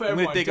it's might. not for I'm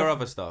everyone. gonna dig her definitely.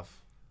 other stuff.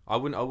 I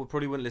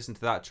probably wouldn't listen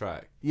to that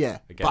track Yeah,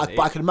 again. but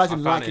I can imagine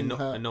I found liking it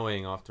her.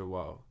 annoying after a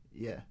while.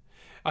 Yeah,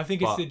 I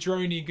think it's But- the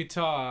drony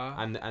guitar.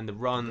 And the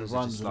runs, The are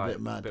runs just are a like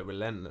bit mad. a bit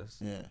relentless.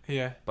 yeah.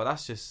 Yeah, But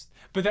that's just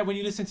but that when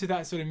you listen to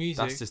that sort of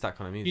music, that's just that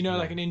kind of music. you know, yeah.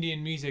 like an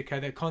Indian music, how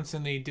they're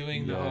constantly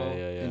doing the whole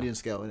Indian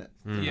scale, innit?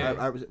 Mm.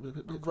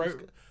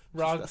 Yeah.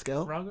 Rag, that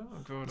scale? Raga? Oh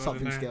god,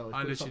 Something I don't know. scale.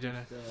 I literally don't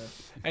know.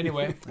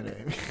 Anyway,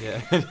 Anyway.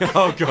 Yeah.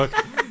 Oh god.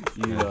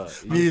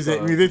 You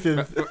Music,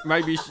 musicians.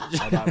 Maybe.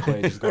 At that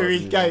point, just gotta Very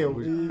do scale.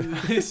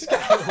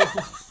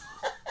 that.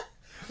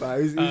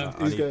 Right, who's I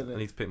going need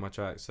next? to pick my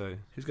track. So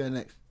Who's going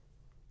next?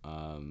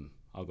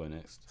 I'll go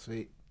next.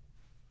 Sweet.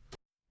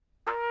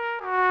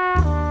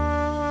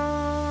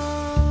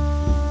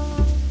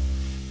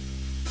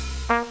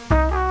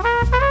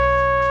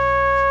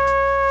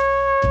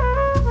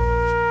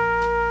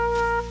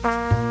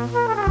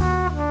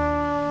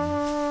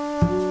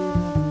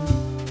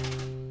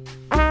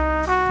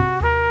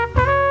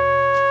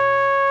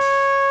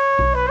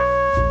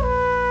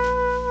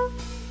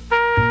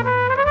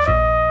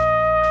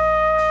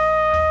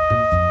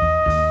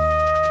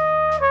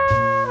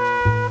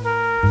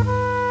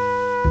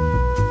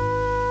 Thank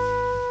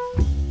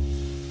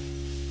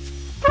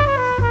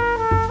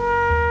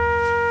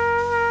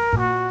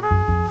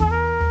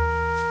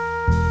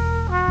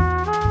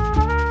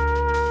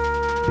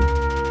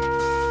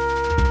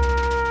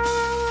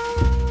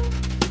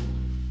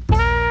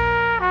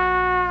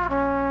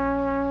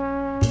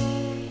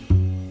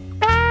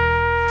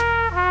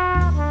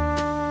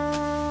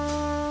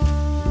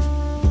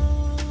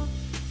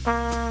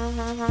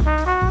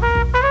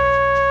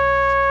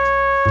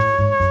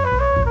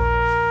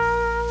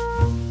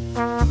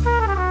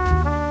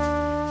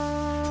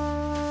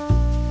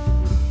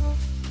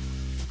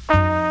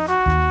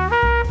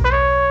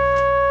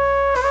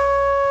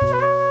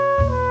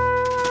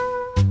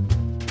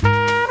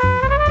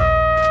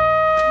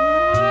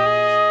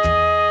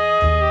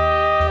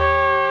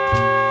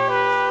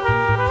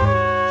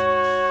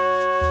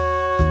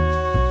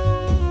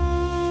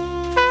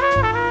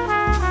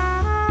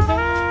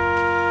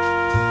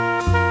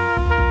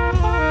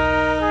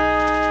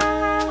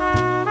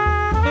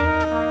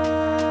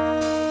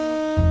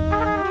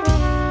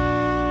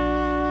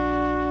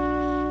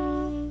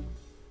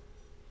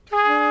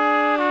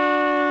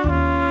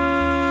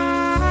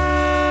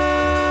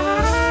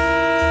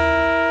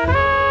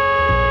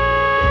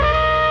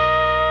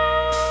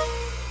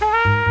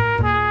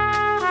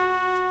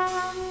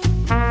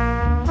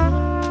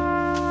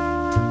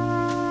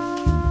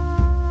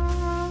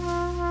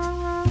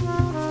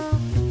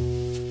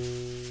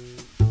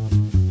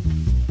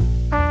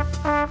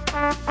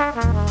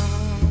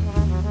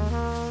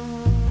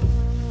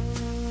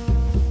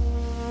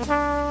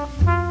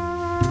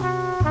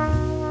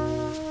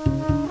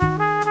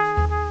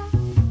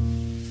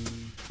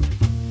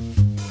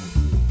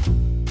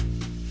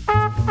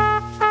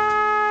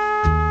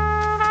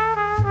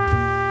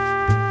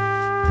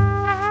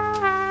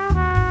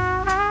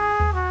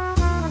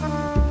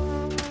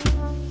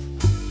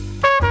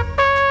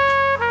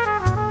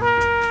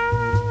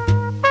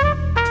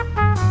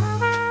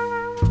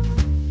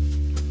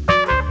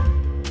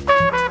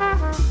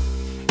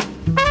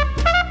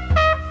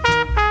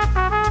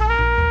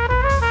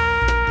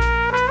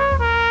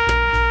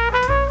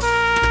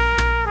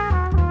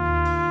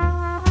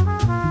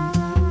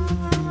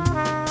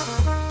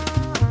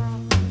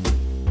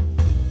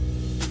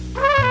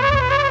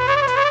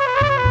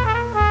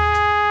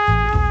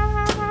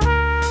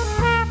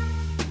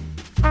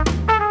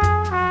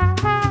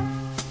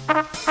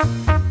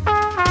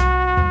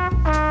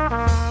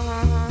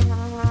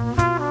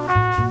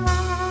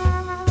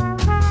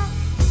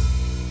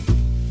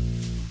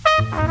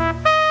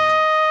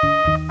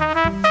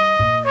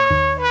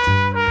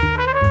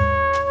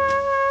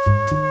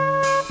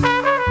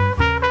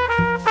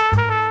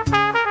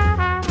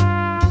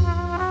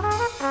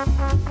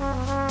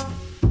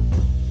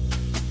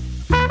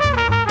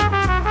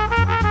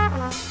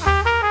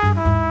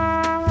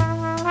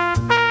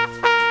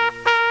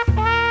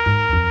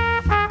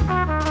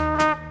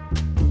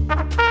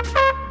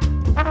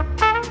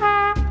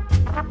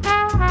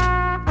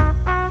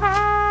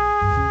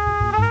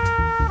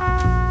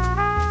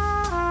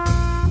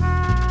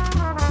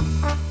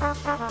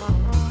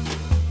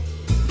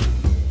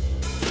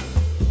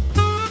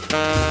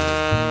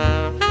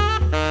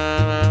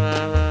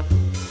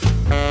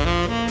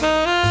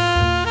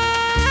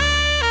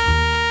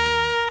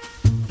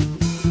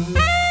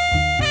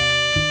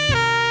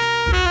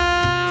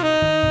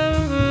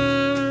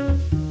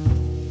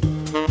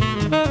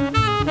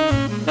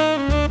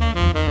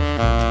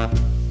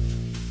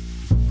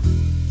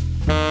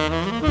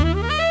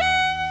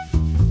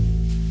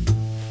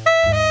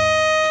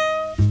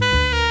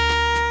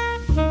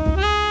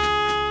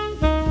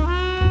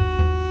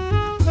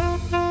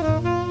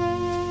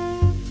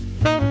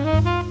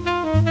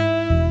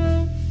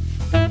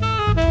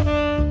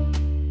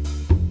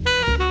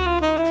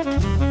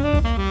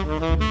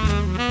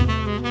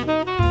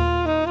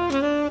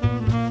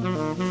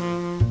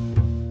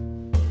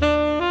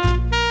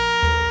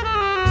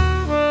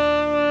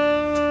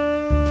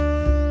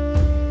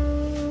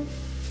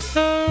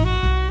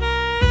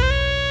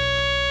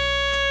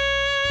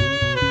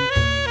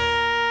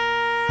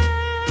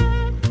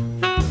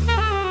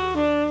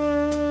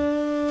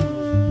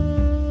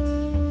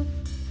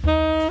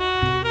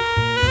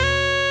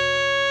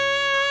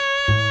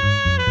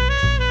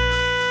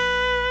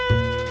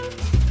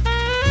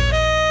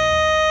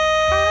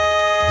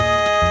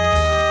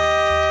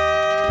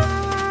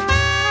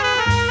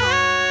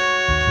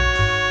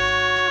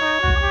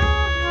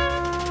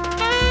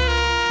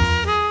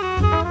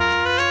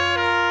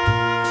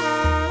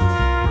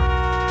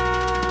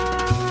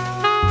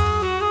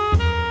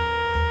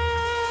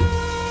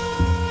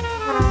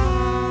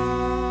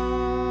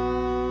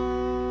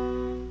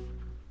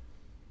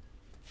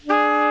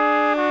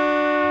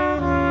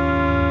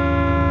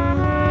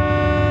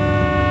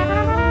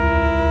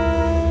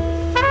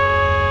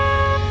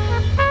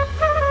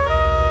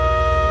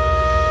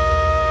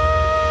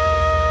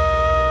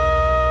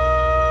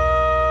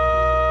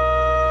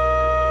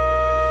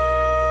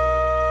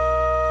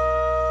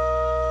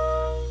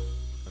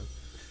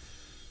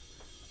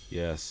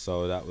Yeah,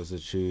 so that was a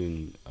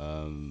tune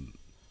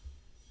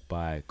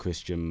by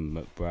Christian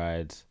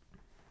McBride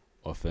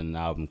off an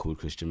album called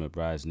Christian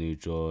McBride's New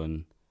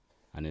Dawn,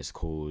 and it's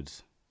called,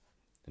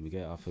 let me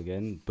get it up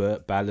again,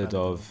 Ballad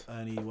of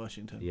Ernie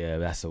Washington. Yeah,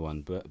 that's the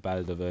one.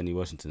 Ballad of Ernie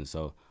Washington.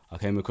 So I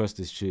came across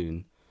this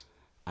tune,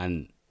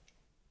 and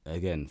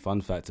again,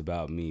 fun fact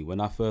about me: when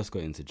I first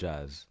got into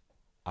jazz,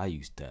 I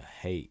used to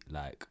hate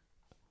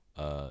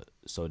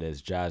so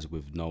there's jazz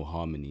with no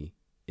harmony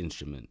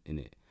instrument in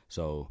it.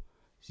 So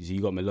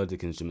you got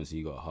melodic instruments, so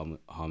you got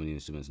harmony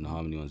instruments, and the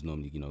harmony ones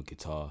normally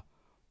guitar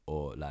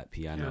or like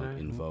piano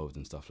involved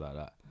and stuff like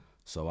that.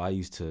 So I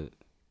used to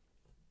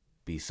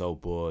be so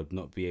bored,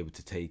 not be able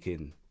to take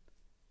in,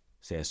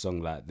 say, a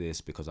song like this,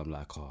 because I'm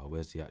like, oh,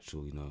 where's the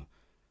actual,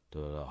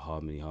 the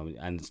harmony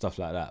and stuff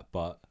like that.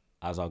 But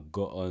as I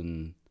got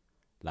on,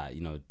 like,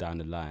 down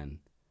the line,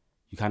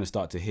 you kind of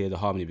start to hear the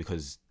harmony,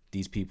 because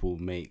these people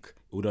make,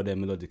 although they're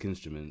melodic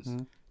instruments,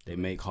 they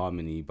make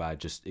harmony by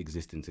just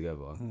existing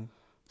together.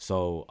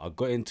 So I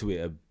got into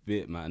it a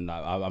bit, man.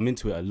 Like, I'm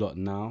into it a lot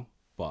now,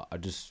 but I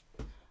just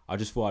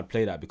thought I'd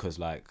play that because,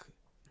 like,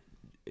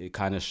 it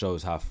kind of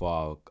shows how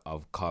far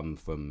I've come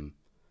from,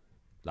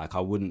 like, I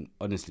wouldn't,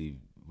 honestly,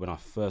 when I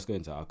first got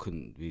into it, I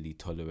couldn't really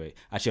tolerate,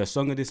 actually, a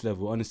song of this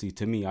level, honestly,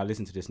 to me, I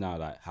listen to this now,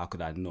 like, how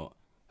could I not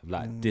have,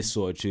 like, this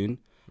sort of tune?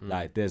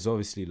 Like, there's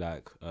obviously,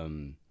 like,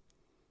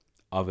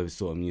 other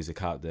sort of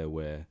music out there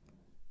where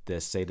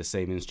there's, say, the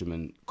same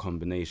instrument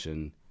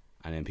combination,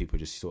 and then people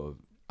just sort of,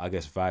 I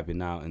guess,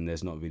 vibing out, and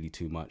there's not really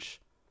too much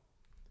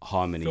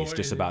harmony. It's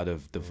just about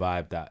the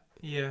vibe that,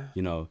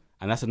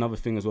 and that's another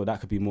thing as well. That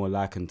could be more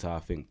likened to, I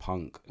think,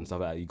 punk and stuff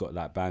like that. You got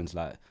like bands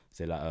like,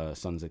 say, like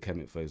Sons of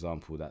Kemet, for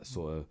example, that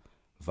sort of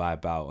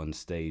vibe out on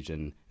stage,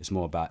 and it's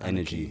more about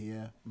energy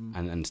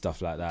and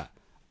stuff like that.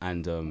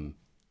 And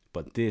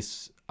but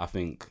this, I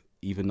think,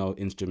 even though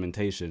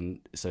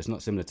instrumentation, so it's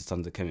not similar to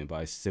Sons of Kemet,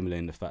 but it's similar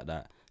in the fact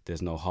that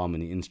there's no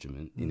harmony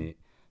instrument in it.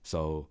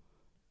 So,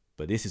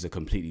 but this is a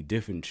completely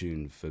different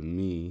tune for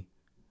me,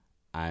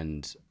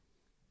 and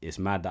it's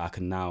mad that I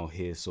can now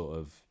hear sort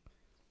of,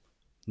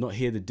 not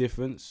hear the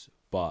difference,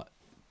 but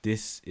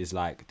this is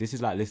like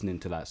listening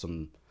to like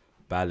some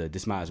ballad.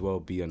 This might as well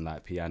be on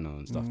like piano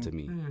and stuff to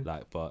me.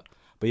 Like, but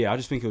yeah, I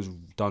just think it was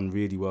done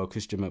really well.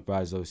 Christian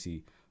McBride is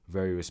obviously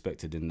very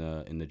respected in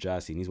the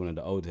jazz scene. He's one of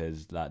the old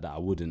heads like that. I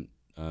wouldn't.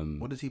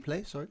 What does he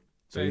play? Sorry.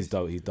 So he's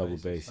double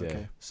bass, yeah.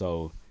 Okay.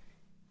 So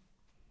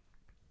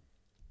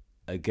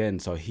again,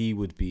 so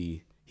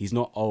he's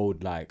not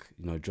old like,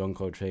 John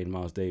Coltrane,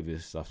 Miles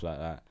Davis, stuff like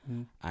that.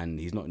 And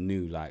he's not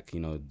new like,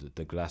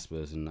 the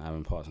Glaspers and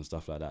Aaron Parks and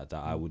stuff like that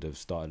I would have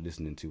started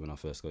listening to when I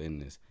first got in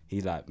this.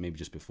 He's like maybe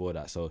just before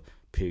that, so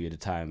period of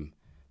time,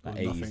 like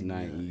 80s,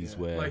 90s,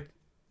 where...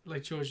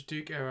 Like George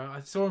Duke era.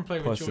 I saw him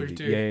play with George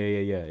Duke.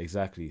 Yeah,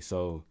 exactly.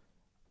 So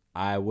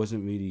I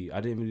didn't really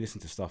listen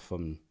to stuff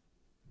from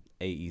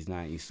 80s,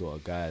 90s sort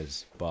of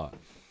guys, but...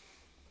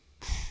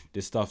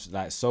 this stuff's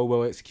like so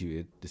well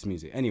executed, this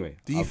music. Anyway,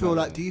 do you feel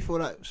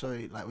like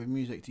sorry, like with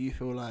music, do you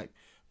feel like,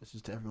 this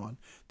is to everyone,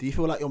 do you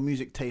feel like your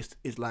music taste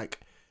is like,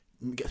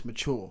 gets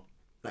mature,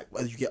 like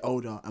as you get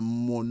older and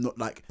more, not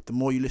like, the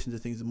more you listen to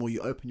things, the more you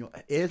open your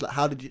ears? Like,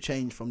 how did it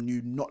change from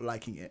you not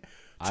liking it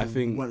to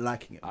weren't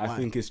liking it? Why? I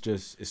think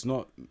it's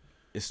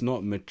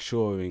not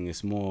maturing,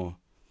 it's more,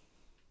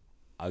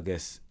 I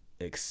guess,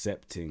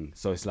 accepting.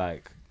 So it's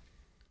like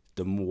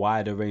the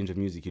wider range of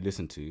music you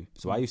listen to.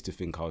 So I used to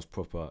think I was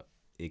proper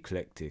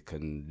eclectic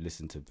and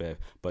listen to Bev,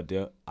 but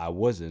I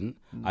wasn't.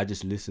 I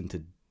just listened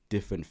to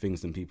different things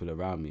than people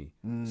around me.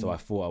 So I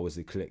thought I was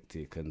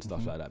eclectic and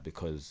stuff like that,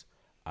 because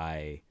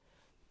I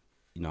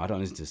don't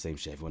listen to the same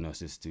shit everyone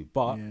else listens to,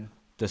 but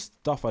the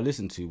stuff I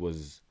listened to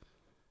was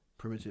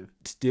primitive.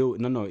 Still,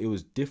 no, it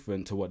was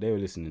different to what they were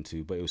listening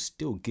to, but it was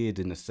still geared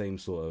in the same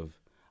sort of,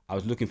 I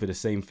was looking for the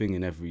same thing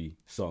in every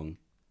song,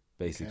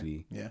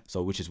 basically. Okay. Yeah.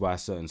 So which is why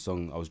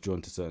I was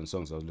drawn to certain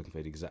songs. I was looking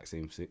for the exact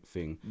same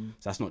thing.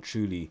 So that's not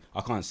truly,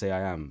 I can't say I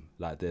am.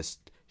 Like, there's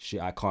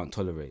shit I can't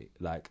tolerate.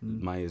 Like,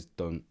 my ears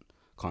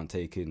can't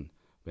take in.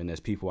 When there's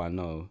people I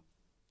know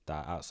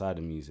that outside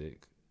of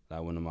music,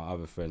 like one of my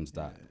other friends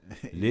that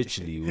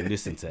literally will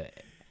listen to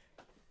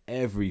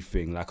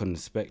everything, like on the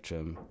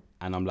spectrum.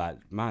 And I'm like,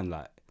 man,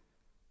 like,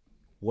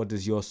 what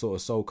does your sort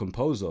of soul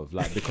compose of?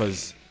 Like,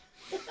 because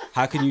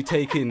how can you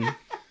take in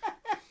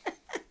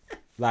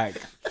like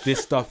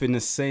this stuff in the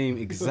same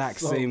exact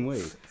same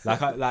way?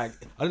 Like I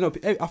don't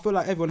know. I feel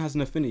like everyone has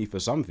an affinity for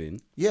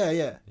something.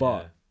 Yeah.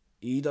 But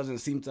he doesn't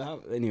seem to have.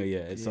 Anyway,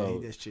 yeah. So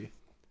that's true.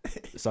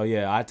 So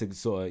yeah, I had to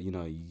sort of,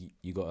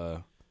 you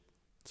gotta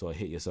sort of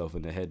hit yourself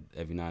in the head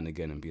every now and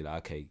again and be like,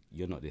 okay,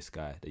 you're not this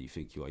guy that you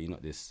think you are. You're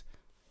not this.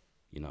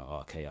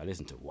 Okay, I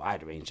listen to a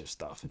wide range of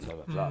stuff and blah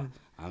blah blah.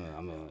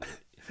 I'm a,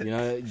 do you know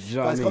what I mean?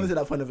 It's coming to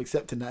that point of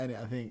accepting that,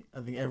 innit?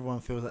 I think everyone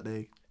feels like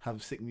they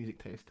have sick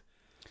music taste,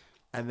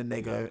 and then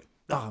they go,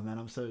 "Oh man,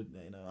 I'm so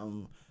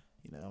I'm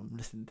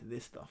listening to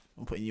this stuff.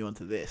 I'm putting you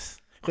onto this."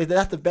 Because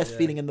that's the best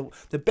feeling in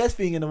the best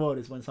feeling in the world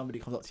is when somebody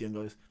comes up to you and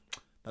goes,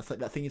 "That's like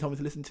that thing you told me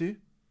to listen to,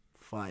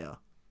 fire."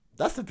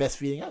 That's the best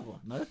feeling ever.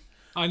 No,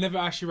 I never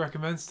actually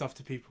recommend stuff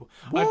to people.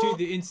 I do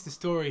the Insta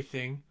story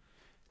thing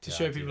to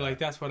show people like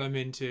that's what I'm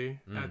into.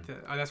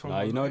 That's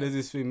what. You know, there's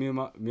this thing. Me and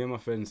my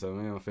friend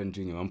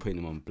Junior. I'm putting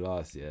him on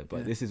blast, yeah.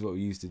 But this is what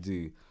we used to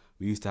do.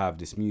 We used to have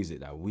this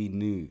music that we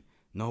knew,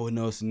 no one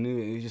else knew.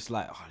 It was just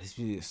like, oh, this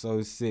music is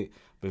so sick.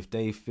 But if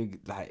they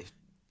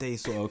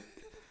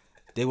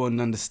they won't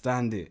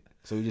understand it.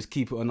 So we just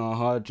keep it on our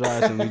hard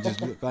drives and we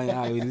just look bang it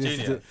out. We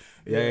listen to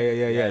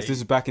it. Yeah. So this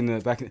is back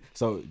in.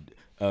 So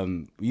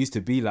we used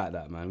to be like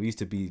that, man. We used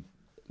to be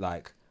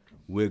like,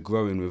 we're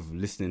growing with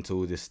listening to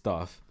all this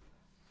stuff,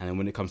 and then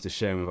when it comes to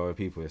sharing with other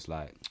people, it's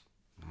like,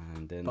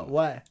 man, then. But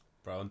why?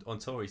 Bro, on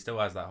tour he still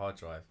has that hard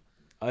drive.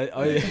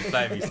 He's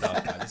playing me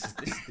stuff. Like, this is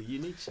the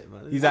unique shit,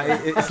 man. He's like,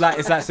 it's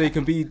like so you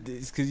can be,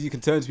 because you can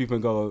turn to people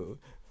and go,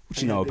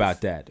 what you know about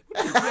that?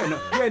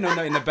 You ain't know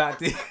nothing about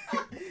this.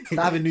 It's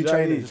like having new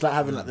trainers. It's like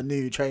having like the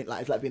new train.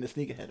 Like it's like being a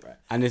sneakerhead, right?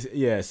 And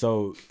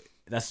so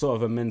that's sort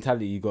of a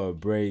mentality you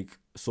got to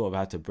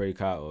have to break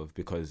out of,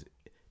 because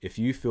if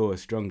you feel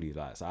strongly,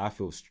 like, so I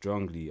feel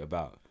strongly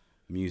about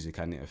music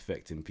and it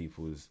affecting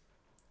people's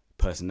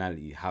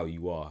personality, how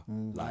you are.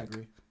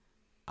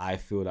 I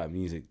feel like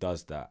music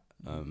does that.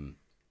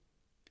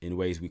 In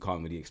ways we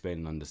can't really explain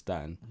and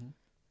understand.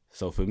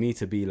 So for me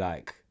to be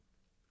like,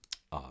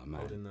 oh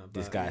man,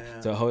 this guy,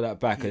 to hold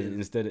that back,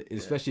 instead of,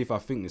 especially if I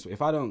think this,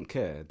 if I don't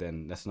care,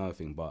 then that's another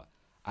thing. But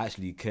I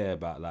actually care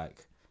about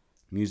like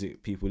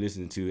music people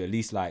listen to. At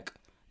least like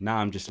now,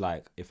 I'm just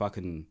like, if I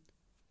can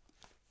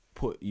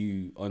put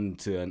you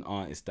onto an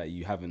artist that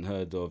you haven't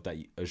heard of,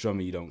 a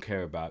genre you don't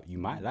care about, you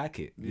might like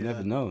it. You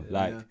never know.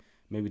 Like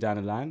maybe down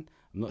the line.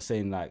 I'm not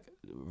saying like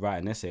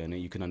write an essay on it.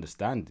 You can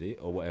understand it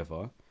or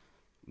whatever.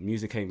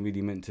 Music ain't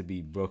really meant to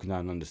be broken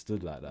down and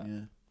understood like that.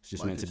 It's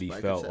just meant to be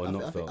felt or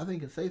not felt. I think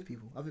it can save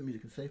people. I think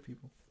music can save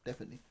people.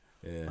 Definitely.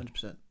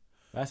 100%.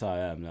 That's how I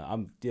am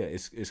now.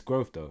 It's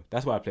growth though.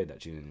 That's why I played that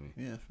tune anyway.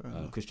 Yeah, fair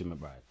enough. Christian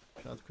McBride.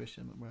 Shout out to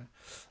Christian McBride.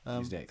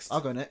 Who's next? I'll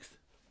go next.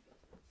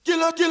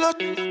 Killer.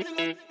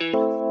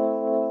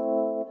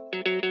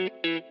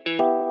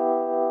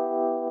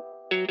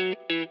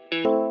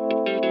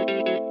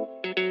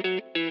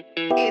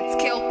 It's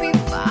Kelpie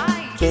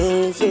Vibes.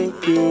 Sound so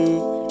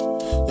cute.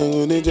 I'm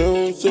gonna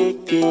jump so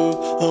cute.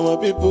 And my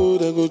people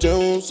that go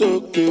jump so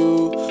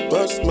cute.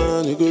 Boss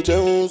man, you go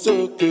jump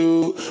so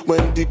cute.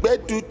 When the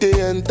bed do they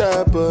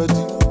enter body.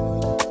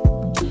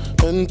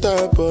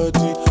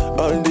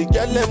 All the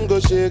girl them go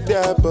shake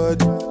their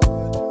body.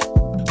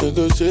 They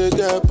go shake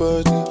their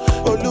body.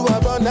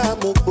 Oluwabana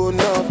mo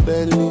gbona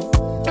feli.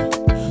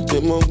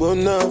 They mo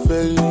gbona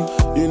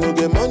feli. You no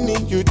get money,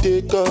 you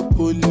take up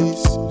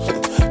police.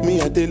 Me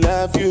I dey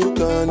love you,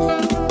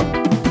 Connie.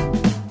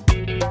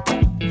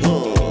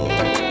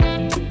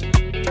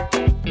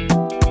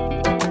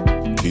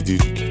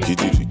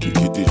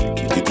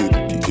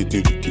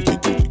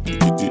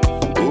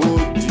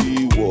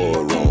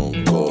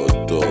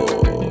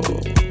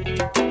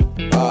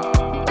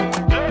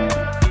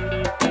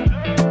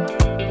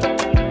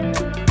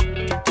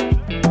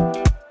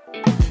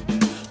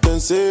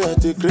 Say I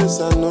take grace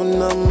and no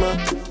nama,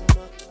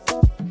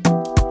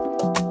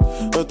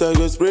 but I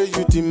go spray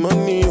you the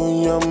money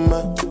on your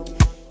ma.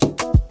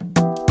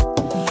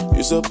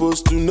 You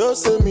supposed to know,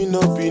 say me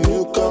no be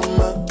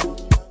newcomer.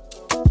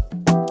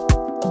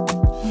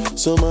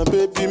 So my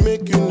baby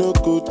make you no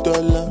go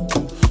dollar.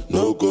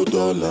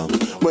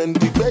 When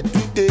the bed do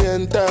they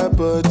enter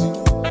body.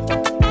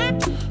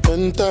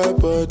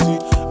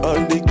 All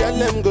the girl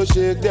them go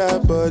shake their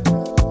body.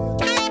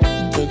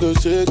 They go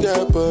shake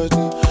their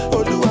body.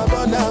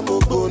 Oluwabana mo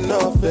go na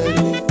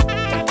feli.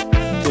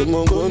 They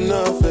mo go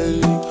na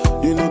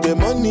feli. You know the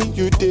money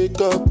you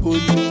take up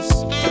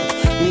police.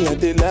 Me I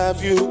dey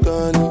love you,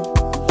 Connie.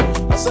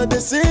 As I dey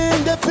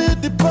sing, they feel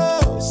the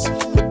pulse.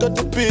 Make all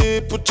the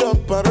people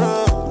jump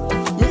around.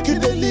 Make you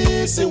dey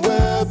listen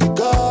well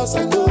because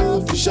I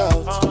know if you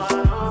shout.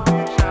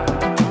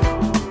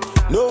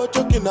 No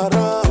joking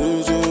around.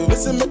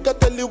 Listen, make I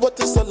tell you what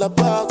it's all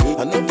about.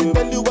 I know if you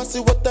tell you I see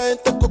what I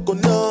ain't the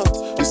coconut.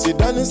 You sit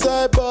down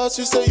inside boss,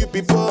 you say you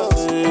be boss.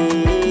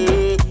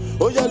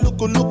 Oh yeah, look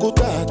da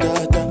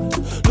da da.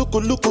 Look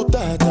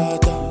da da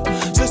da.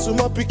 Say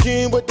suma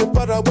pikin with the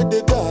para with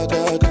the ga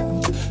ga ga.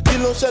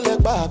 Kilo shele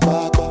ba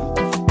ba ba.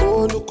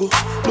 Oh look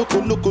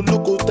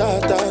da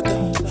da da.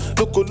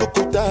 Look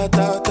da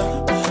da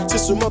da. Say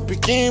suma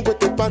pikin with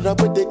the para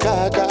with the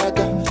ga ga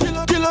ga.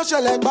 Kilo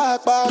shele ba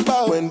ba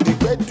ba. When the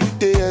bed do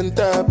they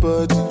enter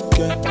body,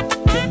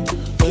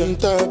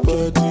 enter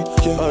body.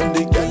 All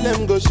the girl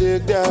them go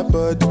shake their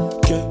body,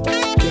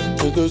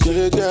 they go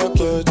shake their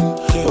body.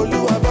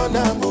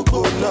 Oluwabana mo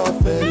go na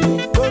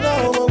feli. Go na.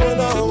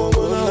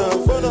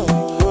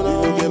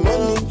 You get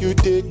money, you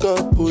take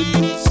up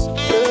police.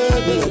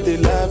 Yeah, they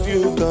love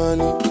you,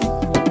 Connie.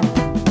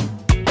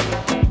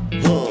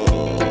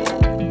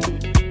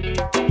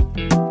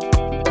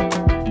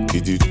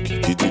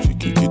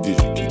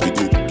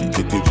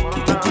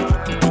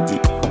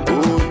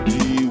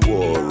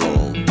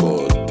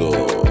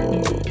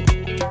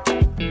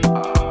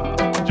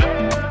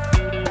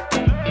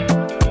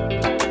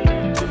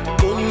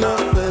 Go na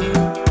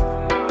feli.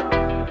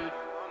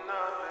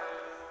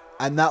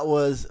 And that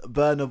was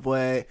Burna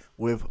Boy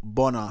with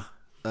Bonner,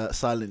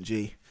 Silent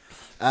G.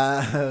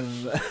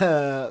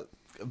 Burna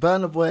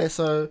Boy,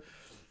 so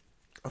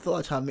I thought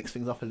I'd try and mix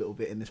things up a little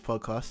bit in this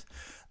podcast.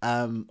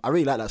 I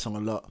really like that song a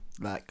lot.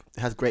 Like,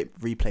 it has great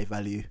replay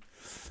value.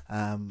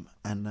 And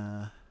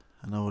I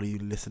know all of you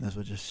listeners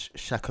were just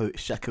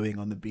shackooing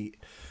on the beat.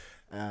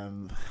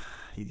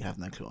 You have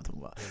no clue what I'm talking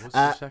about. Yeah, what's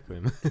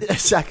the shaku?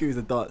 Shaku is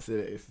a dance.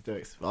 It's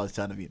jokes. I was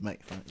trying to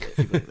make fun.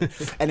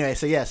 Anyway,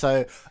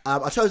 so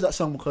I chose that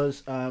song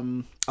because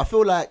I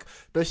feel like,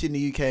 especially in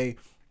the UK,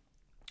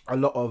 a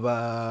lot of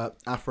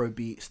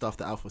Afrobeat stuff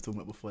that Alpha was talking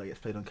about before that gets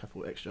played on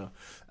Capital Extra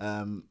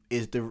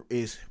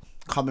is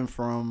coming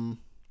from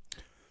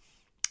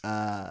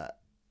the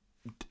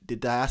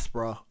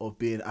diaspora of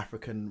being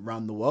African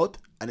around the world,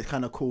 and it's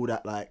kind of cool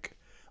that like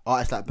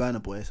artists like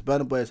Burna Boy. So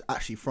Burna Boy is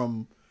actually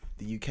from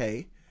the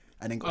UK.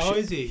 And then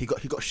is he? He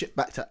got shipped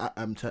back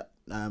to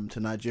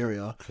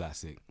Nigeria.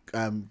 Classic.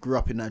 Grew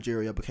up in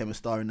Nigeria, became a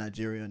star in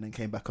Nigeria, and then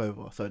came back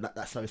over. So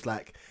that's so it's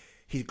like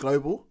he's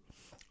global,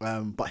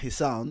 but his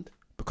sound,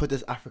 because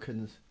there's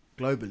Africans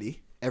globally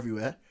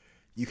everywhere,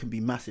 you can be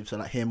massive. So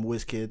like him,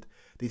 Wizkid,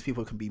 these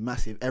people can be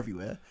massive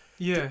everywhere.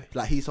 Yeah.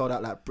 Like he sold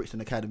out like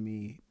Brixton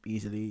Academy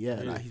easily.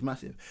 Yeah, like he's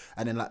massive.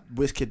 And then like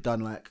Wizkid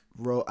done like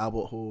Royal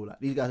Albert Hall. Like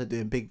these guys are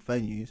doing big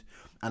venues,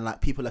 and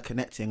like people are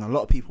connecting. A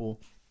lot of people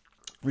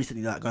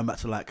recently like going back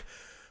to like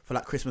for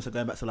like Christmas are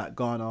going back to like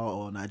Ghana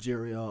or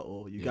Nigeria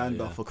or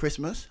Uganda for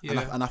Christmas.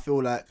 Yeah. And I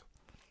feel like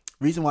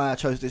reason why I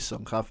chose this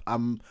song,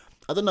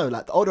 I don't know,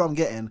 like the older I'm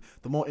getting,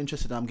 the more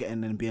interested I'm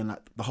getting in being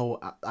like the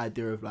whole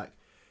idea of like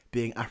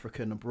being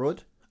African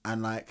abroad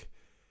and like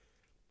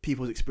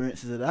people's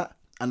experiences of that.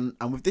 And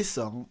with this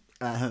song,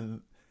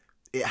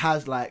 it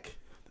has like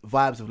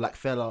vibes of like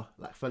Fela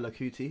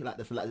Kuti, like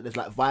there's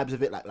vibes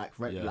of it,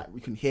 like we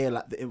can hear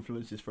like the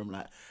influences from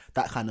like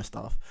that kind of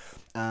stuff,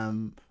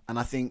 and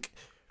I think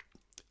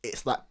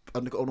it's like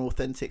an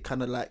authentic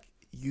kind of like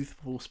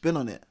youthful spin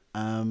on it,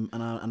 and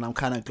I'm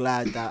kind of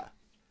glad that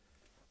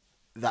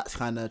that's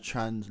kind of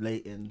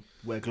translating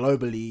where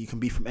globally you can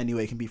be from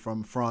anywhere. You can be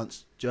from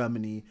France,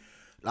 Germany.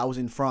 I was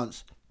in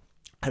France,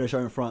 had a show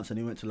in France, and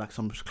he went to like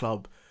some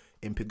club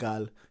in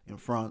Pigalle in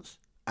France,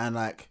 and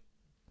like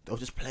they were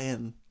just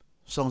playing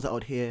songs that I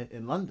would hear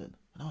in London,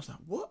 and I was like,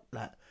 "What?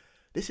 Like,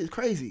 this is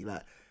crazy!"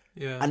 Like,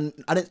 Yeah. And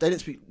they didn't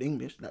speak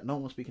English. Like, no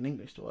one was speaking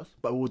English to us.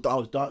 But I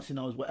was dancing,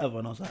 I was whatever,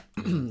 and I was like,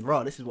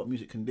 "Right, this is what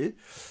music can do."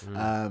 So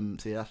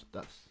yeah,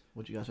 that's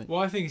what do you guys think?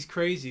 What I think is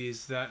crazy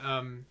is that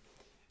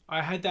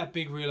I had that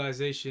big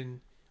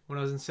realization when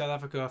I was in South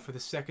Africa for the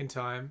second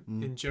time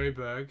in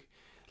Joburg.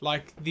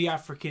 Like, the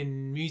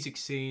African music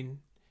scene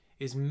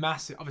is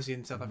massive. Obviously,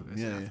 in South Africa,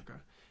 it's in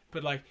Africa,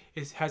 but like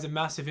it has a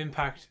massive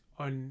impact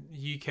on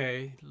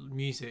UK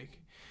music.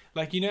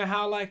 Like, you know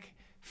how like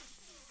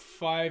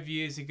 5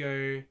 years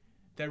ago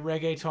that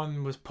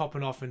reggaeton was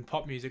popping off in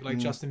pop music, like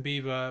Justin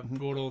Bieber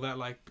brought all that,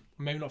 like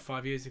maybe not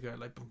 5 years ago,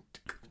 like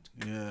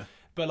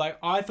but like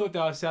I thought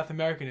that was South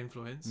American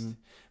influenced,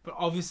 but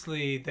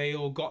obviously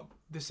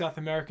the South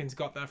Americans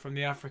got that from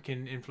the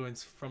African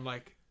influence from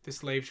like the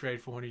slave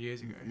trade 400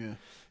 years ago.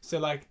 So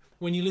like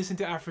when you listen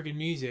to African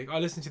music, I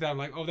listen to that, I'm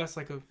like, oh, that's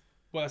like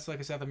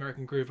a South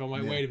American groove. I'm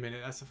like, wait a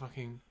minute,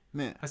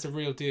 that's a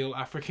real deal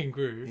African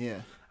groove.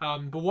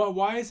 But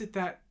why is it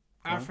that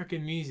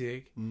African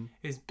music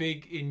is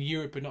big in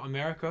Europe but not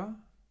America?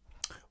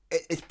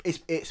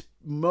 It's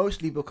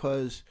mostly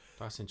because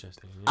That's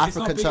interesting.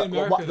 African. It's not big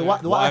in America,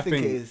 What I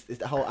think is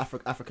the whole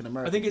African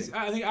American.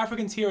 I think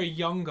Africans here are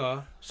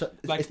younger. So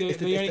Like they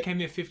only came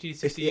here 50,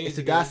 60 years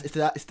ago.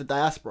 It's the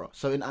diaspora.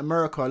 So in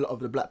America, a lot of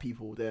the black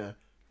people there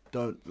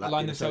don't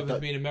align themselves as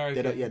being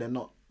American. They're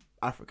not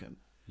African.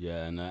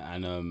 Yeah, and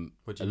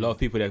a lot of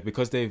people there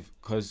because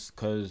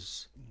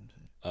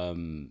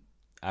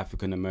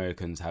African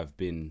Americans have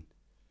been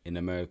in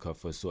America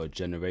for sort of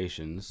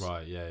generations.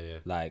 Right. Yeah.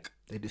 Like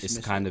It's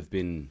kind of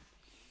been.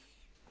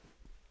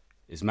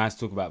 It's mad to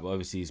talk about, but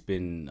obviously it's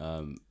been.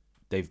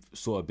 They've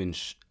sort of been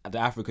the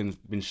Africans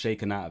been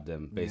shaken out of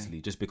them basically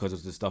just because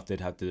of the stuff they've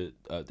had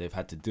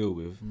to deal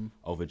with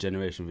over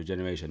generation for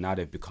generation. Now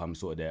they've become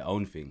sort of their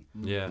own thing.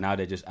 Yeah. Now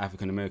they're just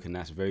African American.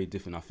 That's very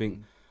different. I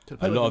think.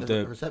 A lot of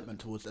the resentment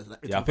towards that.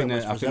 I think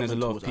there's a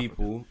lot of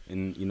people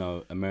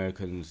in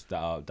Americans that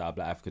are black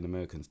African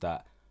Americans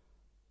that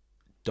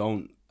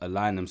don't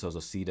align themselves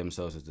or see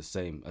themselves as the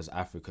same as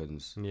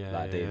Africans.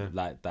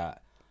 Like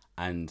that,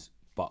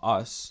 but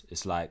us,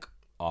 it's like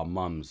our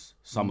mums.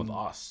 Some of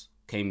us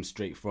came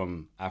straight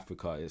from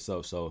Africa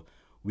itself, so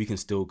we can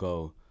still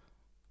go,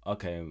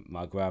 okay,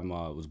 my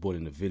grandma was born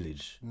in a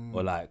village,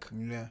 or like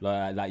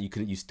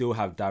you still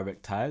have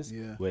direct ties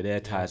where their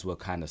ties were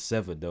kind of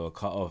severed, they were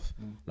cut off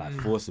like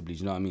forcibly. Do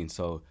you know what I mean?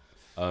 So,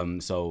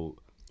 so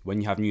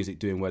when you have music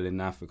doing well in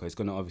Africa, it's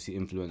gonna obviously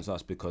influence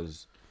us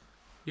because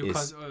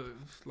it's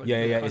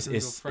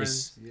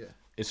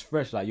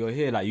fresh. Like you're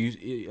here, like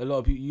a lot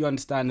of people, you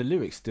understand the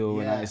lyrics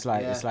still, and it's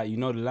like you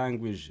know the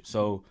language,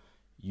 so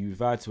you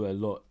vibe to it a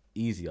lot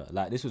easier.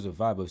 Like this was a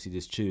vibe, obviously,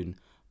 this tune.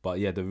 But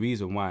yeah, the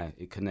reason why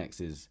it connects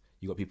is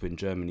You got people in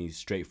Germany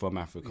straight from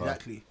Africa.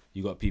 Exactly.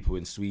 You got people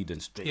in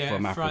Sweden straight Yeah,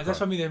 from France. Africa. That's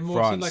what I mean. They're more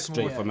France, like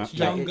straight more from Africa.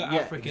 younger Yeah,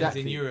 Africans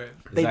exactly. in Europe.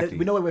 Exactly.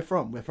 We know where we're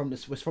from. We're from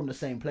the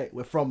same place.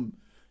 We're from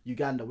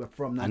Uganda. We're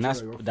from Nigeria.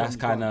 And we're that's from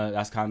kind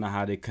Ghana. of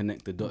how they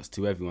connect the dots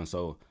to everyone.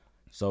 So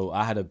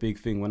I had a big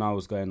thing when I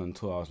was going on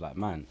tour. I was like,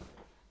 man,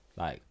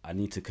 like I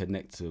need to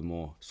connect to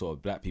more sort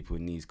of black people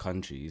in these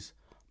countries,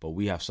 but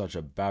we have such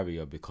a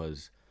barrier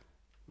because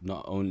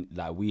not only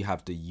like we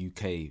have the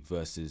UK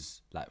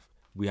versus like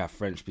we have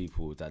French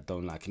people that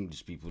don't like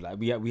English people. Like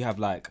we have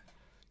like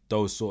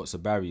those sorts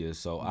of barriers.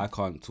 So I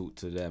can't talk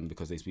to them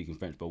because they speak in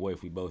French. But what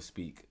if we both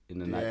speak in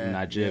the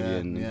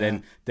Nigerian? yeah.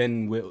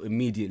 Then we're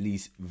immediately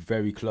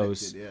very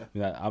close. Connected,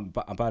 Yeah,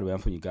 by the way, I'm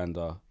from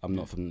Uganda. I'm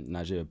not from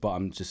Nigeria, but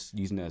I'm just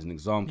using it as an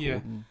example.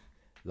 Yeah.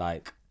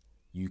 Like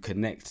you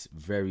connect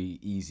very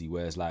easy,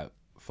 whereas like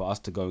for us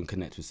to go and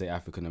connect with say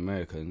African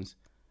Americans,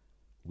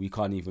 we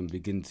can't even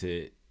begin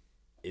to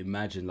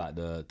imagine like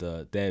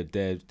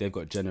they've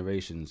got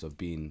generations of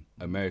being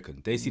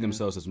American. They see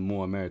themselves as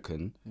more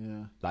American,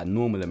 like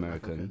normal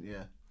American,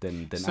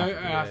 than So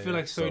African. I feel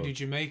like so So- do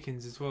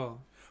Jamaicans as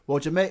well. Well,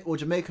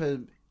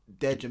 Jamaica,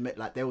 they're Jamaican.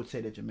 Like they would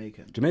say they're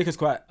Jamaican. Jamaica's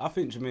quite. I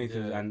think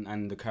Jamaica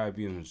and the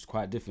Caribbean is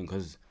quite different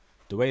because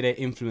the way they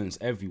influence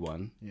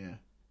everyone Yeah.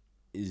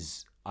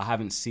 is I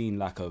haven't seen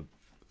like a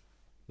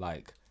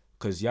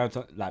because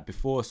like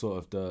before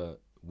sort of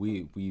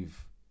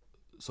we've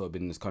sort of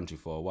been in this country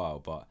for a while,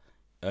 but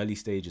early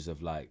stages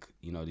of like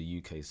the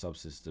UK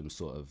subsystem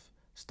sort of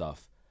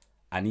stuff,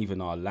 and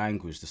even our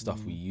language, the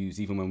stuff we use,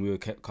 even when we were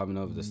kept coming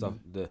over, the stuff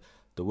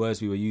the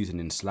words we were using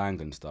in slang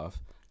and stuff,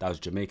 that was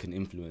Jamaican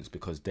influence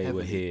because they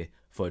were here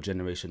for a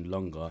generation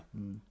longer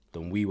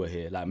than we were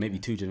here, like maybe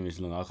 2 generations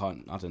longer.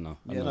 I don't know.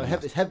 I Yeah, don't no, know.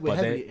 it's we're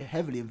But they-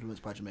 heavily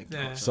influenced by Jamaican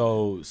Yeah.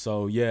 culture.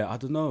 So yeah, I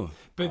don't know.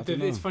 But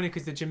it's funny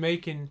because the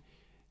Jamaican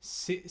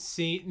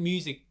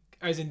music,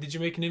 as in the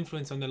Jamaican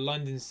influence on the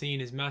London scene,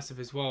 is massive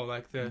as well.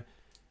 Like the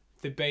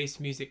bass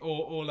music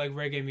or like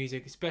reggae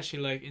music, especially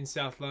like in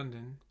South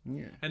London,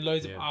 Yeah. and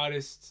loads of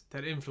artists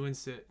that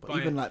influence it. But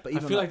even I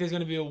feel like there's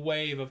going to be a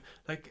wave of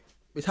like.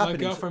 It's My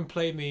happening. girlfriend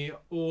played me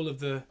all of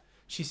the.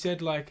 She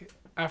said like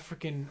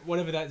African,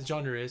 whatever that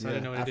genre is. I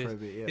don't know what it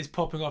Afrobeat, is. Is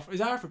popping off. Is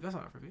that Afro? That's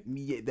not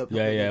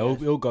Afrobeat.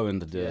 It'll go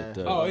into the. Yeah.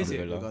 the Oh, is the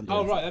it? villa.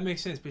 Oh, right, that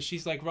makes sense. But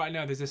she's like, right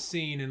now, there's a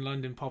scene in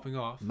London popping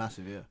off,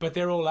 Massive, yeah. but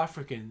they're all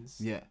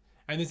Africans. Yeah.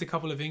 And there's a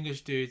couple of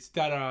English dudes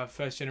that are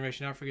first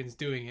generation Africans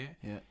doing it.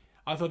 Yeah.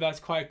 I thought that's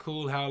quite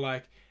cool how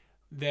like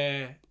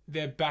they're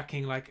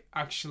backing like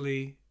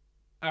actually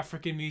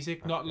African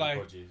music, not like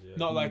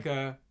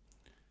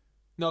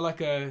not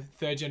like a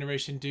third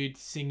generation dude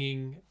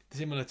singing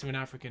similar to an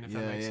African, if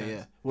that makes sense.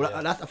 Yeah.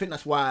 Well, I think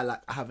that's why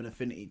I have an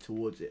affinity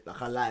towards it.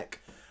 Like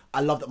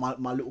I love that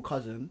my little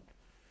cousin,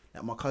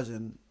 like my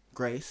cousin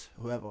Grace,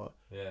 whoever,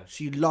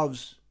 she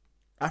loves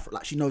Africa.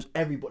 Like she knows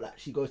everybody. Like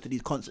she goes to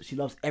these concerts. She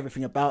loves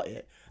everything about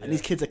it. And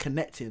these kids are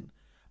connecting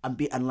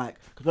and like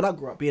because when I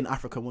grew up, being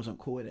African wasn't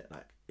cool in it.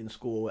 Like in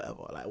school or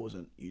whatever, like it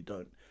wasn't. You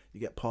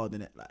get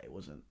pardoned it. Like it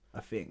wasn't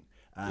a thing.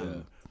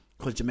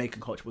 Because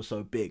Jamaican culture was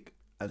so big,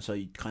 and so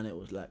you kind of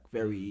was like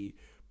very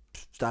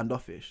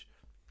standoffish.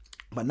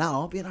 But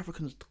now being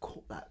African is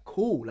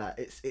cool, like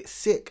it's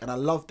sick, and I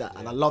love that,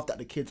 and I love that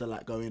the kids are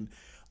like going,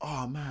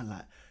 oh man,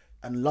 like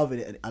and loving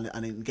it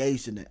and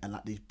engaged in it, and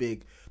like these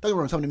big. Don't get me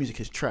wrong, some of the music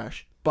is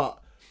trash,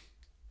 but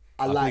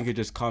I think it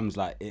just comes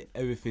like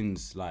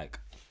everything's like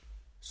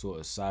sort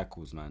of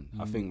cycles, man.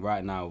 I think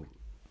right now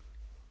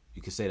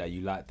you could say that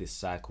you like this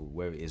cycle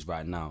where it is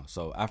right now.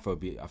 So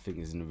Afrobeat, I think,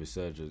 is in a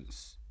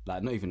resurgence.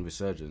 Like not even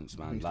resurgence,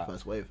 man. It's like the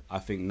first wave. I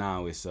think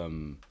now it's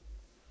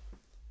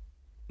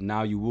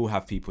now you will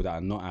have people that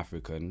are not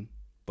African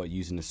but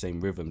using the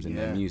same rhythms in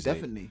their music.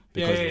 Definitely.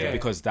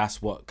 Because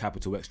that's what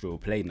Capital Extra will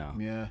play now.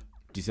 Yeah.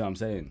 Do you see what I'm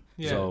saying?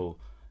 Yeah. So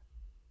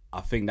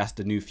I think that's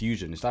the new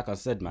fusion. It's like I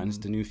said, man. It's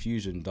the new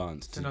fusion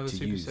dance to Another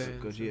Super use. Saiyan.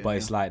 Good, yeah. But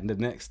it's like the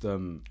next.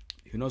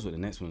 Who knows what the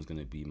next one's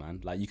gonna be,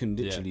 man? Like you can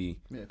literally.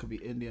 Yeah, it could be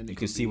Indian. You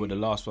can see what the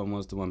last one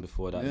was, the one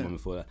before that, the one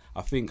before that.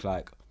 I think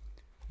like.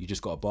 You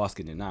just got a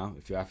basket in it now.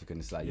 If you're African,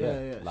 it's like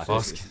like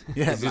Basket.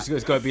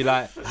 it's got to be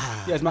like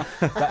it's man.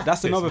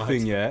 That's another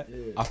thing, yeah.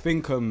 I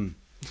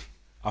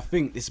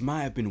think this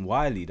might have been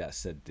Wiley that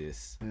said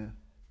this. Yeah.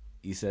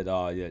 He said,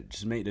 "Oh yeah,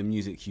 just make the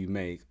music you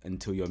make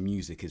until your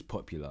music is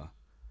popular,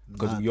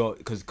 Mad.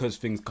 because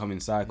things come in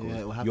cycles.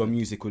 Yeah, it will happen. Your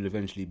music will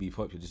eventually be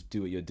popular. Just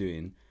do what you're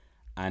doing."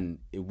 And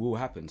it will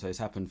happen. So it's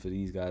happened for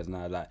these guys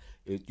now. Like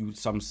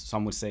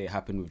some would say it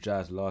happened with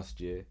Jazz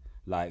last year.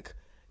 Like.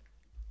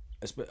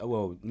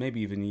 Well,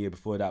 maybe even the year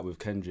before that with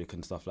Kendrick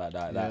and stuff like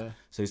that. Yeah.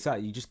 So it's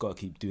like you just gotta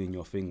keep doing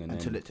your thing, and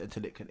until then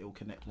it will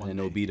connect. and then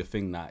it'll be the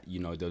thing that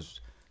there's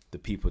the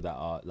people that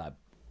are like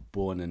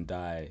born and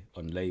die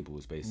on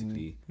labels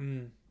basically.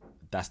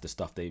 That's the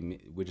stuff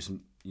we're just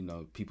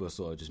people are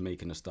sort of just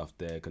making the stuff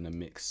they're gonna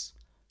mix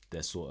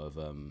their sort of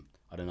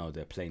I don't know,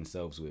 their plain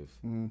selves with.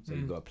 So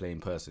you got a plain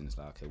person. It's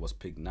like, okay, what's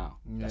picked now?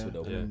 That's what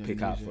they'll Yeah.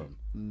 pick out from.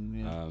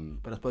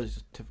 But I suppose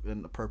it's just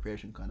an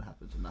appropriation kind of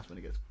happens, and that's when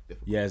it gets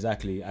difficult. Yeah,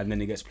 exactly. And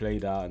then it gets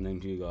played out, and then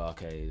people go,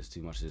 okay, there's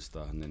too much of this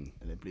stuff, and then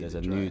And it bleeds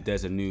there's it a new dry.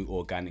 there's a new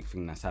organic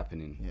thing that's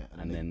happening, Yeah,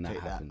 and they then that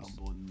take happens. on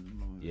board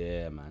and-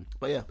 Yeah, man.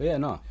 But yeah,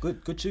 No,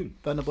 good tune.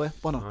 Burna Boy,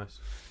 Bono. Nice.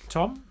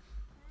 Tom?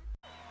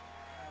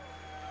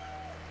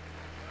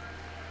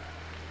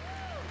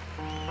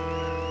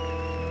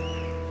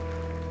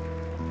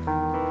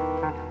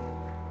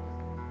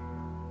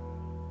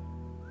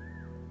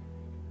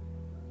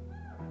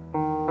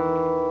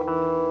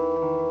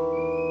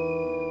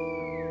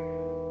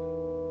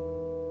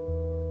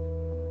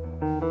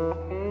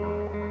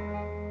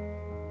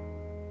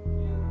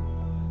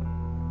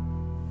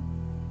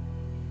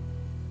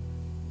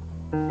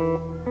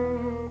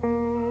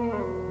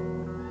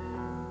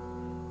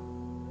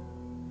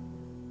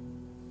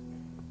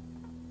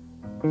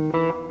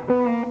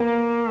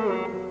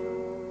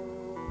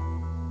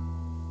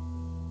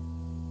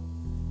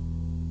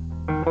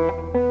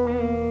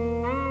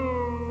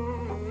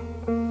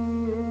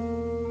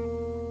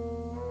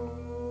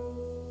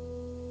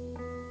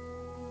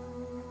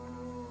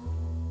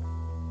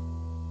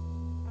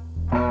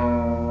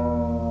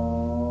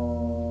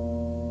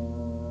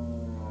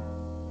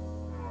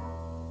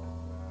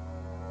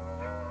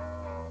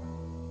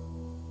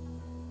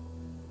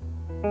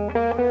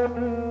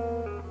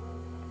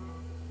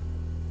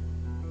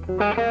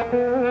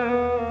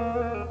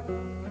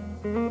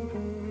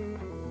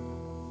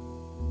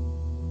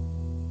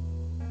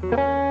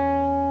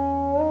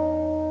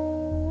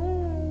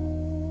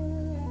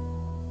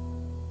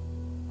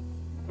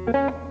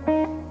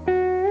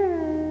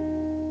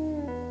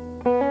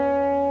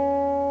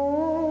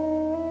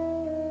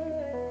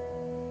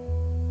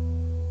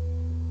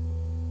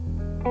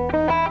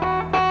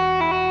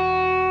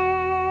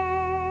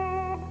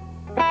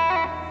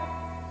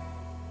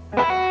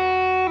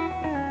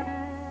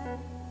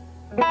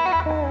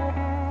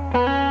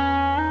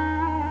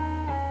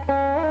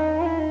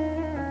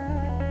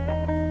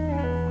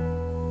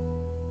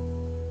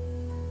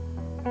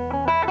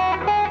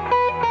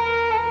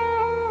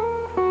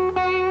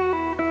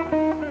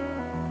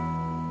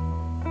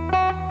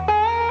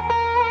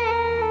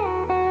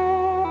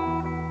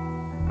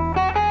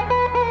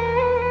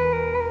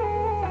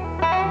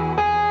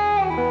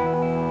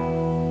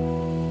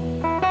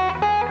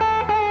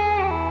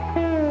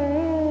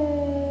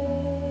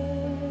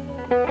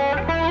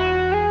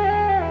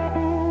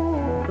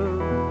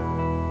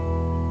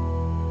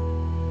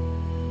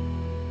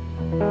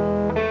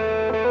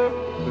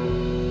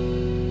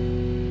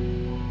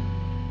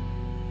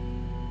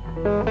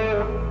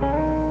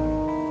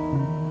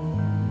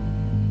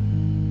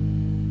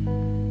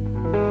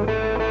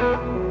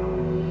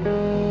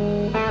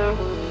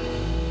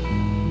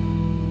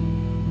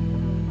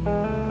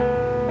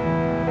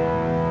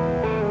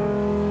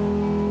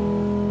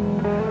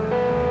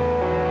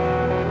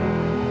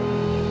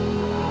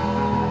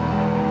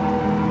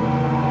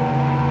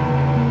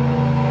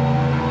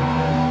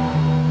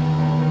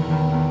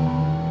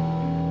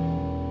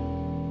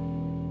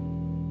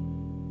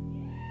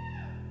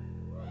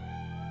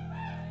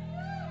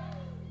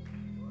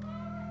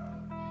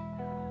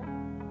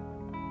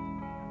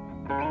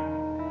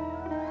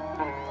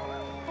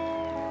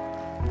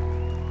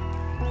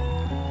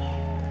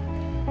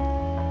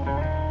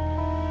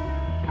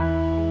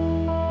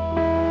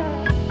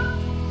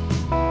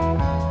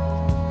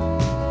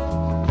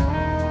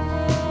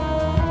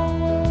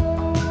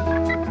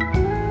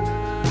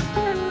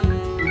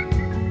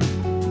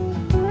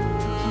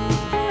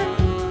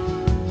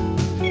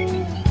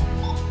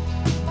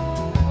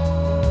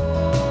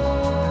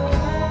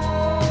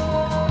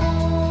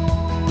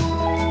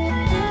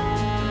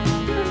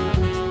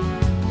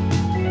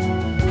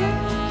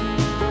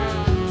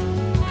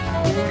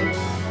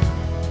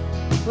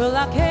 Well,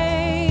 I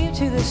came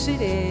to the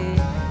city.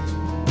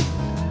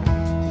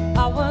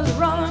 I was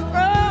running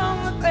from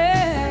the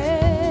pain.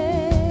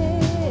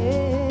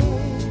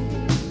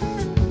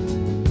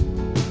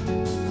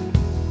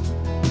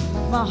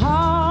 My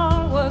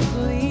heart was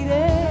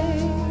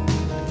bleeding,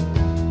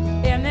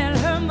 and it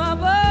hurt my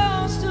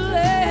bones to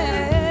lay.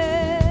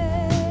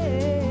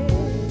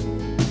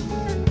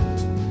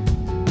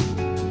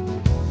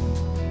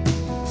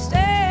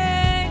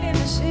 Staying in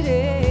the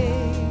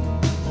city,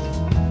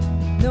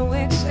 no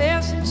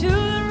exception to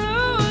the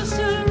rules, to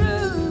the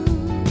rules.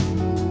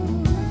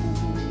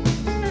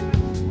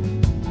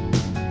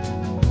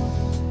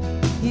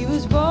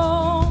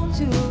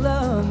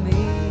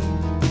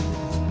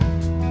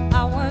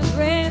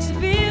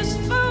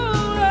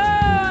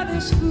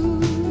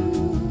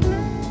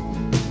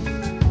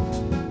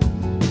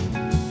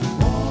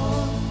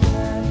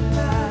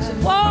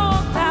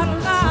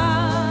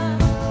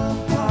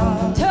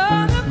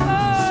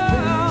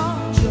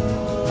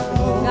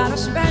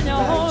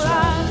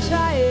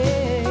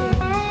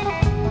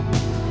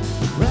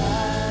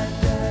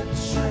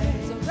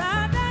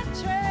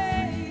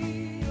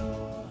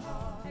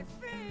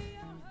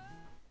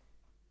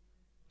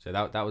 So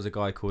that was a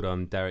guy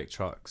called Derek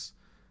Trucks.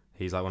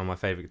 He's like one of my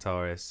favorite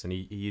guitarists, and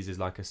he uses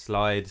like a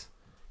slide.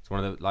 It's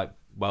one of the like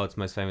world's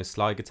most famous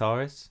slide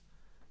guitarists.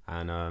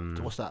 And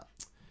What's that?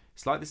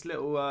 it's like this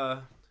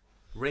little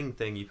ring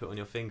thing you put on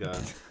your finger,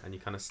 and you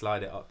kind of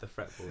slide it up the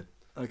fretboard.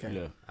 Okay.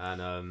 Yeah.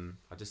 And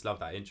I just love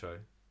that intro.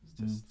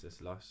 It's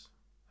just lush.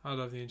 I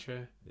love the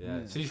intro. Yeah.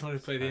 So you just want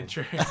to play the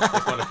intro. Just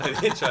want to play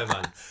the intro,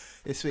 man.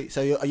 It's sweet.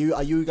 So are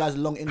you guys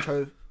long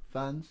intro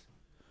fans?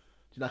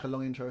 Do you like a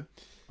long intro?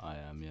 I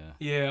am, yeah.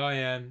 Yeah, I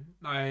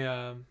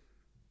am.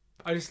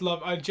 I just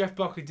love. Jeff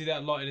Buckley did that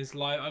a lot in his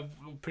live.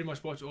 I've pretty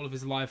much watched all of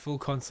his live full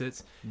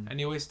concerts, and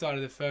he always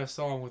started the first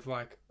song with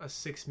like a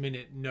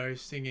 6-minute no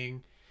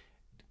singing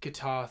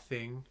guitar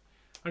thing.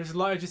 I just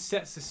like it just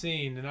sets the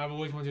scene, and I've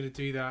always wanted to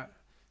do that.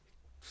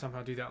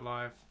 Somehow do that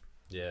live.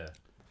 Yeah.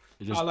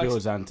 It just I like-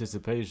 builds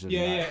anticipation. Yeah,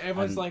 like, yeah.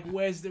 Everyone's and like,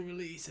 "Where's the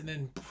release?" And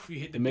then you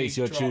hit the. it makes big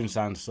your drop. tune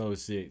sound so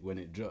sick when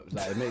it drops.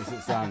 Like it makes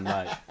it sound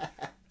like,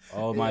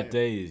 oh my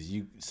days,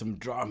 some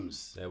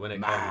drums, Yeah, when it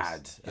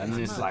mad, comes. and then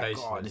it's like,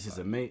 Anticipation oh, is this is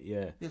like- amazing.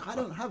 Yeah, Yeah, I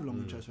don't have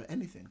long intros for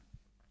anything.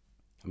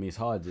 I mean it's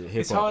hard hip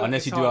It's hop hard-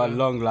 unless it's you do a hard.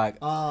 long like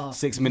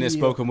 6-minute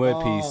spoken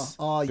word piece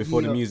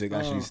before the music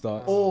actually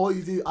starts. Or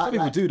you do. Some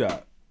people do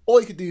that.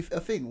 Or you could do a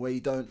thing where you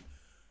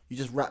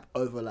just rap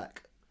over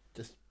like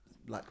just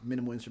like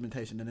minimal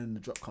instrumentation, and then the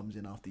drop comes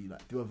in after you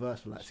like do a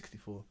verse for like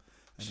 64.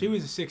 and She then-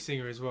 was a 6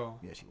 singer as well.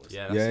 Yeah, she was.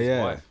 Yeah, that's Yeah, his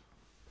yeah. wife.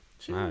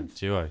 Man,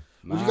 duo.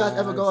 Would you guys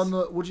ever go Mad. on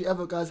the? Would you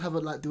ever guys have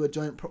a do a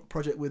joint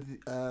project with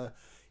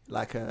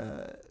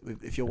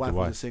if your wife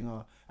was a wife.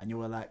 singer and you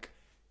were like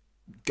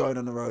going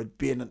on the road,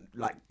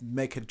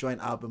 make a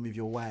joint album with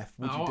your wife?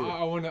 Would you do it?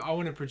 I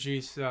want to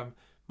produce.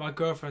 My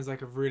girlfriend's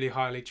like a really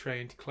highly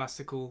trained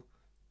classical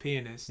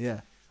pianist.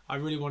 Yeah. I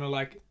really want to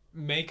like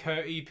make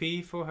her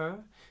EP for her.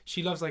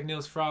 She loves like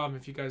Niels Fram,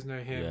 if you guys know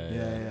him.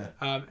 Yeah.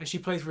 And she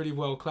plays really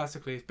well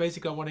classically.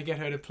 Basically, I want to get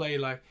her to play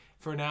like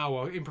for an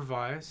hour,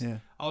 improvise. Yeah.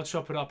 I'll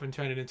chop it up and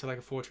turn it into like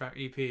a 4-track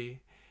EP,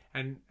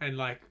 and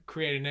like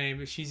create a name.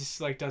 But she just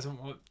like doesn't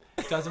want.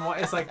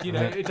 It's like, you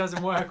know, it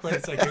doesn't work when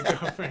it's like your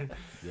girlfriend.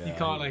 Yeah, You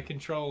can't like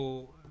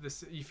control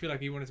this. You feel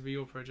like you want it to be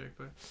your project,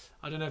 but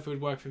I don't know if it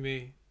would work for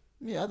me.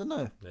 Yeah, I don't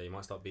know. Yeah, you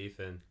might start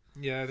beefing.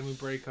 Yeah, then we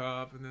break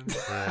up, and then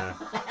Yeah.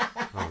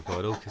 Oh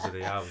god, all because of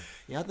the album.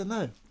 Yeah, I don't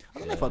know. I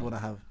don't know if I'd want to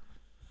have.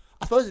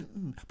 I suppose,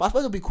 but I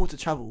suppose it'd be cool to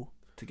travel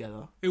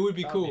together. it would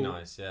be That'd cool. be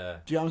nice, yeah.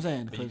 Do you know what I'm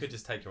saying? But you 'Cause- could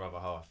just take your other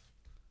half.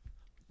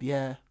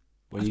 yeah.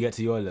 When you get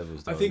to your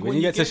levels, though. I think when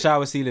you get to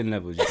shower ceiling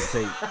levels, you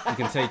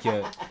can take your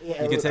you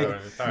can take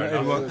Fair not enough.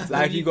 everyone-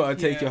 like you gotta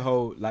take Yeah. your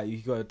whole like you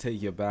gotta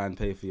take your band,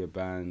 pay for your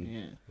band. Yeah.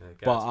 Yeah,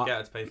 But get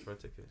her to pay for a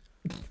ticket.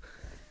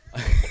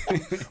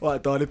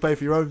 Right, darling, pay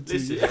for your own tea.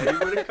 Listen, yeah, you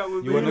wouldn't come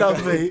with You me. want to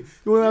love me?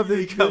 You want to have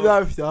the come-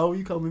 lifestyle?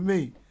 You come with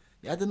me.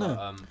 Yeah, I don't know.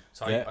 But,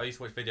 so Yeah. I used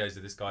to watch videos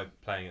of this guy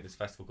playing at this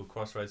festival called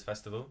Crossroads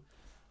Festival.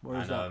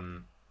 Where is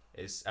and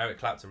that? it's Eric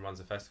Clapton runs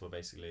a festival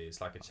basically. It's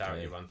like a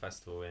charity Okay. run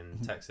festival in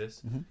Mm-hmm.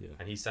 Texas. Yeah.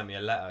 And he sent me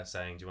a letter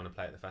saying, "Do you want to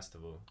play at the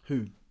festival?"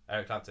 Who?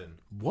 Eric Clapton.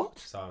 What?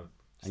 So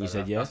And you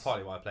said yes? That's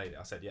partly why I played it.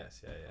 I said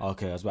yes. Yeah.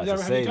 Okay, I was about Have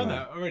to you say, done man.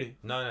 that already?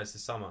 No, it's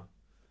this summer.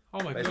 Oh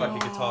my But it's god!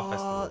 like a guitar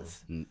festival.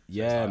 So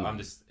Yeah, it's like,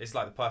 man. it's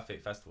like the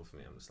perfect festival for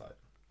me. I'm just like,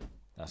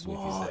 That's What?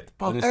 wicked. sick.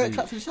 But Honestly, Eric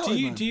Clapton shouted,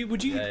 man.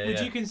 would you yeah, would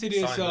yeah. you consider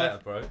Sign yourself letter,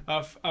 bro.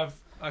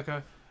 like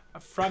a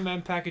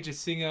frontman package, a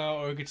singer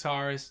or a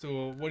guitarist,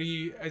 or what do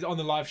you on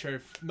the live show?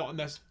 Not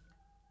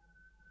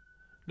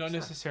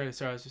necessarily.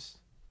 Sorry, I was just.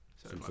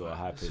 Sorry, Some my sort of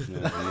bad. high pitch note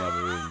in the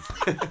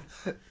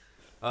other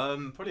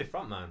room. Probably a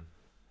frontman.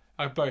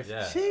 Both.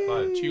 Yeah, Sheesh.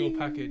 both. Dual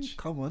package.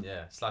 Come on.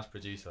 Yeah, /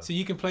 producer. So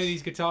you can play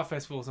these guitar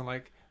festivals and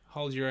like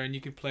hold your own.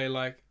 You could play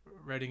like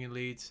Reading and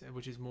Leeds,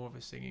 which is more of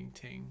a singing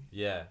ting.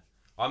 Yeah.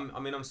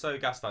 I'm so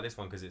gassed about this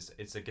one because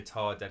it's a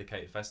guitar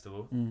dedicated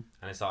festival, and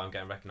it's like I'm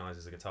getting recognised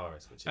as a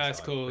guitarist, which is That's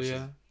like, cool, which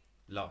yeah. is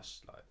lush.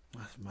 Like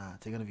That's mad.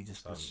 They're gonna be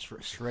just Some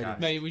shredded. cash.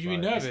 Mate, would you be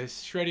Right, it's-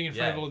 nervous shredding in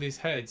front of Yeah. all these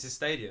it's heads? a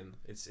stadium.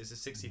 It's a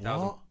 60,000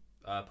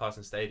 What?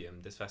 person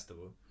stadium. This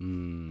festival,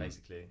 Mm,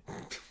 basically,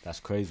 that's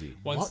crazy.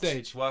 One What? stage.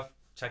 it's worth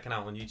checking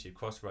out on YouTube.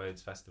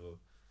 Crossroads Festival.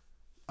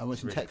 I went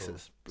in Really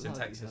Texas. It's in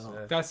Bloody Texas. hell.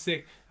 Yeah. That's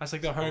sick. That's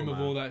like the home of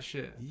man. all that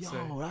shit. Yo,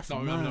 so, that's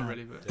not mad.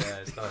 really, but Yeah,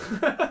 it's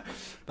dope.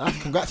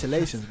 That's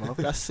congratulations, bro.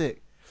 That's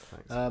sick.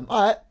 Thanks. All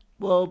right.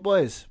 Well,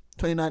 boys,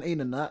 2019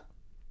 and that.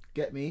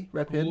 Get me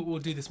repping. we'll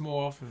do this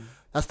more often.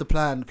 That's the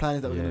plan. The plan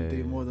is that we're Yeah, gonna do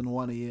yeah, more yeah. than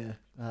one a year.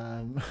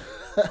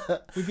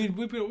 We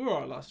were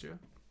alright last year.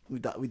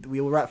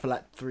 we were right for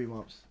like 3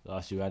 months.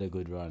 Last year we had a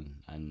good run,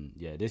 and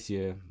yeah, this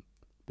year, a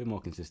bit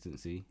more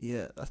consistency.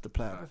 Yeah, that's the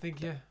plan. I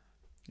think yeah.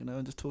 You know,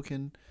 and just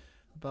talking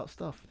about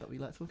stuff that we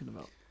like talking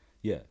about.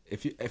 Yeah,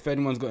 if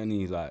anyone's got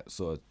any like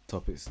sort of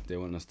topics they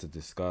want us to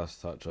discuss,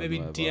 touch on, Maybe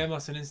whatever, DM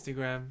us on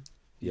Instagram.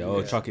 yeah,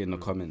 or Yeah. chuck it in the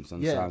comments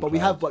on Yeah, SoundCloud.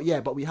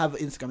 but we have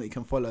Instagram that you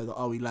can follow. The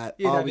Are We Live?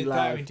 Yeah, Are We that,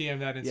 Live? DM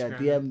that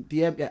Instagram. Yeah,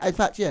 DM. Yeah, in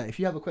fact, yeah. If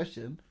you have a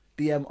question,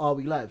 DM Are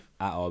We Live?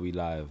 at Are We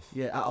Live.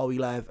 Yeah, at Are We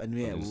Live, and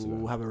yeah, On we'll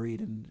Instagram. have a read,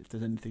 and if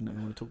there's anything that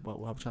we want to talk about,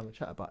 we'll have a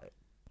chat about it.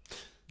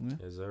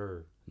 Yes,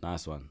 sir.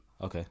 Nice one.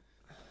 Okay.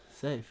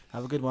 Safe.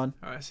 Have a good one.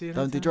 Alright, see you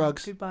Don't next do time.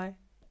 drugs. Goodbye.